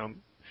Arkham.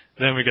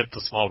 Then we get the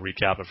small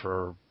recap of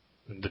her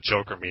in the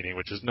Joker meeting,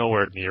 which is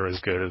nowhere near as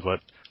good as what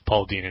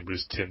Paul Dini and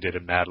Bruce Timm did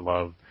in Mad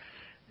Love.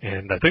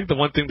 And I think the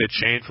one thing they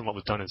changed from what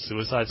was done in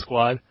Suicide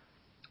Squad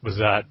was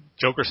that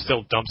Joker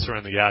still dumps her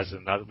in the acid,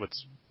 and that's what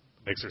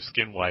makes her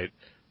skin white.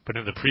 But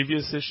in the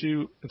previous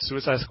issue, in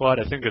Suicide Squad,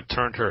 I think it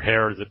turned her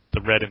hair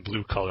the red and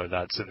blue color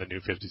that's in the New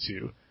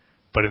 52.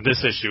 But in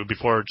this issue,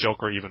 before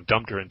Joker even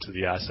dumped her into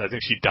the acid, I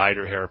think she dyed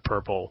her hair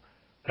purple,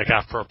 like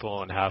half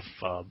purple and half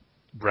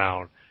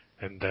brown.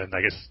 And then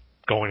I guess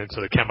going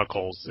into the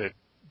chemicals, it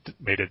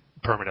made it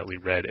permanently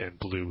red and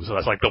blue. So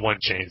that's like the one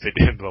change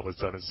they did what was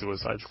done in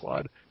Suicide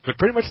Squad. But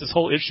pretty much this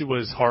whole issue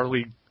was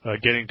Harley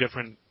getting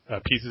different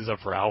pieces of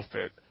her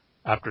outfit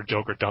after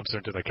Joker dumps her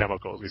into the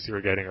chemicals. We see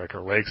her getting like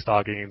her leg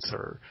stockings,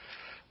 her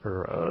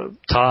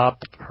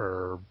top,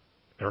 her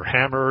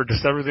hammer,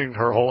 just everything,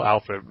 her whole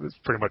outfit is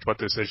pretty much what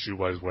this issue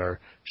was, where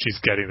she's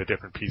getting the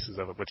different pieces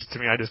of it, which to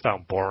me I just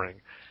found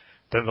boring.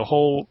 Then the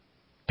whole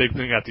big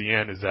thing at the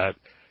end is that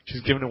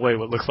she's giving away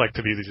what looks like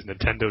to be these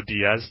Nintendo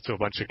DS to a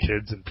bunch of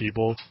kids and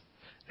people,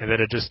 and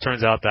then it just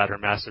turns out that her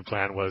master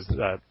plan was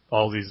that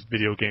all these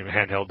video game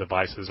handheld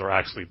devices are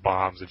actually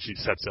bombs, and she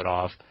sets it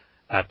off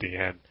at the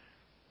end.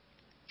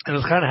 And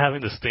it's kind of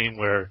having this theme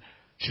where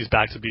she's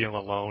back to being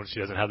alone. She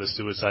doesn't have the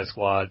Suicide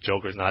Squad.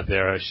 Joker's not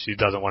there. She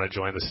doesn't want to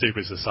join the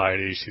secret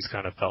society. She's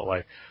kind of felt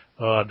like,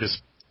 oh, I'm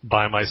just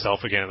by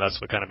myself again. And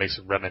that's what kind of makes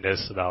her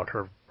reminisce about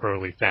her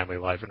early family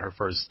life and her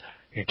first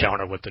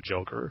encounter with the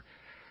Joker.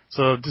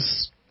 So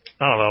just,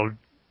 I don't know,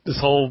 this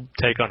whole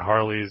take on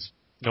Harley is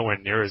nowhere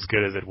near as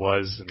good as it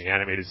was in the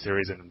animated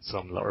series and in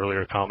some of the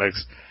earlier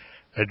comics.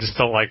 I just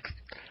felt like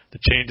the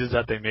changes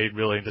that they made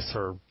really, just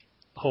her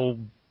whole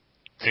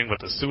thing with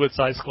the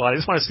Suicide Squad. I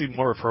just want to see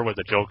more of her with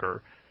the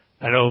Joker.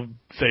 I know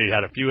they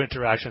had a few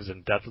interactions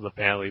in Death of the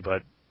Family,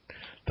 but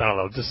I don't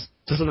know, just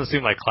doesn't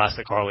seem like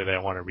classic Harley that I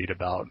want to read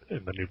about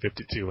in the New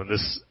 52, and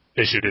this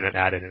issue didn't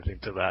add anything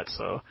to that.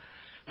 So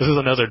this is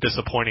another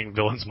disappointing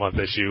Villains Month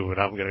issue, and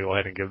I'm going to go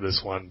ahead and give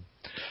this one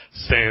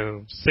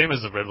same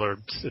as the Riddler,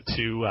 a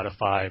 2 out of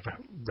 5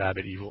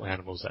 rabid evil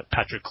animals that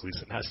Patrick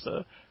Gleason has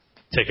to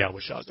take out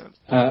with shotguns.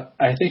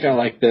 I think I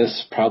like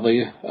this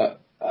probably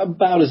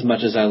about as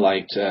much as I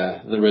liked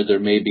the Riddler,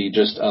 maybe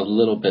just a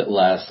little bit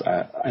less.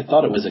 I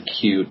thought it was a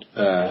cute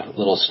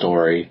little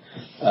story,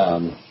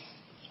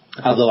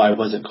 although I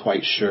wasn't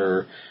quite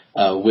sure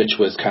which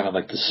was kind of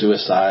like the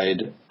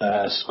Suicide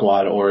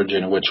Squad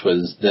origin, which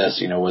was this.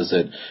 You know, was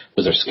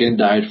her skin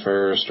dyed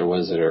first, or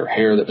was it her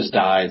hair that was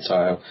dyed?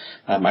 So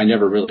I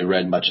never really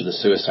read much of the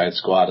Suicide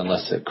Squad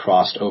unless it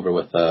crossed over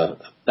with a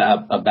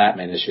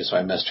Batman issue. So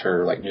I missed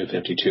her like New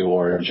 52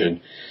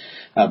 origin.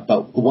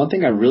 But one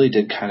thing I really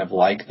did kind of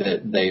like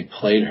that they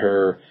played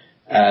her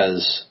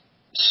as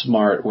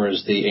smart,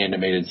 whereas the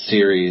animated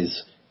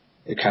series,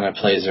 it kind of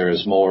plays her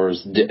as more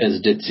as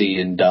ditzy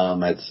and dumb.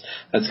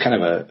 That's kind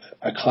of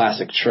a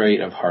classic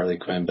trait of Harley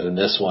Quinn. But in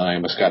this one, I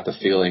almost got the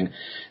feeling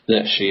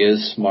that she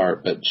is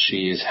smart, but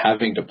she's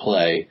having to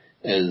play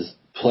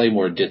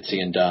more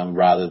ditzy and dumb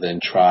rather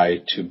than try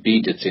to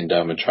be ditzy and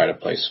dumb and try to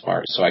play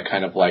smart. So I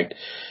kind of liked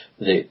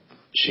that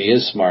she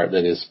is smart,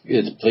 that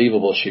it's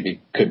believable she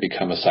could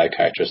become a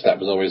psychiatrist. That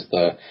was always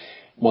the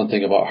one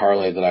thing about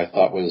Harley that I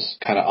thought was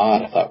kind of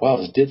odd. I thought, wow,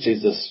 as ditzy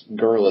as this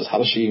girl is, how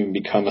does she even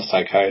become a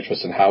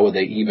psychiatrist, and how would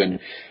they even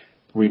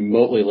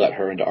remotely let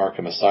her into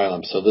Arkham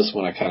Asylum? So this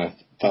one I kind of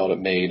felt it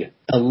made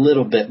a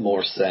little bit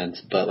more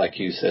sense, but like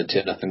you said,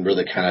 Tim, nothing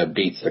really kind of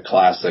beats the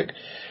classic,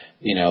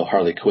 you know,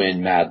 Harley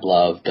Quinn, Mad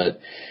Love, but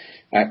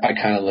I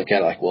kind of look at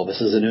it like, well,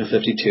 this is a New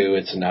 52.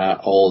 It's not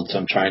old, so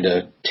I'm trying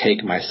to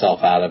take myself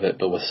out of it.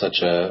 But with such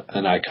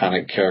an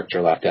iconic character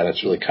like that,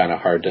 it's really kind of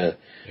hard to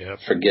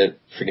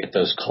forget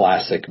those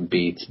classic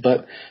beats.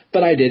 But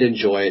I did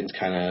enjoy it, and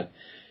kind of,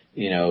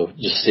 you know,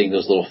 just seeing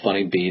those little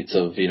funny beats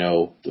of, you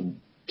know,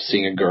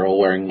 seeing a girl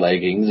wearing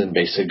leggings and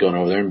basically going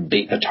over there and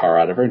beating the tar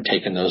out of her and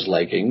taking those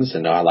leggings.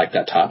 And I like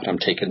that top, and I'm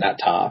taking that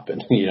top.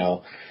 And, you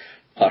know,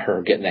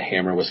 her getting the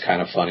hammer was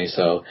kind of funny.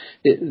 So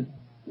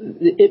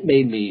it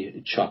made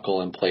me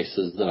chuckle in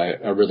places that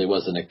I really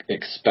wasn't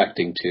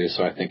expecting to.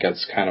 So I think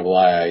that's kind of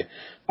why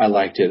I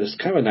liked it. It's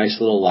kind of a nice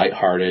little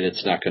lighthearted.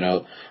 It's not going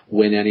to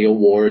win any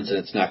awards, and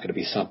it's not going to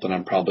be something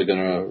I'm probably going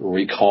to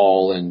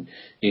recall in,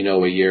 you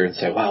know, a year and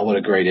say, wow, what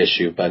a great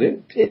issue. But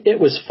it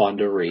was fun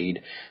to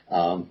read.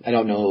 I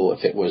don't know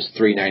if it was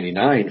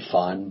 $3.99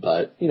 fun,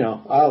 but, you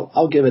know,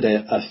 I'll give it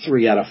a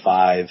 3 out of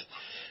 5.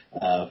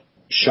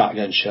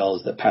 Shotgun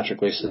shells that Patrick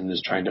Gleason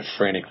is trying to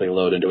frantically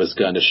load into his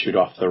gun to shoot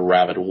off the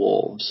rabid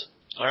wolves.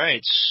 All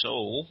right,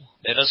 so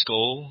let us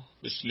go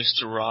with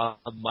Mr.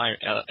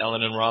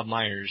 Ellen and Rob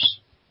Myers.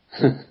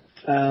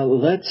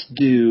 Let's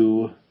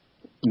do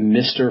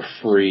Mr.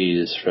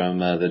 Freeze from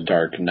The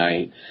Dark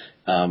Knight.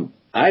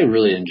 I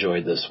really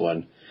enjoyed this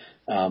one.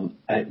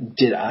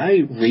 Did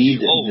I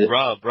read...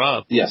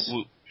 Rob. Yes.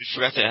 We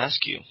forgot to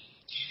ask you.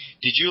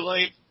 Did you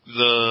like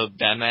the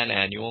Batman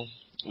annual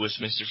with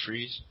Mr.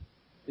 Freeze?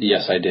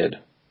 Yes, I did.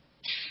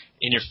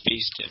 In your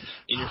face, Tim.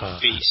 In your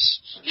face.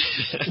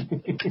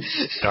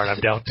 Darn, I'm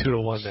down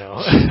 2-1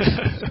 now.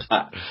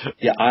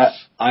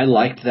 I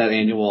liked that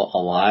annual a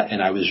lot,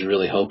 and I was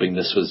really hoping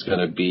this was going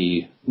to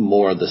be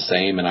more of the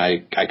same, and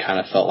I kind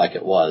of felt like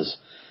it was.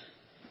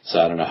 So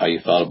I don't know how you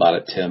felt about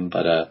it, Tim,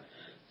 but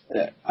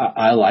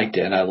I liked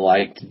it, and I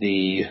liked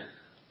the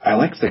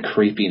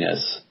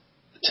creepiness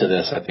to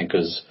this. I think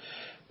was,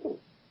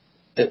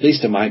 at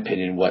least in my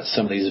opinion, what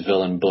some of these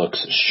villain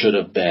books should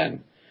have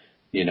been.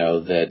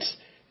 That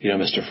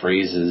Mr.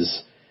 Freeze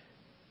is,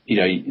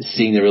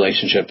 seeing the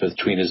relationship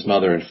between his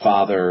mother and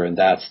father, and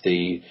that's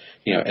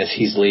as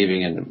he's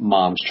leaving and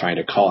mom's trying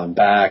to call him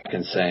back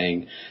and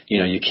saying,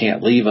 you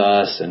can't leave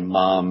us, and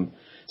mom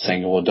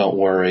saying, well, don't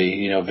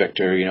worry,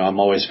 Victor, I'm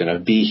always going to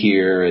be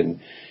here, and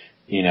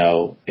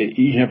you're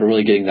never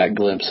really getting that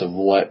glimpse of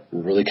what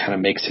really kind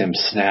of makes him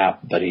snap,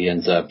 but he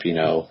ends up,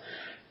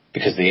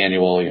 because the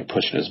annual,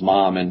 pushing his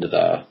mom into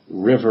the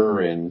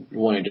river and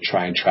wanting to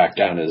try and track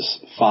down his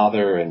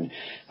father. And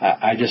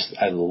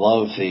I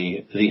love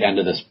the end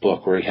of this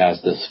book where he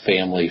has this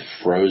family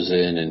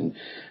frozen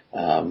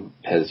and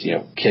has,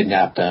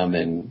 kidnapped them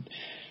and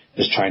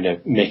is trying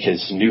to make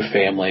his new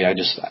family.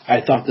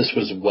 I thought this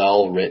was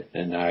well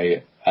written, and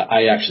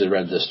I actually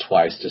read this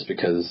twice just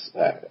because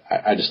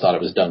I just thought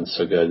it was done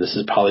so good. This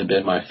has probably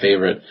been my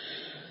favorite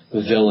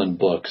villain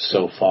book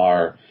so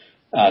far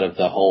out of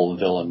the whole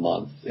villain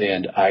month.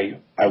 And I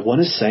want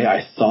to say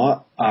I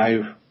thought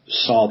I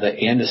saw that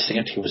Ann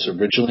Nocenti was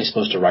originally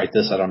supposed to write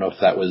this. I don't know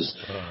if that was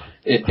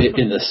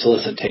in the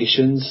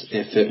solicitations,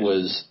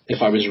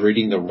 if I was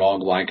reading the wrong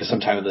line, because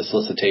sometimes in the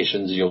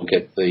solicitations you'll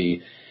get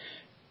the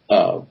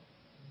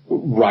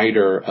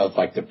writer of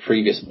like the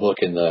previous book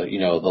in the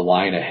the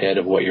line ahead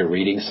of what you're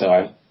reading.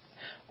 So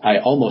I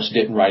almost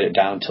didn't write it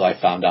down until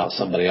I found out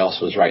somebody else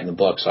was writing the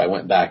book. So I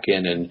went back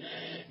in and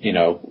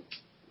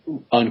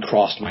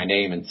uncrossed my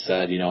name and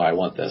said, I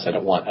want this. I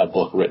don't want a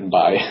book written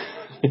by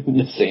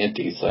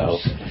Nocenti. So,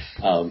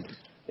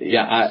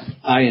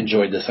 I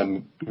enjoyed this.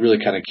 I'm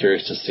really kind of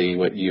curious to see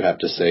what you have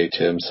to say,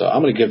 Tim. So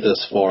I'm going to give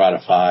this 4 out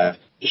of 5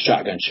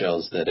 shotgun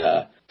shells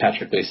that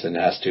Patrick Gleason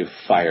has to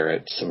fire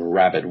at some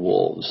rabid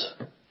wolves.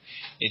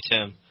 Hey,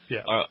 Tim.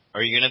 Yeah.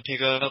 Are you going to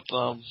pick up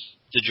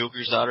the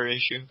Joker's Daughter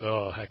issue?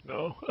 Oh, heck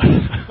no.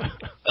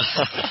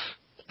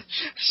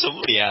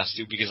 Somebody has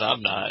to, because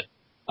I'm not.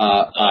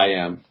 I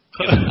am.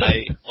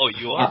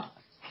 You are?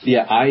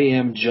 Yeah, I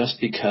am,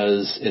 just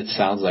because it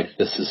sounds like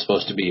this is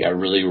supposed to be a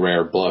really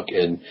rare book,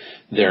 and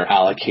they're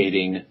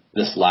allocating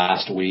this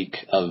last week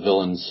of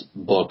villains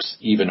books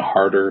even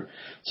harder.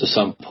 So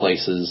some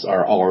places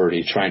are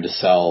already trying to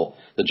sell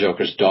the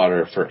Joker's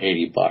Daughter for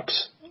 $80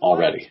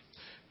 already.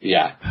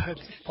 Yeah.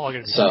 It's probably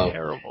going to be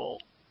terrible.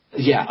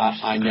 Yeah,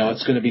 I know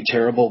it's going to be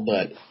terrible,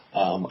 but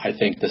I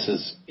think this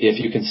is,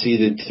 if you can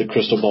see the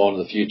crystal ball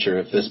into the future,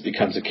 if this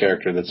becomes a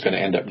character that's going to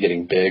end up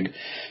getting big,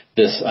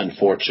 this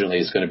unfortunately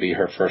is going to be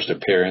her first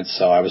appearance.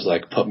 So I was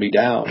like, put me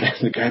down.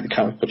 The guy at the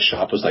comic book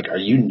shop was like, are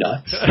you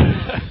nuts?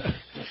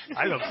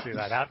 I don't see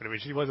that happening. I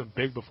mean, she wasn't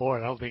big before,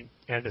 and I don't think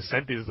Ann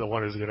Nocenti is the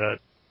one who's going to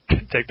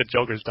take the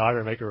Joker's Daughter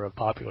and make her a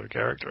popular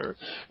character.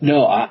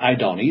 No, I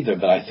don't either,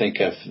 but I think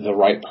if the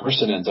right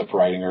person ends up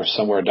writing her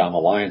somewhere down the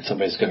line,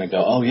 somebody's going to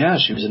go, oh yeah,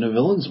 she was in a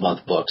Villains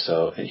Month book,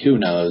 so who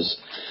knows.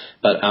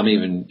 But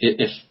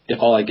if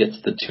all I get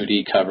is the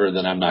 2D cover,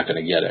 then I'm not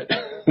going to get it.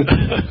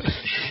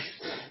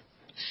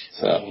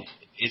 So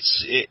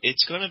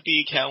it's going to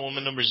be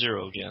Catwoman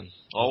 #0 again,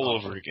 all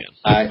over again.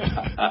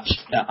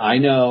 I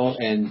know,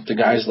 and the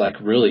guy's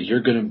like, really,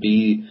 you're going to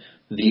be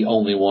the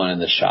only one in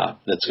the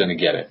shop that's going to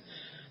get it,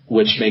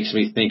 which makes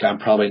me think I'm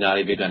probably not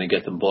even going to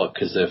get the book,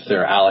 because if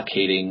they're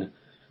allocating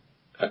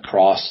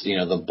across,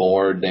 the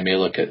board, they may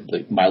look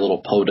at My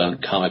Little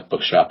Podunk comic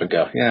book shop and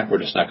go, yeah, we're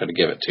just not going to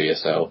give it to you.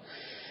 So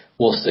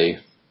we'll see.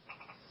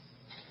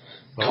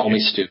 Well, call me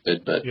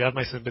stupid, but you have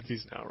my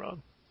sympathies now, Rob.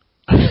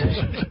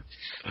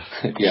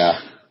 Yeah.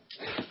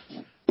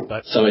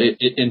 But, so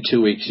in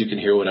 2 weeks, you can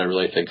hear what I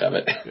really think of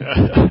it.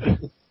 Yeah.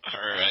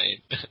 All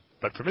right.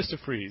 But for Mr.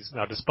 Freeze,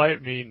 now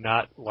despite me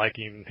not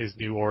liking his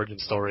new origin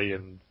story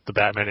in the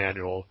Batman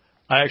Annual,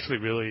 I actually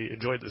really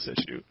enjoyed this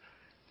issue.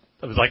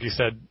 It was like you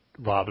said,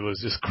 Rob, it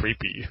was just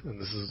creepy. And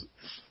this is,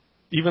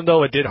 even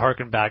though it did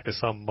harken back to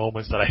some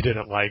moments that I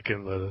didn't like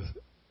in the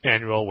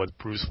Annual, with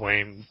Bruce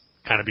Wayne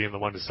kind of being the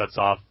one that sets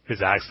off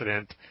his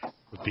accident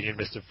with being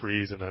Mr.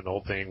 Freeze, and then the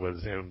whole thing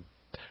with him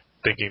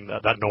thinking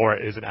that Nora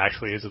isn't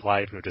actually his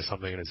wife, or just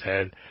something in his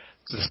head.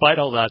 So despite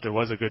all that, there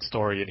was a good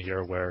story in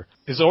here where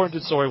his origin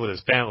story with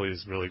his family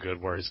is really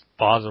good, where his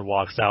father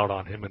walks out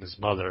on him and his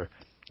mother,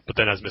 but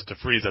then as Mr.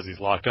 Freeze, as he's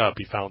locked up,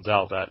 he found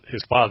out that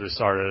his father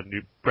started a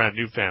brand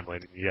new family,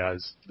 and he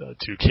has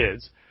 2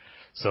 kids.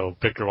 So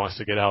Victor wants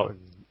to get out and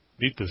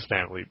meet this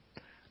family.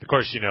 Of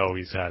course, he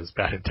has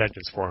bad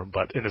intentions for him,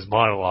 but in his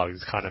monologue,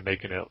 he's kind of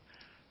making it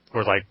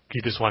where, like,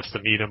 he just wants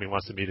to meet him, he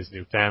wants to meet his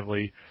new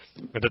family.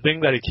 And the thing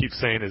that he keeps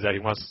saying is that he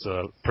wants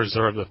to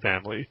preserve the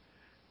family.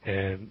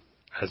 And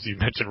as you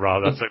mentioned,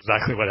 Rob, that's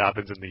exactly what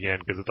happens in the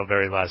end, because at the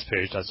very last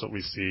page, that's what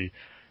we see.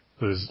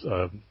 His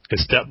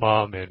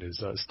stepmom and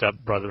his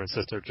stepbrother and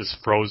sister just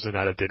frozen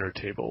at a dinner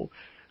table,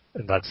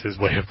 and that's his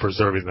way of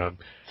preserving them.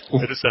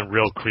 It just sounded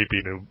real creepy,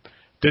 and it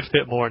did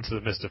fit more into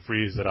the Mr.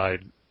 Freeze that I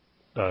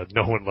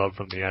know and love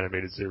from the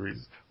animated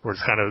series, where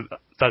it's kind of,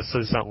 that's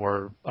something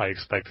where I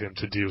expect him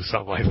to do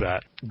something like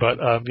that. But,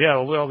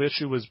 well, the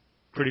issue was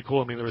pretty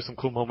cool. I mean, there were some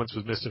cool moments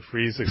with Mr.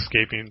 Freeze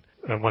escaping,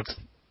 and once,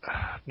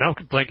 now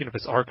I'm blanking if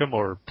it's Arkham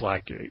or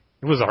Blackgate.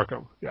 It was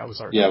Arkham. Yeah, it was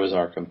Arkham. Yeah, it was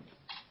Arkham.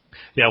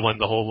 Yeah, when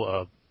the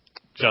whole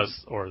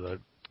the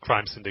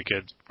crime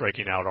syndicate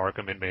breaking out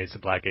Arkham inmates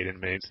and Blackgate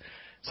inmates.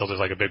 So there's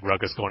like a big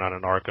ruckus going on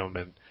in Arkham,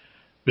 and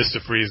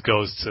Mr. Freeze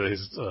goes to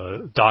his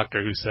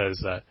doctor, who says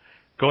that,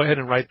 go ahead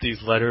and write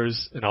these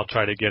letters, and I'll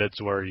try to get it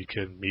to where you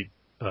can meet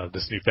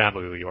this new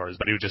family of yours.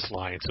 But he was just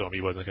lying to him.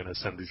 He wasn't going to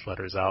send these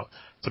letters out.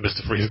 So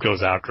Mr. Freeze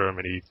goes after him,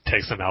 and he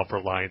takes him out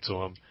for lying to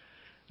him.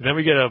 And then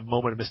we get a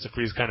moment of Mr.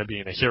 Freeze kind of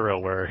being a hero,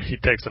 where he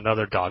takes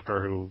another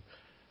doctor who,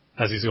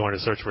 as he's going to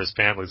search for his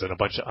families and a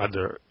bunch of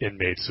other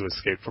inmates who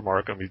escaped from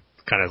Arkham, he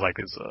kind of like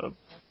his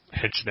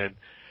henchman.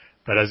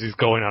 But as he's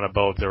going on a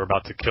boat, they were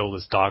about to kill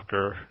this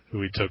doctor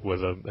who he took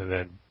with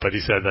him, but he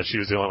said that she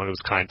was the only one who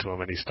was kind to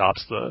him, and he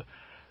stops the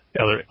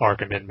other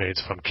Arkham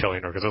inmates from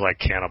killing her because they're like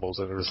cannibals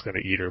and they're just going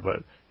to eat her.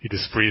 But he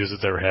just freezes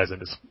their heads and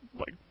just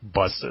like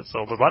busts it. So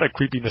a lot of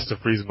creepy Mr.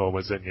 Freeze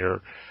moments in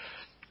here.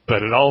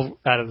 But it all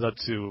added up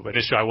to an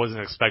issue I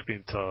wasn't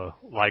expecting to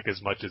like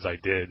as much as I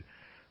did.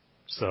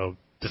 So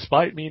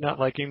despite me not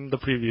liking the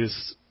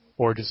previous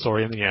origin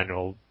story in the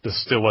annual,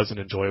 this still was an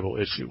enjoyable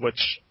issue,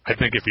 which I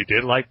think if you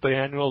did like the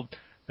annual,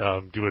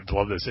 you would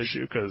love this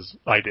issue, because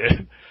I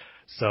did.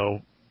 So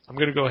I'm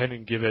going to go ahead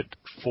and give it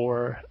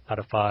 4 out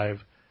of 5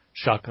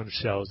 shotgun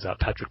shells that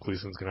Patrick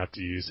Gleason's going to have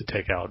to use to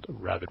take out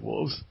rabid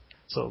wolves.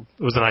 So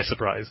it was a nice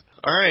surprise.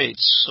 All right,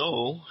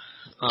 so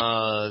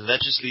that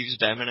just leaves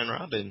Batman and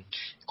Robin,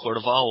 Court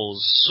of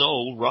Owls.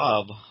 So,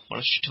 Rob, why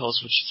don't you tell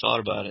us what you thought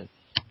about it?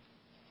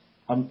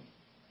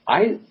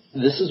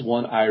 This is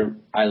one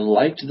I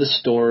liked the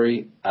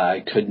story.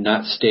 I could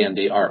not stand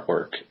the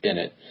artwork in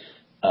it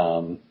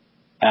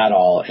at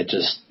all. It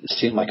just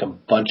seemed like a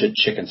bunch of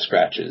chicken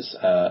scratches.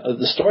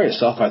 The story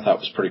itself I thought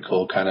was pretty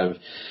cool.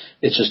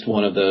 It's just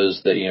one of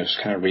those that,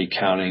 just kind of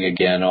recounting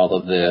again all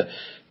of the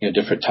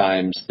different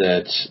times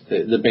that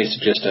the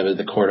basic gist of it,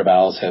 the Court of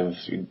Owls have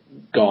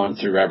gone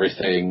through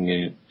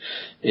everything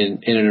in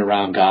and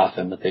around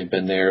Gotham, that they've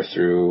been there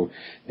through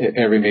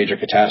every major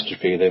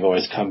catastrophe. They've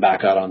always come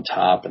back out on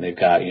top, and they've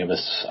got,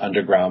 this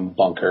underground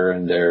bunker,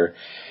 and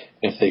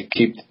if they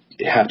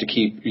have to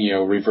keep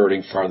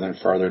reverting farther and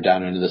farther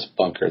down into this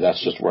bunker,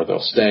 that's just where they'll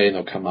stay, and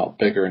they'll come out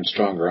bigger and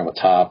stronger on the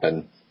top.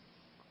 And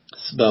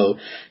so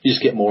you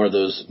just get more of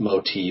those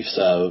motifs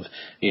of,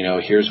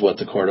 here's what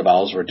the Court of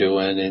Owls were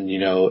doing in,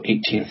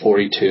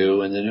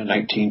 1842 and then in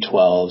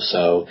 1912.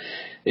 So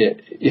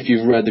if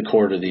you've read the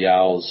Court of the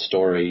Owls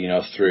story,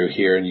 through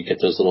here, and you get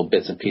those little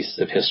bits and pieces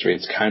of history,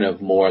 it's kind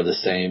of more of the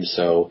same.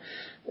 So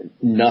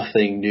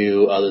nothing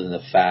new other than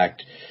the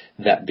fact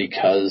that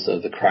because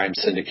of the crime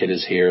syndicate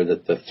is here,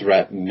 that the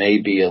threat may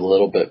be a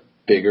little bit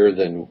bigger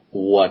than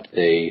what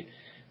they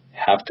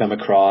have come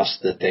across,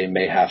 that they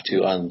may have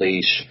to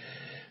unleash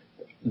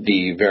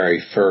the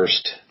very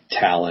first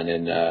Talon,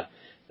 and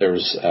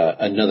there's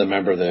another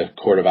member of the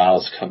Court of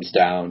Owls comes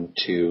down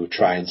to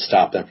try and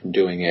stop them from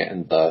doing it,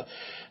 and the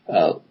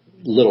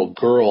little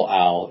girl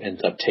owl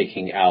ends up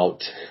taking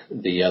out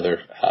the other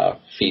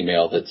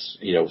female that's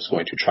was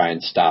going to try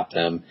and stop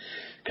them,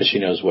 because she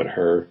knows what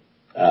her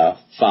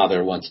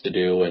father wants to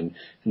do, and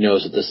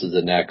knows that this is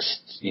the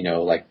next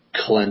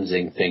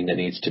cleansing thing that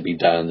needs to be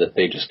done, that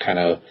they just kind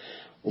of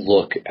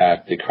look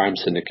at the crime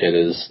syndicate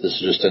as this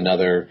is just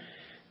another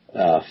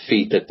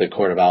feat that the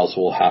Court of Owls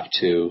will have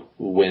to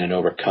win and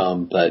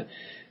overcome. But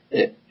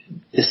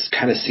this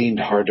kind of seemed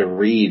hard to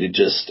read. It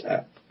just,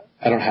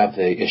 I don't have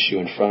the issue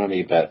in front of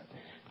me, but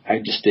I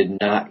just did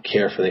not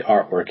care for the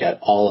artwork at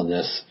all in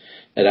this.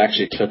 It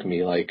actually took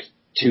me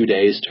 2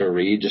 days to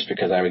read, just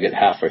because I would get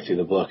halfway through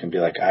the book and be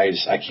like, I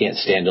can't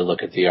stand to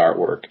look at the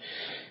artwork.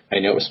 I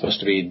know it was supposed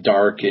to be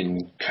dark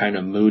and kind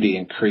of moody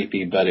and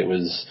creepy, but it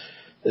was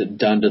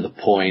done to the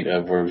point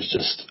of where it was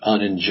just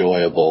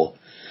unenjoyable.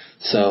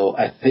 So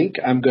I think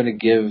I'm going to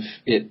give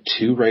it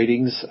 2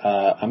 ratings.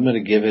 I'm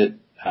going to give it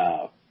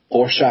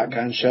 4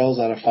 shotgun shells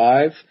out of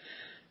 5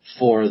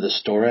 for the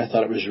story. I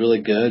thought it was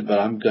really good, but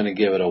I'm going to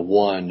give it a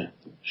 1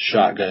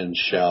 shotgun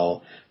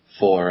shell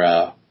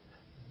for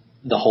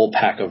the whole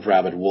pack of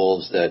rabid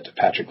wolves that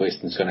Patrick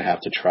Gleason's going to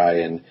have to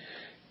try and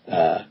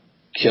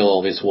kill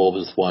all these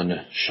wolves with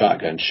 1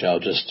 shotgun shell,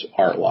 just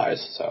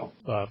art-wise. So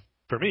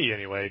for me,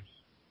 anyway,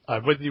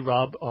 I'm with you,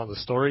 Rob, on the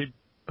story,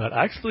 but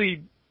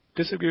actually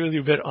disagree with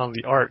you a bit on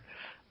the art.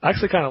 I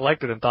actually kind of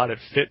liked it and thought it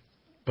fit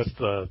with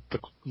the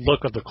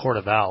look of the Court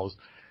of Owls.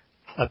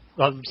 I've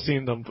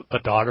seen the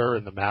daughter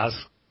in the mask.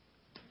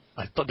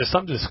 I thought there's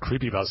something just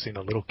creepy about seeing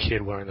a little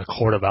kid wearing the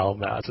Court of Owls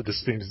mask. It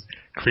just seems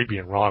creepy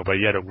and wrong, but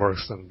yet it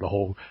works in the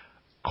whole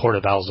Court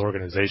of Owls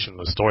organization,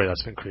 the story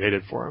that's been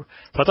created for him.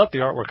 So I thought the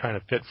artwork kind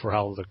of fit for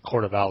how the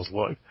Court of Owls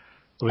look, at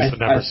least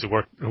the members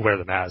who wear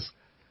the mask.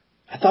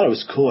 I thought it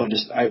was cool.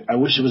 I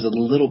wish it was a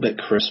little bit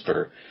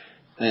crisper.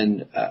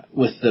 And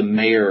with the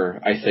mayor,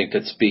 I think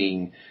that's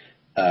being,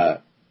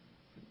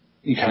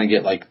 you kind of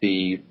get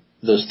the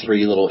those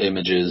 3 little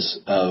images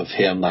of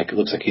him, like it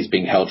looks like he's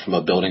being held from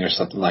a building or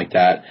something like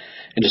that,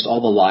 and just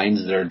all the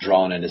lines that are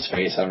drawn in his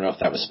face. I don't know if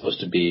that was supposed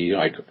to be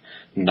like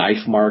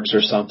knife marks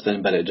or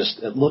something, but it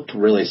looked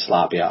really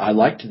sloppy. I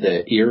liked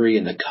the eerie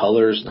and the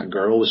colors, and the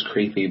girl was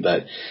creepy,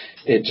 but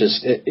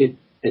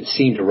it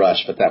seemed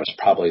rushed. But that was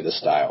probably the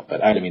style.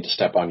 But I didn't mean to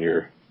step on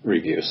your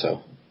review,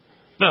 so.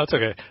 No, it's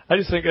okay. I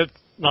just think it's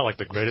not like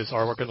the greatest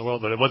artwork in the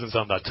world, but it wasn't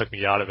something that took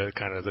me out of it,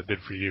 kind of as it did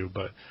for you.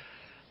 But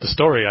the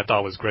story I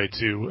thought was great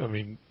too. I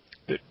mean,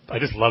 I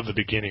just love the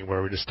beginning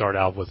where we just start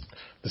out with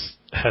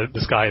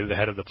this guy, the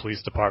head of the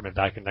police department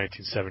back in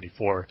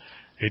 1974.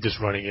 He's just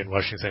running in,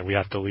 rushing, saying, "We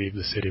have to leave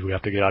the city. We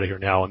have to get out of here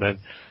now." And then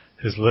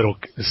his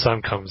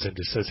son comes in and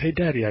just says, "Hey,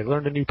 Daddy, I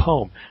learned a new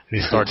poem."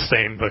 And he starts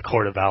saying the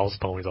Court of Owls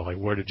poem. He's all like,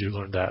 "Where did you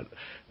learn that?"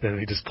 Then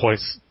he just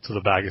points to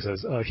the bag and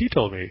says, "He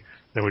told me."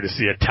 Then we just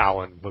see a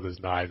Talon with his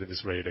knife and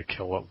just ready to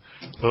kill him.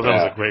 So that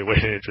was a great way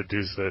to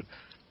introduce it.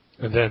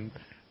 And then,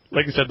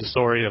 like you said, the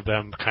story of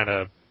them kind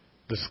of,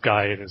 this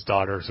guy and his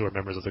daughters who are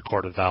members of the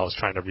Court of Owls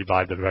trying to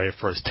revive the very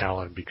first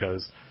Talon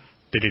because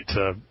they need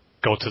to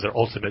go to their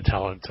ultimate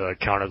Talon to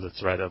counter the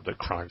threat of the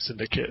crime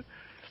syndicate.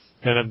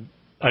 And then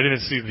I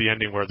didn't see the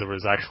ending where there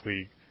was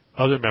actually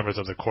other members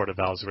of the Court of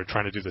Owls who were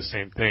trying to do the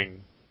same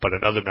thing, but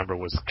another member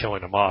was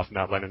killing them off,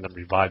 not letting them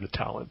revive the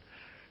Talon.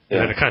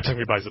 And then it kind of took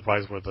me by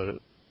surprise where the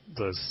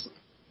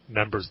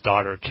member's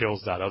daughter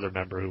kills that other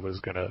member who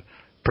was going to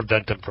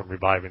prevent them from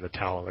reviving the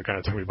Talon. It kind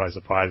of took me by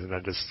surprise, and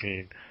then just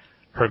seeing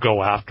her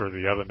go after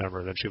the other member,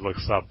 and then she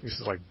looks up, this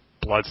is like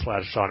blood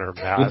splashed on her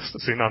mask,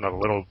 seeing on a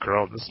little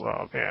girl, just,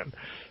 oh man.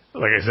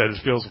 Like I said,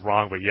 it feels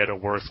wrong, but yet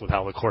it works with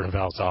how the Court of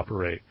Owls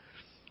operate.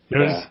 It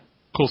was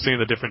cool seeing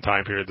the different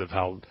time periods of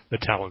how the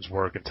Talons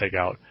work and take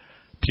out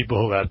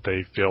people that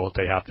they feel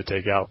they have to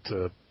take out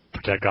to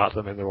protect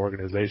Gotham and their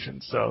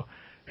organization. So,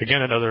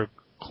 again, another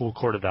cool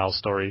Court of Owls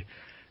story.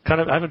 I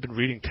haven't been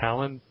reading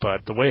Talon,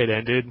 but the way it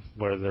ended,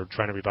 where they're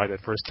trying to revive that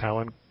first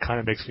Talon, kind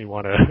of makes me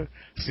want to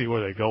see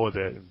where they go with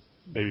it and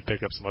maybe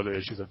pick up some other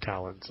issues of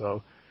Talon.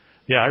 So,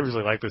 yeah, I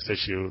really like this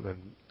issue,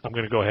 and I'm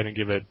going to go ahead and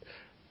give it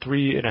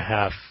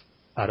 3.5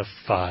 out of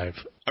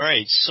 5. All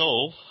right,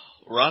 so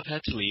Rob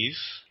had to leave,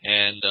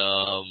 and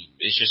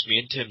it's just me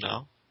and Tim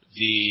now,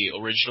 the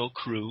original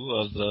crew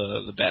of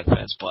the Bat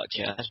Fans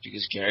podcast,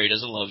 because Gary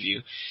doesn't love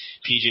you,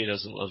 PJ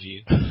doesn't love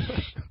you,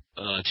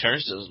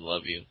 Terrence doesn't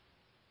love you,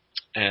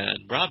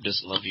 and Rob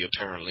doesn't love you,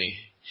 apparently.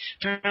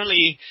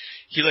 Apparently,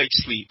 he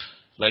likes sleep,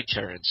 like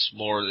Terrence,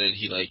 more than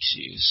he likes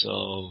you,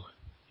 so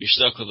you're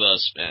stuck with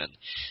us, man.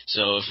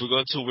 So if we go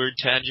into a weird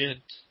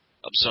tangent,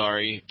 I'm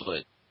sorry,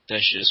 but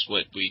that's just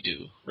what we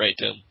do. Right,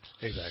 Tim?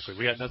 Exactly.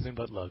 We got nothing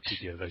but love to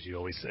give, as you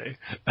always say.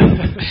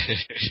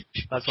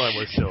 That's why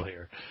we're still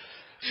here.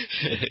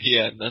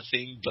 Yeah,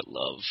 nothing but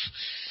love.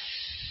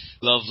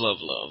 Love,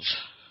 love, love.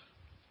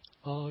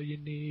 All you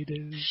need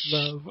is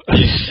love.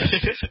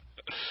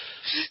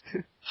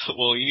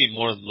 Well, you need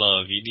more than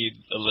love. You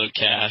need a little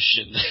cash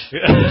and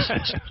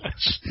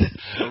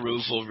a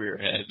roof over your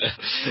head.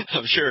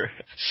 I'm sure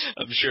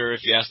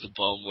if you ask the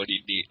bum what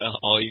he need,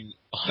 all he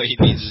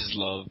needs is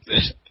love.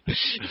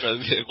 You'd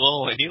probably be like,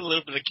 well, I need a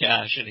little bit of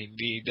cash and I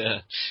need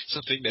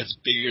something that's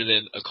bigger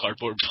than a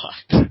cardboard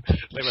box.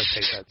 They must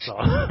hate that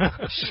song.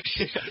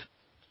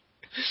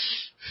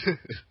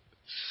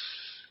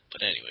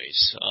 But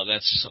anyways,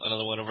 that's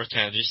another one of our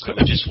tangents that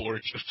we just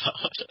warned you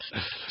about.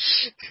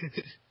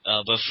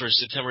 But for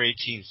September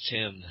 18th,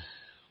 Tim,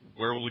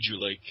 where would you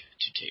like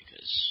to take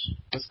us?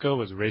 Let's go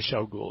with Ra's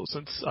al Ghul,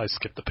 since I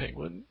skipped the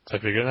Penguin. I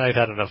figured I'd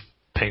had enough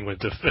Penguin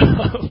to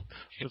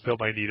fill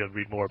my need and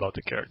read more about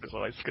the character,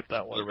 so I skipped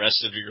that one. The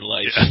rest of your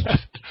life. Yeah.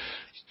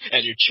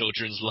 And your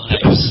children's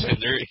lives. And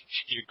your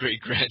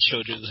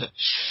great-grandchildren's.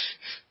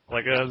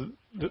 Like,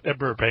 the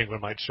Emperor Penguin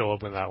might show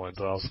up in that one,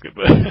 so I'll skip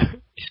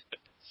it.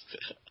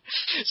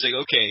 It's like,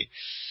 okay,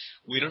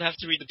 we don't have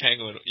to read the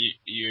Penguin.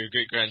 Your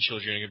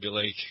great-grandchildren are going to be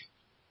like,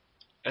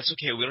 that's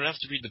okay, we don't have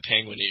to read the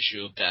Penguin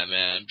issue of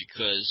Batman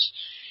because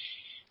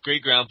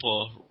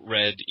great-grandpa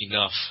read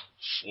enough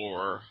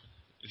for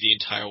the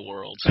entire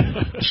world.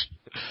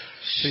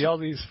 See all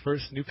these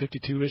first New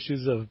 52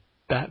 issues of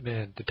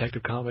Batman,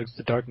 Detective Comics,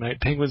 The Dark Knight,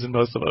 Penguin's in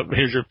most of them.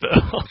 Here's your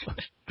bill.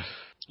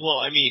 Well,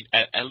 I mean,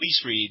 at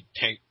least read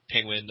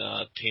Penguin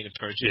Paint and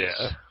Purchase.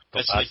 Yeah.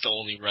 That's like the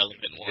only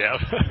relevant one. Yeah,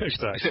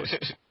 exactly.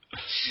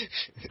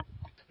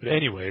 But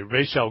anyway,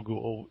 Ra's al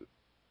Ghul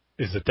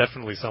is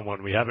definitely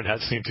someone we haven't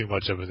seen too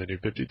much of in the New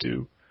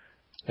 52.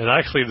 And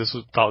actually,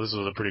 thought this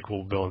was a pretty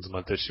cool Villains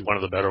Month issue, one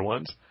of the better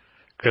ones,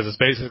 because it's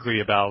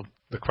basically about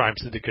the crime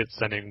syndicate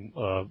sending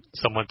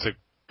someone to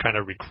kind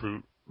of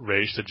recruit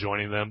Ra's to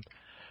joining them,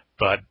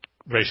 but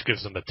Ra's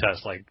gives them a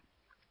test, like,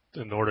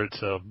 in order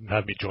to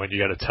have me join, you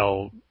got to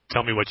tell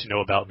me what you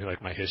know about me,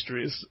 like my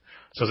history is.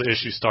 So the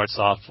issue starts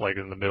off like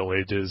in the Middle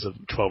Ages of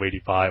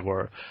 1285,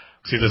 where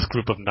we see this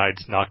group of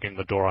knights knocking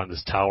the door on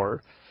this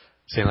tower,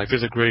 saying like,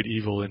 "There's a great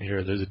evil in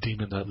here. There's a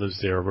demon that lives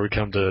there. We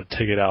come to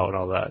take it out," and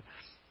all that.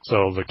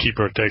 So the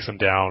keeper takes them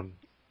down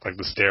like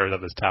the stairs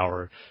of this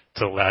tower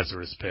to the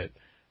Lazarus Pit,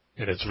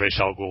 and it's Ra's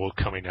al Ghul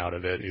coming out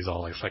of it. He's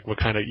all like, what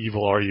kind of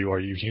evil are you? Are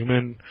you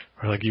human?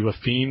 Or like you a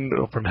fiend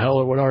from hell,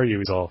 or what are you?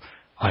 He's all,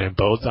 I am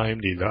both, I am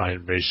neither, I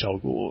am Ra's al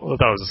Ghul.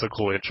 That was just a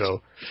cool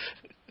intro.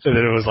 And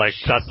then it was like,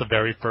 that's the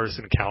very first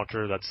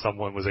encounter that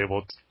someone was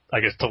able to, I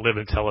guess, to live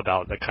and tell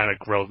about that kind of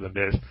grow the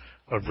myth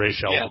of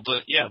Ra's al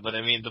Ghul. But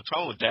I mean, the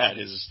problem with that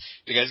is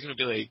the guy's gonna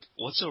be like,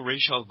 what's a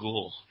Ra's al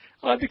Ghul?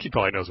 Well, I think he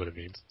probably knows what it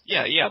means.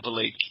 Yeah, but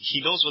like,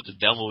 he knows what the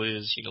devil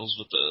is, he knows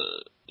what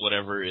the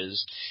whatever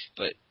is,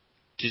 but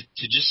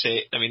to just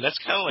say, I mean, that's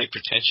kind of like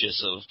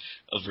pretentious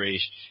of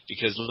Ra's,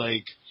 because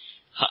like,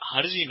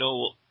 how does he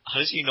know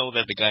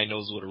that the guy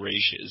knows what a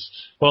Ra's is?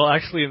 Well,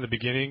 actually, in the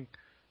beginning,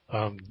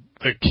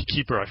 the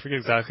keeper, I forget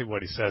exactly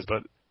what he says,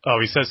 but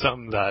he says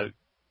something that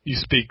you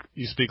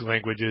speak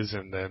languages,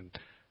 and then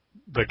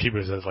the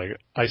keeper says like,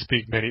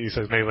 he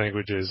says many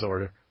languages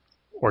or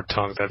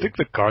tongues. I think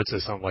the guard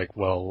says something like,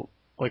 well,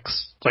 like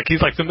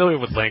he's like familiar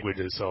with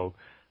languages, so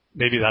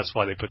maybe that's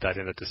why they put that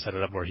in it to set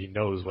it up where he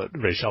knows what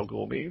Ra's al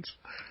Ghul means.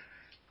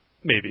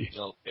 Maybe.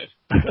 Okay.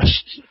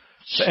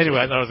 So anyway,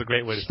 I thought it was a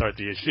great way to start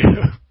the issue.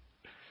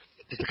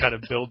 To kind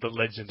of build the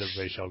legend of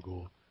Ra's al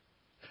Ghul.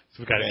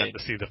 So we kind of got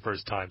to see the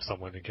first time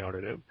someone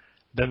encountered him.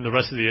 Then the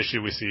rest of the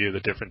issue, we see the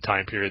different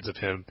time periods of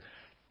him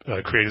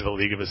creating the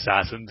League of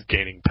Assassins,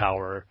 gaining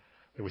power.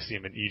 We see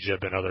him in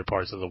Egypt and other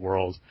parts of the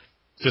world.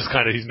 Just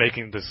kind of, he's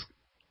making this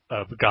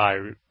guy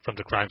from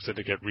the crime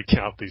syndicate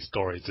recount these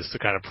stories just to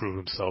kind of prove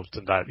himself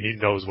and that he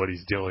knows what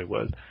he's dealing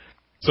with.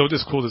 So it's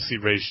just cool to see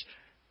Ra's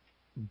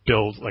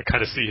build, like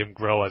kind of see him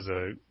grow as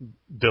a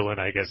villain,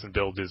 I guess, and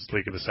build his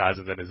League of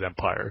Assassins and his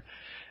empire.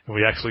 And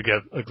we actually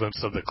get a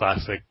glimpse of the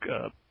classic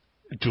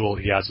duel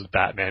he has with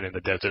Batman in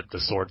the desert, the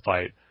sword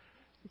fight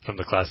from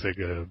the classic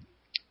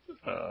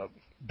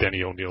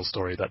Denny O'Neil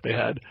story that they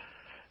had.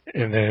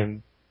 And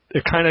then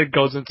it kind of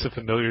goes into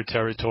familiar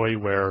territory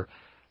where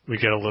we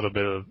get a little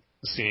bit of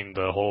seeing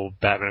the whole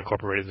Batman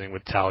Incorporated thing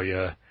with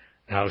Talia,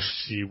 how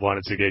she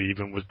wanted to get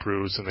even with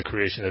Bruce and the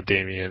creation of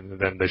Damian, and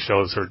then they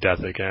show us her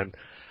death again.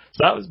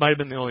 So that might have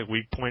been the only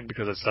weak point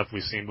because of stuff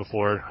we've seen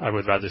before. I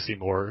would rather see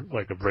more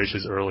like of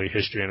Ra's early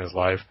history in his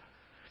life.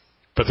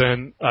 But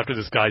then after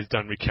this guy's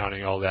done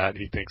recounting all that,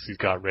 he thinks he's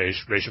got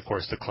Ra's. Ra's, of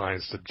course,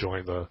 declines to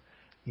join the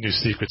new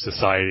secret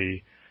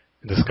society.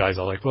 And this guy's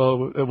all like,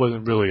 well, it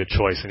wasn't really a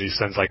choice. And he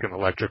sends like an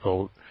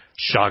electrical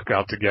shock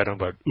out to get him,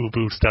 but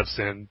Ubu steps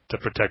in to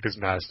protect his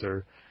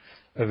master.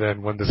 And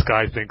then when this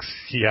guy thinks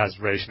he has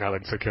Ra's now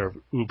that he took care of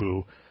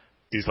Ubu,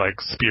 these like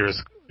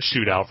spears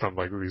shoot out from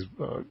like these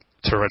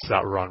turrets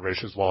that were on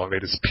Ra's wall, and they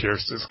just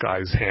pierce this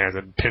guy's hand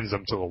and pins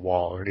him to the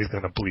wall, and he's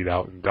going to bleed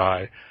out and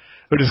die.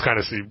 It was just kind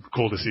of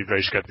cool to see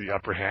Ra's get the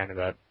upper hand, and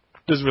that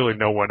there's really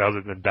no one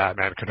other than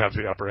Batman could have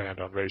the upper hand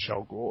on Ra's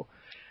al Ghul.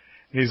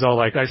 And he's all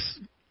like,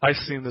 I've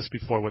seen this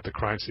before what the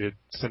crime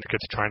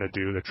syndicate's trying to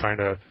do. They're trying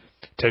to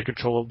take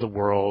control of the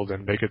world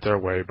and make it their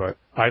way, but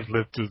I've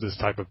lived through this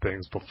type of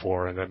things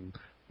before, and then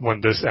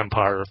when this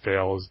empire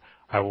fails,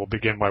 I will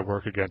begin my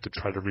work again to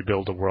try to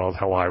rebuild the world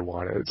how I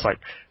want it. It's like,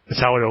 it's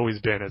how it always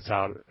been, it's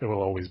how it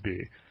will always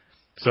be.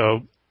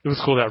 So it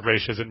was cool that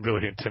Ra's isn't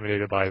really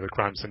intimidated by the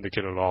crime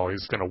syndicate at all.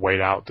 He's going to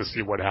wait out to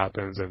see what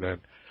happens, and then,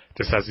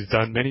 just as he's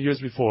done many years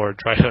before,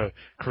 try to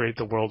create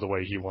the world the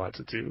way he wants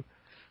it to.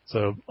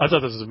 So I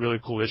thought this was a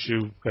really cool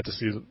issue. Got to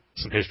see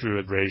some history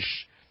with Ra's,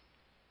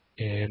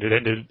 and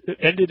it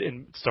ended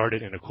and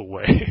started in a cool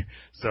way.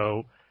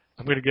 So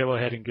I'm going to go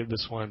ahead and give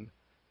this one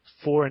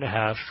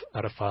 4.5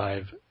 out of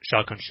 5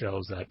 shotgun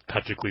shells that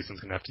Patrick Gleason's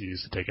going to have to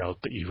use to take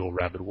out the evil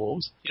rabid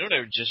wolves. You know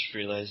what I just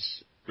realized?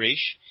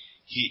 Ra's,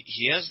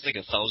 he has like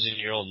a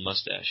 1,000-year-old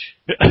mustache.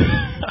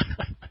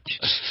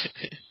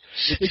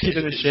 You think he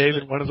did a shave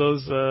in one of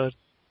those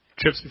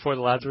trips before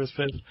the Lazarus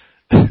Pit?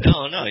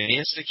 No, he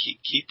has to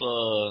keep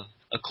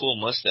a cool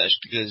mustache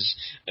because,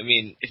 I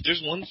mean, if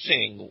there's one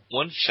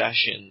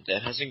fashion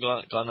that hasn't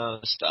gone out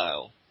of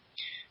style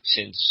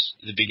since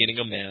the beginning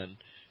of man,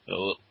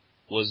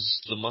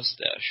 was the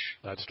mustache.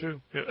 That's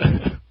true.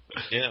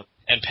 Yeah,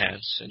 and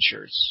pants and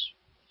shirts.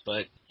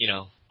 But, you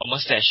know, a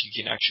mustache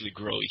you can actually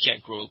grow. You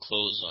can't grow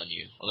clothes on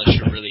you unless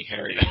you're really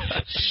hairy.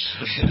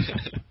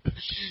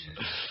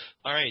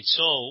 All right,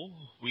 so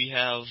we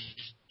have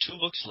 2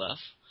 books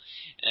left.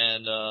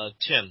 And,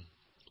 Tim,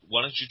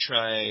 why don't you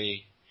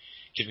try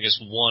giving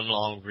us one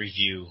long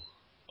review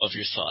of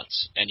your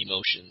thoughts and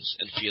emotions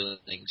and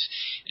feelings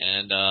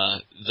and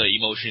the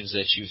emotions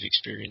that you've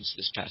experienced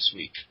this past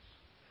week.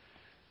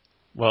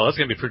 Well, it's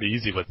going to be pretty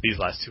easy with these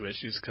last 2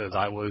 issues because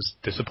I was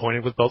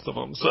disappointed with both of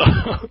them, so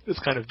it's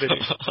kind of fitting.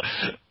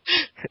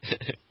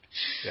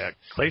 Yeah,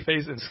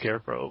 Clayface and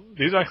Scarecrow.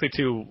 These are actually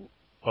 2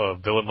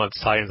 villain month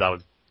tie-ins I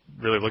was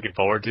really looking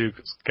forward to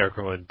because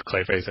Scarecrow and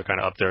Clayface are kind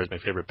of up there as my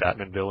favorite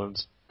Batman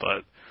villains,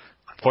 but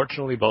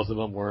unfortunately both of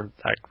them weren't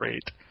that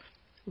great.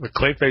 The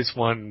Clayface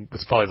one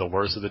was probably the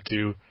worst of the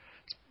 2.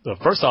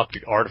 First off,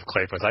 the art of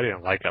Clayface I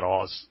didn't like at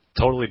all. It's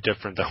totally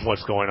different than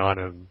what's going on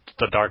in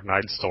the Dark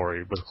Knight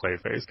story with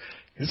Clayface.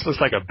 He just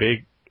looks like a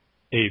big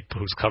ape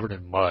who's covered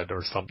in mud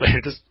or something.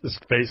 His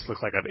face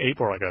looks like an ape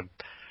or like a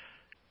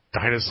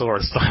dinosaur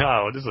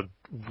style. Just a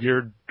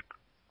weird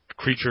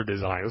creature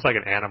design. It was like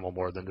an animal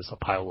more than just a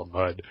pile of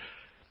mud.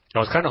 I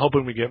was kind of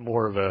hoping we get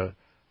more of a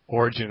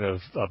origin of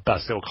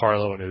Bastille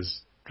Carlo and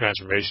his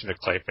transformation to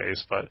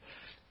Clayface, but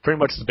pretty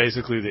much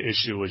basically the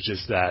issue was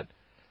just that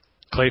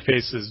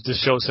Clayface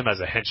just shows him as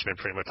a henchman,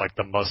 pretty much like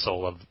the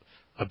muscle of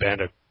a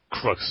band of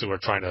crooks who are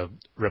trying to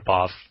rip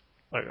off,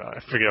 I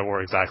forget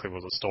where exactly it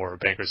was, a store or a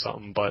bank or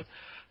something, but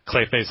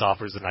Clayface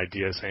offers an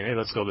idea saying, hey,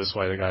 let's go this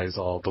way. The guy's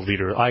all the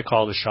leader. I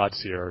call the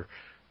shots here.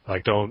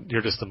 Like,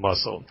 you're just a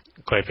muscle.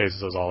 Clayface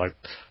says all like,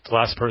 the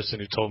last person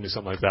who told me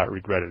something like that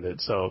regretted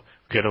it. So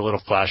we get a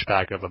little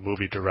flashback of a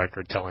movie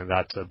director telling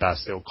that to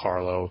Bastille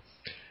Carlo,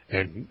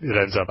 and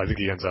I think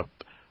he ends up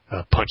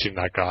punching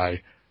that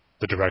guy,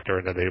 the director,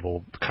 and then they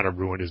will kind of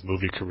ruin his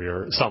movie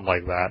career, something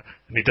like that.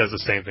 And he does the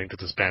same thing to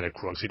the Hispanic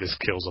crooks. He just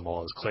kills them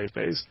all as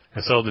Clayface.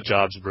 And so the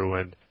job's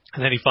ruined.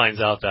 And then he finds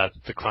out that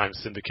the crime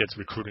syndicate's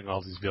recruiting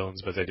all these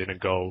villains, but they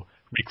didn't go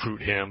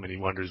recruit him, and he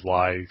wonders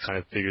why. He kind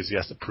of figures he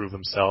has to prove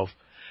himself.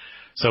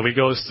 So he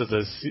goes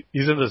to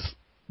he's in this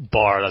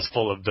bar that's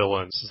full of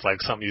villains. It's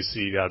like something you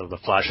see out of the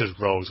Flash's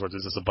Rogues, where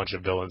there's just a bunch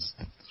of villains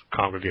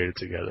congregated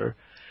together.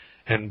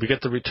 And we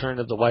get the return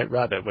of the White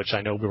Rabbit, which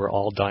I know we were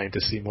all dying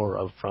to see more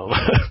of from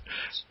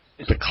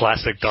the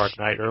classic Dark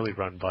Knight early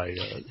run by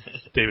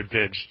David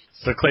Vidge.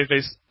 So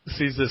Clayface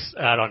sees this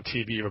ad on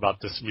TV about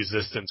this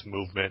resistance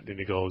movement, and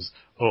he goes,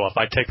 oh, if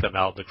I take them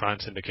out, the crime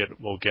syndicate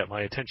will get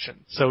my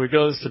attention. So he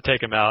goes to take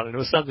them out, and it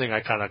was something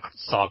I kind of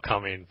saw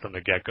coming from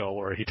the get-go,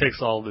 where he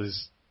takes all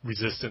these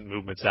resistant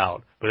movements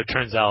out. But it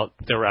turns out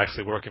they were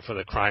actually working for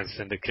the crime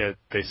syndicate.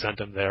 They sent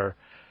them there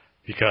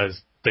because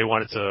they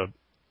wanted to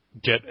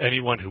get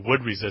anyone who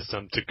would resist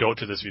them to go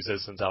to this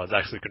resistance that was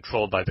actually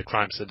controlled by the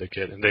crime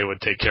syndicate, and they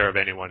would take care of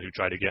anyone who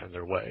tried to get in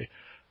their way.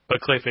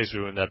 But Clayface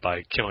ruined that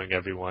by killing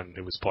everyone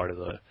who was part of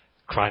the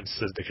crime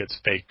syndicate's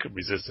fake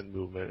resistant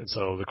movement. And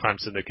so the crime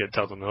syndicate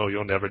tells them, oh,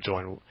 you'll never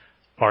join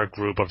our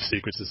group of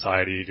secret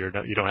society. You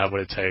don't have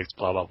what it takes,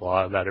 blah, blah,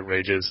 blah. That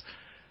enrages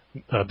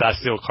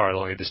Bastille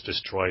Carlo, and he just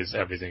destroys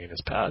everything in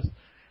his path.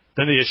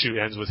 Then the issue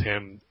ends with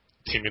him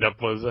teaming up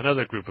with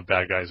another group of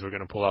bad guys who are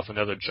going to pull off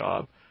another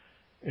job.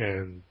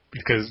 And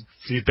because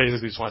he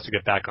basically just wants to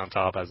get back on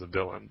top as a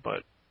villain,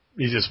 but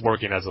he's just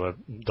working as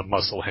the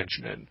muscle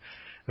henchman.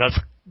 That's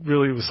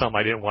really something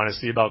I didn't want to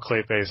see about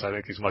Clayface. I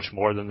think he's much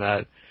more than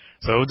that.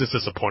 So it was just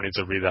disappointing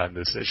to read that in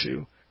this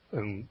issue.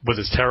 And with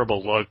his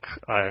terrible look,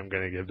 I am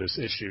going to give this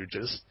issue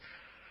just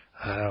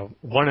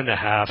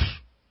 1.5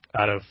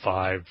 out of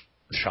 5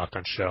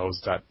 shotgun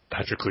shells that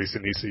Patrick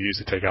Gleason needs to use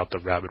to take out the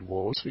rabid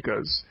wolves,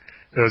 because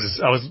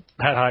I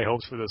had high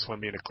hopes for this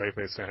one, being a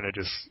Clayface fan. It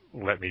just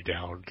let me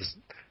down. Just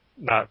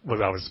not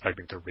what I was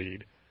expecting to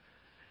read.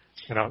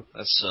 That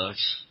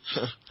sucks.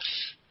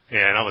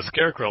 And on the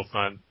Scarecrow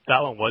front,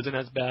 that one wasn't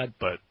as bad,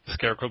 but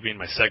Scarecrow being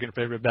my second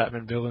favorite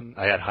Batman villain,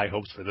 I had high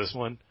hopes for this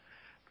one.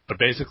 But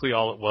basically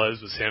all it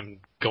was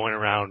him going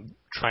around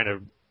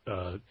trying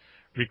to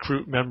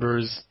recruit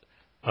members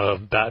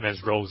of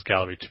Batman's Rogues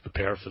Gallery to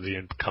prepare for the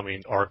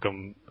incoming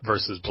Arkham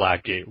versus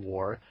Blackgate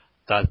war.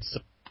 That's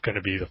going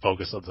to be the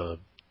focus of the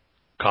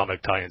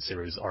comic tie-in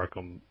series,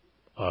 Arkham,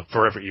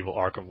 Forever Evil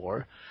Arkham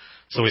War.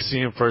 So we see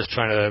him first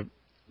trying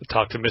to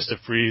talk to Mr.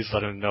 Freeze,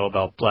 let him know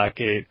about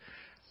Blackgate.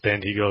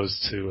 Then he goes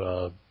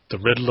to the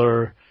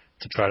Riddler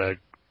to try to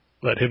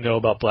let him know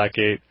about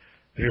Blackgate.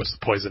 Then he goes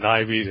to Poison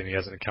Ivy. Then he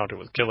has an encounter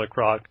with Killer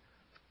Croc.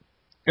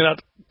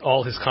 And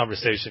all his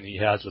conversation he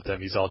has with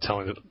them, he's all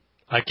telling them,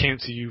 I came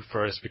to you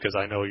first because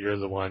I know you're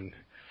the one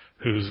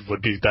who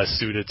would be best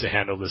suited to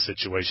handle the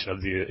situation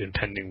of the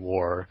impending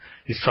war.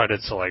 He's trying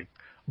to like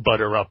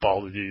butter up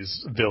all of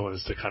these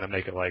villains to kind of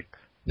make it like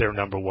they're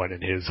number one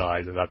in his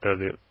eyes, and that they're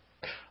the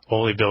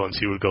only villains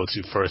he would go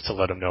to first to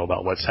let him know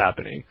about what's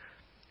happening.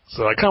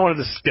 So I kind of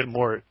wanted to get a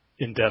more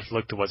in-depth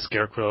look to what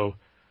Scarecrow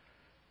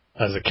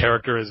as a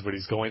character is, what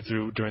he's going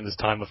through during this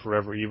time of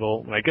Forever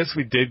Evil. And I guess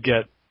we did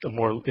get a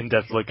more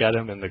in-depth look at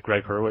him in the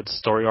Greg Hurwitz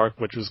story arc,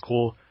 which was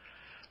cool.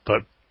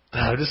 But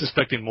I was just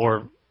expecting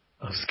more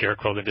of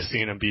Scarecrow than just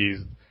seeing him be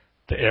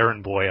the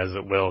errand boy, as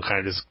it will, kind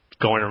of just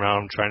going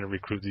around trying to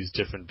recruit these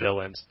different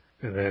villains.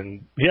 And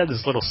then he had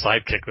this little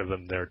sidekick with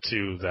him there,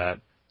 too, that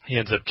he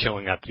ends up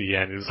killing at the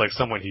end. It was like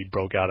someone he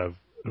broke out of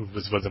who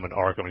was with him in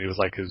Arkham, and he was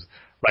like his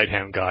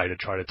right-hand guy to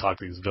try to talk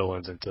to these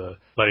villains into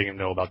letting him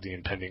know about the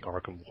impending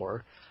Arkham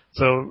War.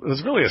 So it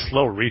was really a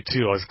slow read,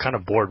 too. I was kind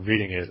of bored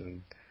reading it, and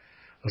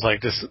it was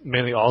like this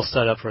mainly all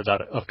set up for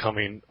that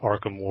upcoming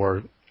Arkham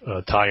War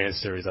tie-in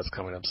series that's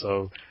coming up.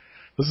 So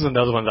this is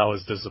another one that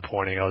was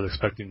disappointing. I was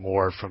expecting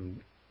more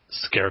from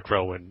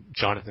Scarecrow and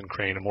Jonathan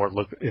Crane, a more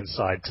look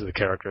inside to the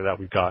character that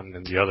we've gotten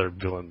in the other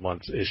Villain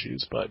Month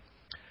issues. But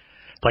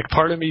like,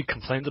 part of me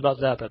complains about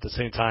that, but at the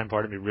same time,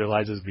 part of me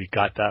realizes we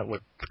got that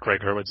with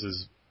Greg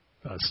Hurwitz's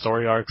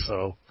story arc.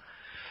 So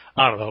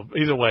I don't know.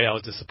 Either way, I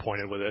was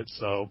disappointed with it.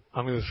 So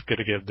I'm just going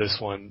to give this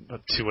one a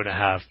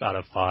 2.5 out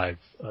of 5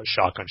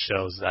 shotgun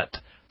shells that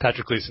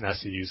Patrick Gleason has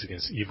to use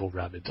against evil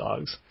rabid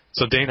dogs.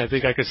 So Dane, I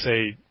think I could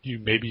say you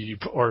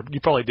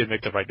probably did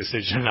make the right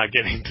decision not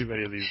getting too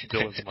many of these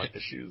Villains Month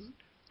issues.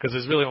 Because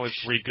there's really only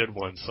 3 good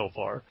ones so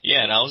far.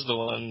 Yeah, and I was the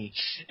one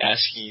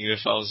asking you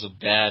if I was a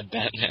bad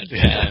Batman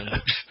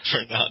fan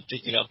for not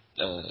picking up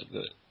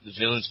the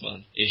Villains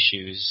Month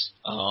issues.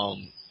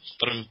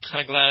 But I'm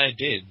kind of glad I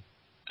did.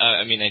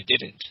 I mean, I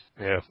didn't.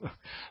 Yeah.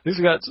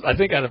 I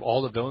think out of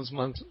all the Villains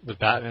Month with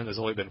Batman, there's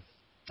only been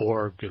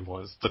 4 good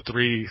ones. The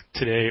 3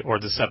 today, or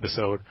this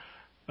episode,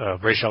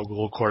 Ra's al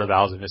Ghul, Court of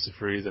Owls, and Mr.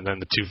 Freeze, and then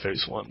the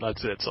Two-Face one.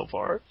 That's it so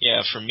far.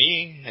 Yeah, for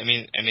me, I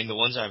mean, the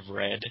ones I've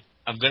read,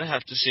 I'm gonna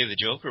have to say the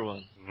Joker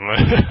one.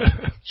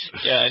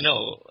 Yeah, I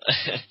know.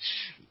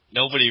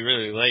 Nobody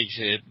really likes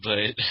it,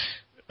 but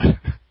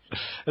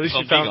at least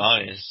if I'm being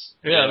honest.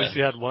 Yeah, at least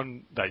you had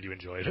one that you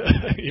enjoyed, even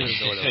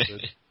though it else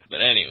did.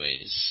 But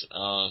anyways,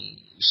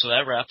 so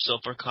that wraps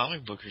up our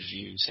comic book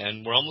reviews,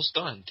 and we're almost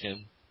done,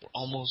 Tim. We're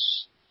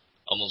almost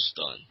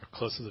done. We're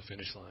close to the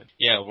finish line.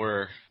 Yeah,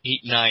 we're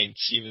 8/9,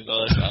 even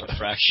though that's not a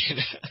fraction.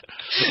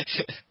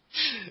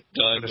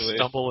 I'm gonna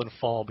stumble and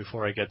fall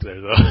before I get there,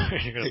 though.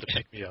 You're gonna have to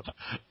pick me up.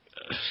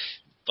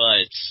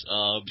 But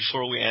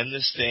before we end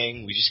this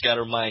thing, we just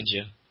gotta remind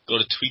you: go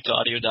to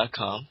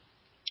tweakedaudio.com,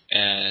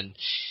 and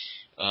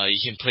you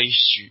can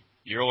place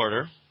your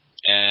order.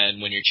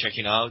 And when you're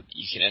checking out,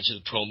 you can enter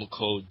the promo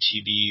code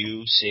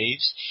TBU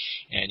Saves,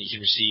 and you can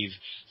receive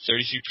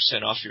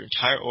 33% off your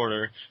entire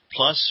order,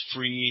 plus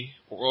free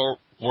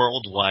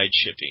worldwide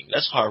shipping.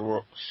 That's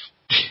hard.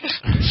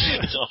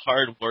 It's a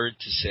hard word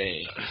to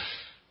say.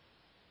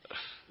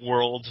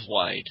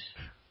 Worldwide.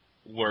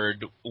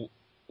 Worldwide.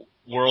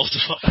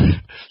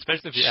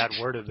 Especially if you add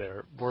word in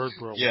there.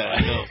 Worldwide. Yeah,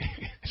 I know.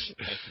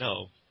 I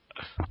know.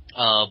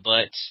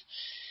 But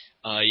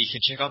you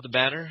can check out the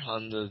banner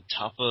on the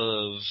top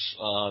of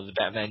the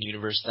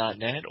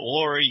BatmanUniverse.net,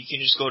 or you can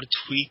just go to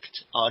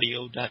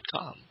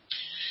tweakedaudio.com.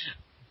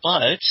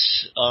 But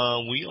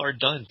we are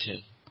done,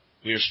 Tim.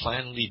 We are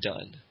finally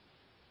done.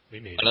 We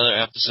made another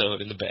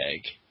episode in the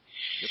bag.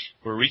 Yep.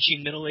 We're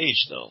reaching middle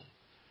age, though.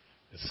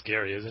 It's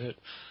scary, isn't it?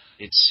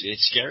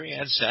 It's scary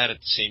and sad at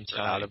the same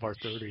time. Out of our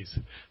 30s.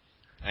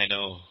 I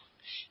know.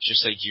 It's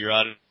just like you're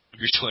out of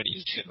your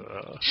 20s, Tim.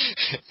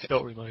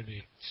 Don't remind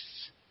me.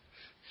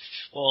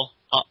 Well,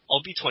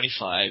 I'll be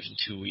 25 in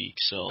 2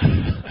 weeks, so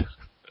I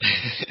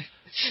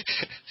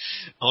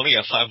only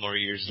got 5 more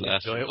years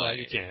left. Enjoy it while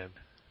you can.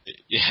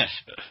 Yeah.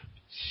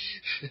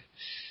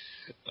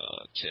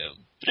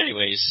 Tim. But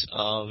anyways,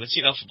 that's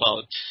enough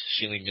about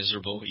feeling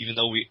miserable. Even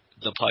though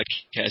the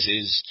podcast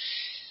is,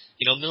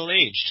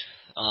 middle-aged,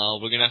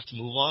 we're gonna have to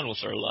move on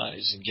with our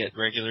lives and get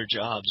regular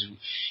jobs.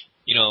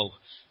 We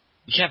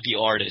can't be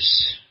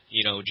artists,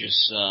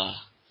 just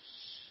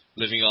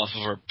living off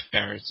of our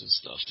parents and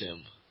stuff,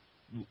 Tim.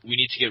 We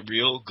need to get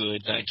real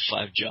good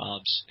 9-to-5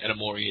 jobs and a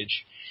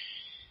mortgage.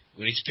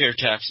 We need to pay our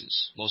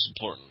taxes, most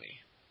importantly,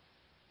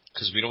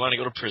 because we don't want to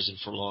go to prison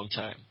for a long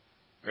time.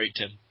 Right,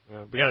 Tim?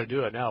 We got to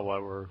do it now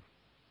while we're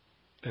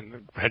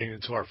heading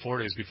into our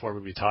 40s before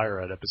we retire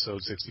at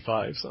episode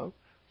 65. So,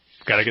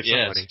 got to get some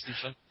money.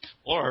 65.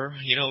 Or,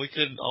 we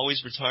could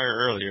always retire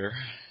earlier.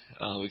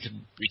 We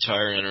could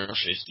retire in our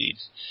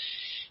 50s,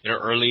 in our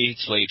early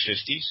to late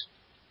 50s.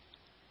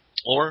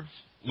 Or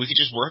we could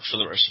just work for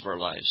the rest of our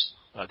lives.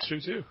 That's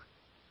true, too.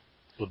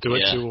 We'll do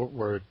it till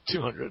we're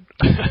 200.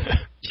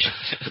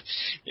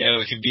 Yeah,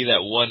 we can be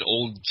that one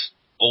old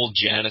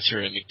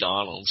janitor at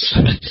McDonald's.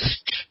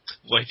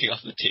 Wiping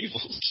off the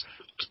tables.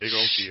 Big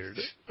old beard.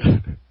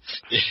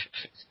 Yeah.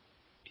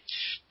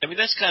 I mean,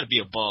 that's got to be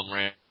a bum,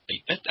 right?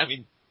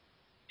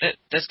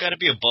 That's got to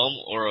be a bum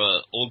or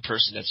a old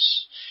person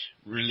that's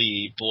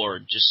really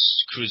bored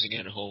just cruising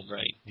at home,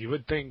 right? You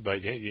would think,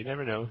 but you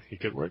never know. He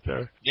could work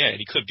there. Yeah, and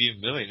he could be a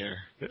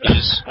millionaire.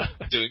 Just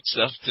doing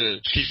stuff to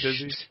keep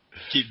busy.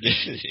 Keep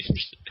busy.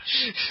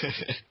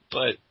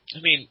 But,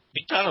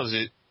 McDonald's,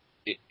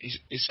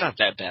 it's not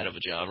that bad of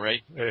a job,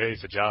 right?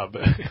 It's a job.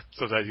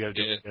 Sometimes you got to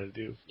do what you got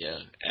to do. Yeah,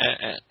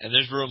 and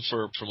there's room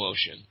for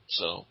promotion,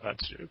 so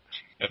that's true.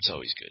 That's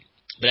always good.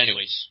 But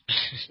anyways,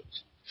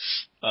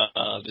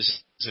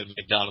 this is a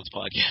McDonald's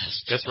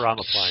podcast. Guess where I'm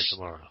applying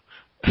tomorrow.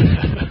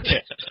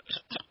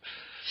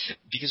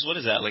 Because what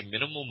is that, like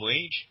minimum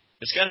wage?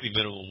 It's got to be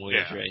minimum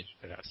wage, right?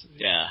 It has to be.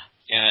 Yeah,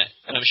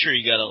 and I'm sure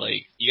you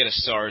gotta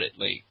start at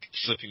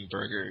flipping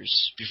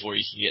burgers before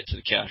you can get to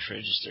the cash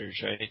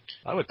registers, right?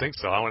 I would think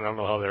so. I don't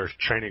know how their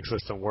training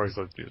system works.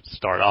 Let's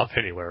start off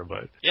anywhere,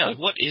 but yeah,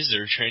 what is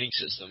their training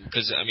system?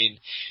 Because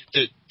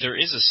there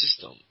is a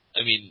system.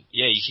 You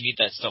can eat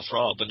that stuff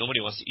raw, but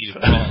nobody wants to eat it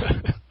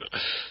raw.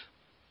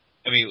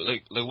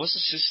 What's the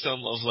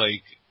system of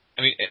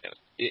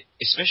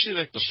especially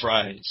the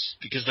fries?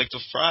 Because the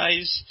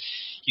fries,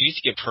 you need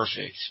to get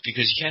perfect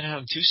because you can't have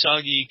them too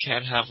soggy, you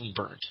can't have them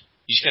burnt.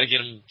 You just gotta get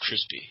them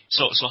crispy.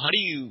 So how do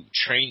you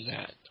train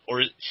that?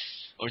 Or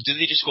do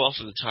they just go off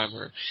of the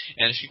timer?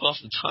 And if you go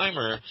off the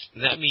timer,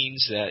 that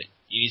means that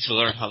you need to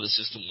learn how the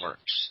system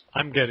works.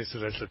 I'm getting so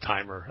that's the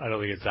timer. I don't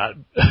think it's that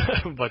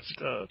much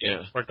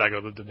work that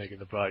goes into making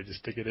the fry. Just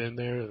stick it in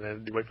there and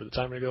then you wait for the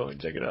timer to go and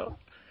check it out.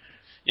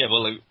 Yeah,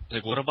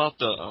 but what about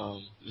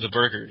the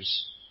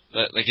burgers?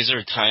 Like, is there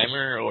a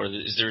timer, or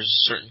is there a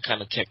certain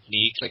kind of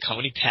technique? Like, how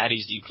many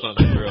patties do you put on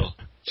the grill?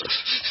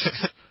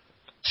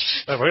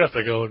 We're gonna have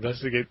to go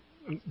investigate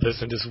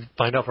this and just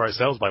find out for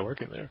ourselves by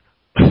working there.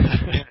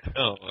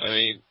 No, I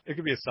mean, it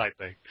could be a side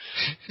thing.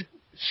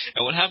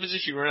 And what happens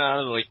if you run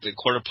out of like the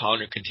quarter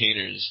pounder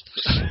containers?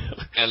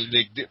 And do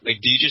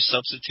you just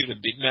substitute a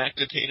Big Mac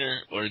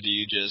container, or do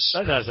you just?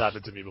 That has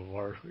happened to me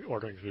before.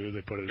 Ordering food,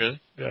 they put it.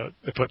 Really? Yeah,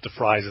 they put the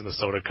fries in the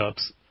soda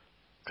cups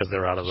because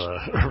they're out of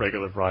the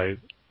regular fries.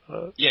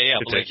 Yeah,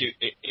 but like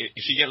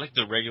if you get like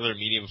the regular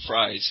medium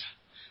fries,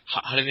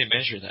 how do they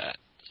measure that?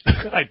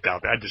 I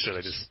doubt that.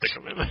 They just stick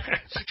them in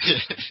there.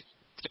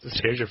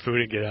 Just here's your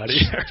food and get out of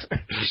here.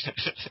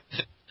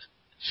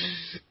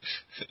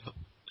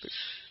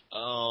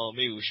 Oh,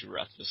 maybe we should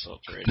wrap this up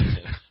right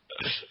now.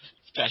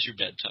 It's past your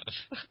bedtime.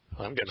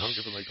 I'm getting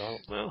hungry for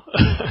McDonald's now.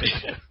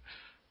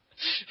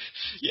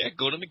 Yeah,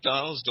 go to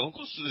McDonald's. Don't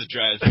go through the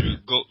drive-thru.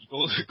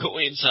 Go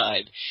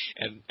inside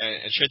and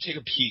try to take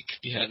a peek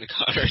behind the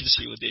counter and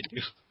see what they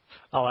do.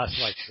 I'll ask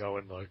Mike to go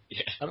and look.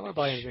 Yeah. I don't want to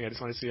buy anything. I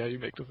just want to see how you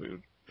make the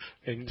food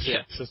and see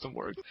how the system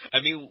works. I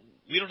mean,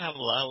 we don't have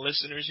a lot of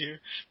listeners here,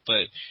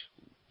 but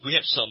we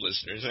have some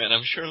listeners, and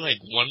I'm sure like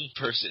one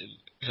person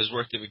has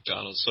worked at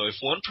McDonald's. So if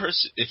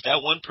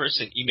that one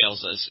person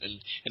emails us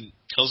and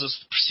tells us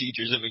the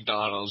procedures at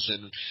McDonald's,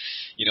 and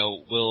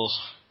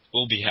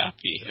we'll be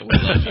happy and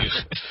we'll love you.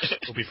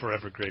 We'll be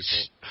forever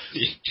grateful.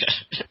 Yeah.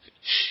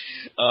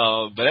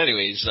 But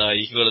anyways,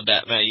 you can go to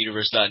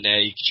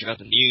BatmanUniverse.net. You can check out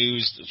the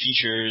news, the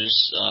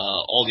features,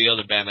 all the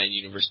other Batman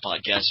Universe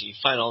podcasts. You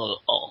can find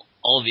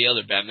all the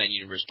other Batman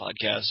Universe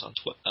podcasts on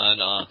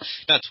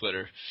not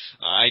Twitter,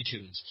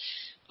 iTunes.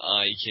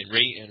 You can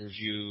rate and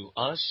review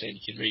us, and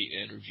you can rate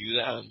and review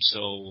them.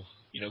 So,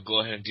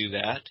 go ahead and do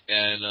that,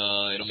 and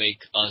it'll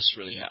make us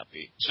really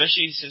happy.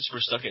 Especially since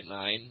we're stuck at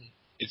 9.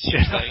 It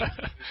seems like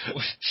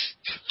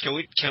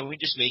can we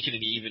just make it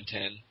an even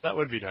 10? That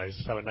would be nice.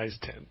 Have a nice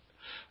 10.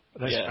 A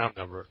nice round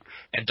number.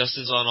 And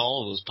Dustin's on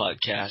all of those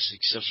podcasts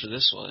except for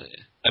this one.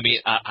 I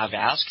mean, I've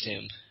asked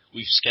him.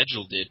 We've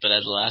scheduled it, but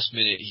at the last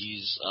minute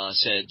he's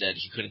said that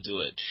he couldn't do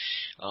it,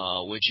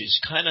 which is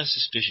kind of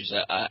suspicious.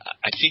 I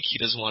think he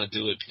doesn't want to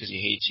do it because he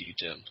hates you,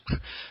 Tim.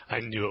 I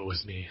knew it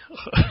was me.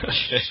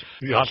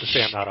 You'll have to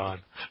say I'm not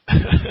on.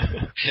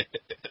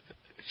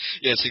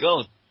 Yeah,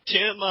 so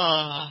Tim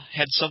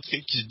had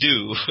something to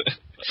do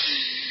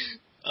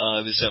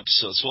this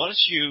episode, so why don't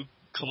you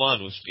come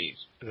on with me?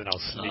 And then I'll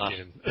sneak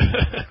in.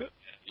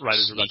 Right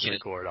as we're about to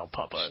record, I'll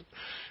pop up.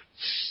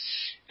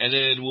 And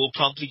then we'll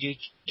probably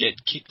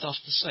get kicked off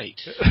the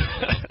site.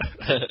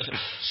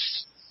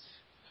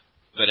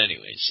 But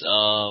anyways,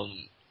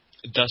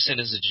 Dustin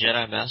is a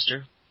Jedi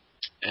Master,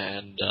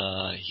 and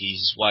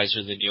he's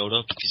wiser than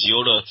Yoda, because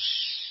Yoda,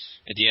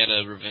 at the end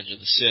of Revenge of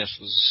the Sith,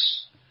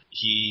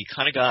 he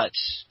kind of got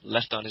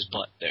left on his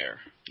butt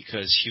there,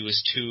 because he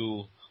was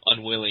too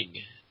unwilling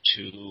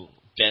to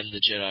bend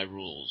the Jedi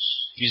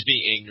rules. He was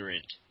being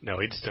ignorant. No,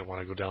 he just didn't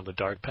want to go down the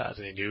dark path,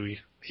 and he knew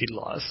he'd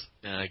lost.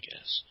 I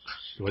guess.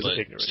 He wasn't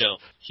ignorant. Still,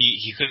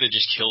 he could have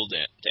just killed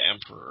the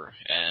Emperor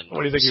and.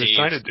 What do you think he was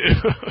trying to do?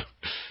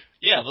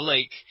 Yeah, but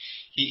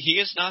he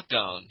gets knocked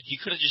down. He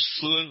could have just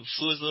flew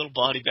his little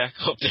body back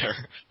up there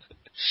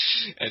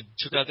and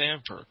took out the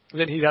Emperor. And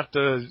then he'd have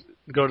to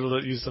go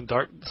to use some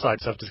dark side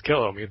stuff to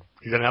kill him. He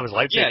didn't have his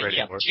lightsaber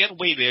anymore. But you gotta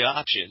weigh the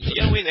options.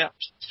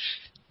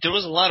 There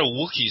was a lot of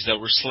Wookiees that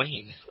were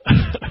slain.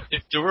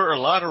 There were a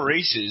lot of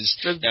races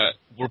that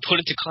were put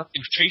into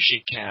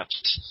concentration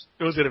camps.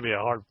 It was going to be a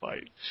hard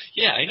fight.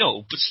 Yeah, I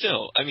know, but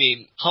still, I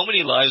mean, how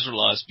many lives were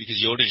lost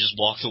because Yoda just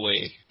walked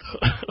away?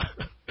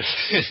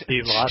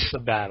 He lost the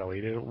battle. He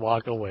didn't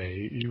walk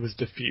away. He was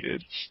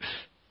defeated.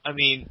 I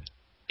mean,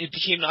 it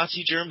became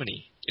Nazi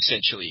Germany,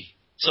 essentially.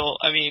 So,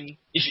 I mean,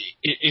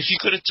 if you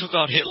could have took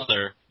out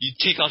Hitler, you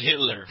take out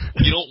Hitler.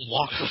 You don't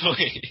walk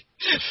away.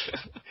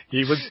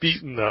 He was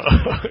beaten, though.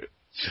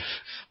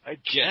 I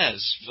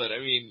guess, but I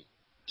mean,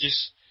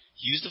 just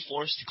use the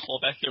Force to call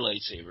back your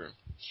lightsaber.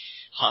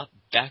 Hop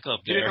back up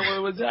there. You didn't know where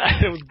it was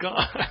at. It was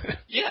gone.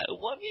 Yeah,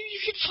 well, I mean, you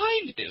could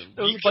find him.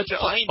 There was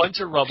a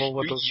bunch of rubble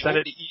with the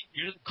Senate.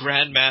 You're the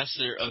Grand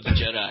Master of the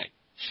Jedi.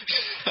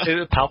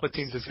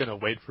 Palpatine's just gonna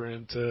wait for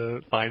him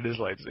to find his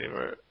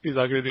lightsaber. He's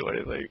not gonna do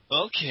anything.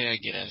 Okay, I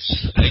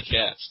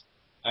guess.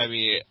 I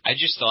mean, I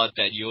just thought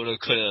that Yoda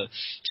could have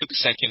took a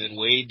second and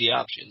weighed the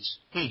options.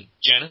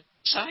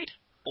 Genocide?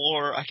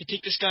 Or I could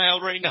take this guy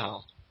out right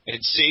now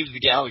and save the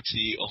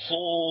galaxy a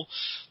whole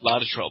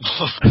lot of trouble.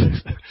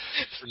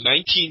 For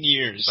 19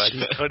 years. But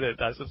he couldn't,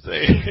 that's the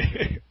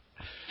thing.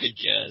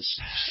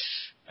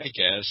 I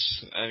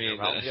guess. I mean...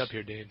 round me up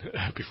here, Dean,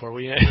 before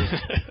we end.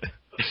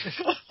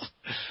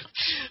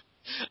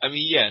 I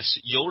mean, yes,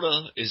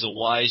 Yoda is a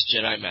wise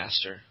Jedi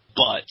Master,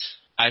 but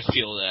I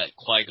feel that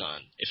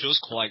Qui-Gon, if it was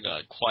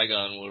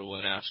Qui-Gon would have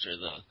went after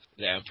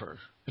the Emperor.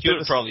 He would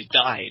have probably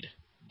died,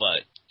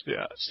 but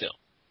still.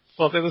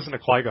 Well, if they listened to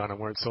Qui-Gon and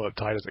weren't so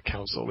uptight as a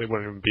council, they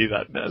wouldn't even be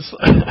that mess.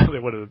 They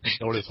would have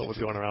noticed what was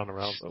going around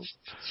them.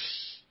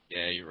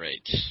 Yeah, you're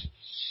right.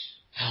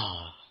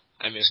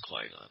 I miss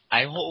Qui-Gon.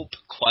 I hope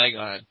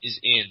Qui-Gon is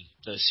in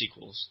the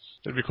sequels.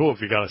 It'd be cool if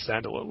he got a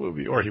standalone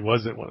movie, or he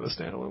wasn't one of the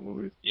standalone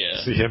movies.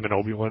 Yeah. See him and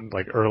Obi-Wan,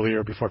 like,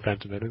 earlier before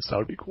Phantom Menace, that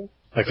would be cool.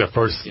 Like, their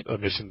first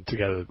mission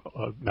together,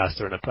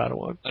 Master and a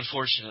Padawan.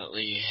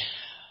 Unfortunately,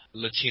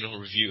 Latino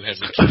Review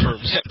hasn't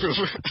confirmed that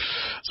rumor.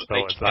 So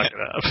it's not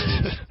gonna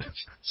happen.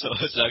 So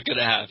it's not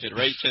gonna happen,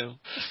 right, Tim?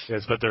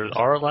 Yes, but there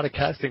are a lot of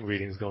casting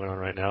readings going on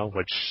right now,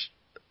 which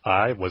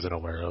I wasn't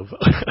aware of.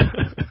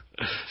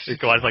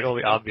 It's like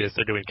only obvious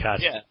they're doing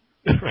casting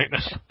right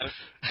now.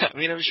 I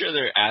mean, I'm sure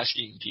they're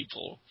asking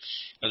people,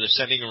 or they're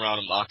sending around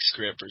a mock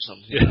script or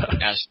something,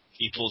 asking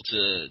people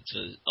to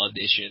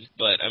audition.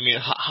 But, I mean,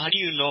 how do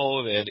you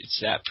know that it's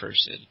that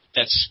person,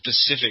 that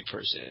specific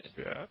person?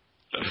 Yeah.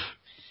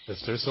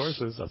 It's their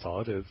sources, that's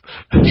all it is.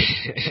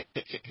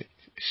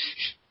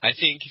 I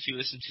think if you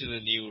listen to the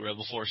new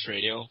Rebel Force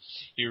Radio,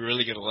 you're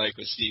really going to like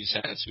what Steve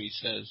Sansweet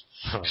says.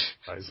 Oh,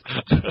 nice.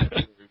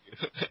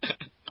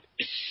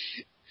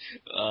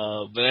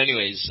 But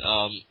anyways,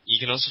 you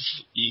can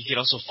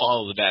also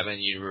follow the Batman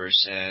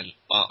Universe and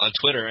on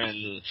Twitter,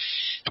 and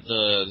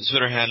the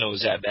Twitter handle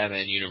is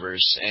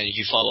 @BatmanUniverse, and you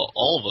can follow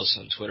all of us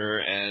on Twitter.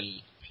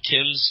 And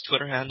Tim's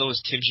Twitter handle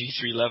is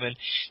TimG311,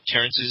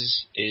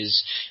 Terrence's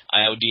is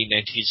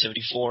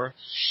IOD1974,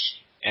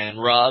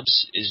 and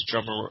Rob's is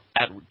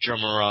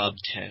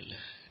 @DrummerRob10.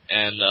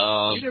 And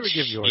you never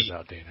give yours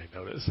out, Dane. I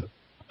notice.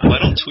 I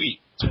don't tweet.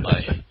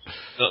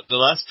 The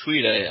last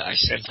tweet I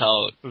sent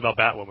out it was about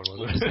Batwoman,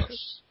 wasn't it?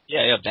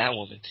 Yeah,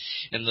 Batwoman.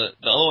 And the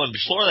other one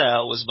before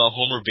that was about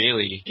Homer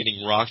Bailey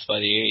getting rocked by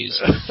the A's.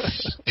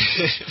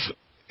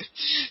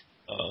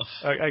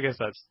 I guess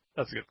that's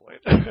a good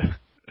point.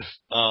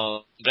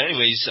 But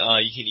anyways,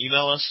 you can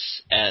email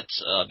us at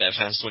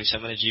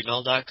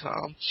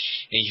batfans27@gmail.com, and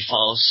you can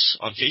follow us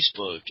on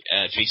Facebook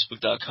at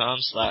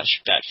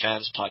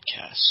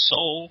facebook.com/batfanspodcast.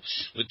 So,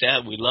 with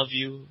that, we love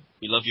you.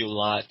 We love you a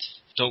lot.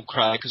 Don't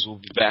cry, because we'll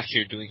be back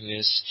here doing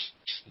this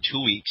in 2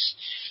 weeks,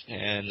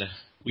 and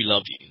we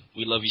love you.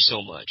 We love you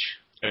so much.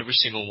 Every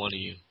single one of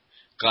you.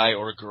 Guy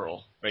or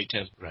girl. Right,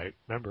 Tim? Right.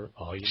 Remember,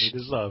 all you need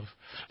is love.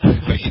 All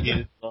you need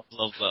is love,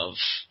 love, love.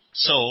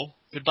 So,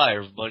 goodbye,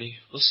 everybody.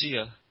 We'll see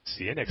ya.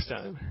 See you next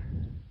time.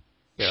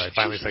 Yeah, I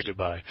finally said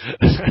goodbye.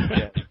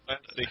 Yeah,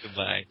 finally say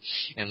goodbye.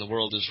 And the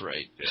world is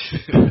right.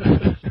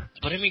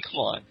 But I mean, come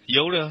on.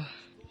 Yoda,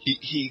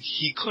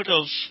 he could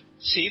have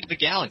saved the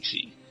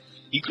galaxy.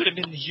 He could have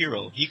been the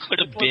hero. He could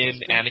have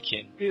been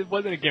Anakin. It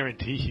wasn't a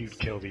guarantee he'd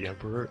kill the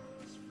Emperor.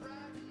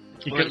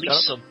 Or at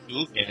least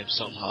subdue him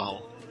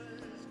somehow.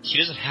 He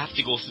doesn't have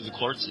to go through the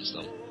court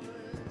system.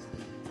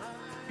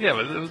 Yeah,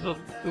 but it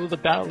was a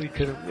battle he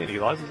could have won. He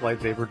lost his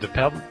lightsaber.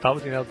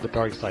 Palpatine has the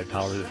dark side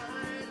power.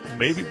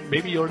 Maybe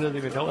Yoda doesn't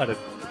even know how to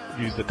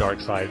use the dark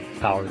side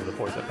powers of the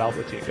Force that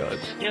Palpatine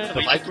does. Yeah, the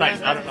light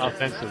side's not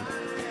offensive.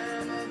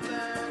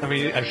 I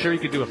mean, I'm sure he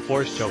could do a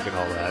Force choke and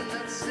all that.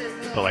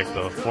 But like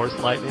the Force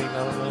lightning,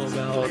 I don't know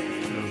about.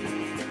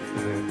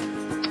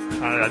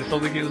 I just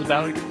don't think it was a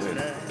battle he could win.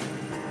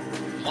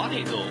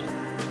 Why though?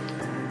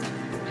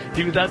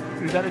 He was at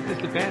a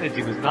disadvantage.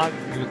 He was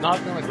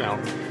knocked on the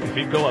ground. If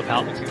he'd go up,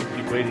 Palpatine would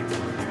be waiting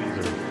for him. He'd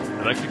either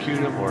electrocute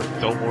him or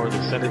throw more of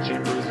the Senate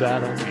chambers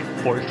at him.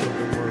 He'd force him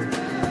or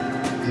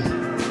just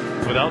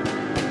without.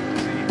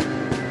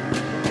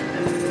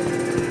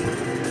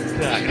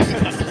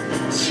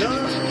 See.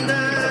 Yeah.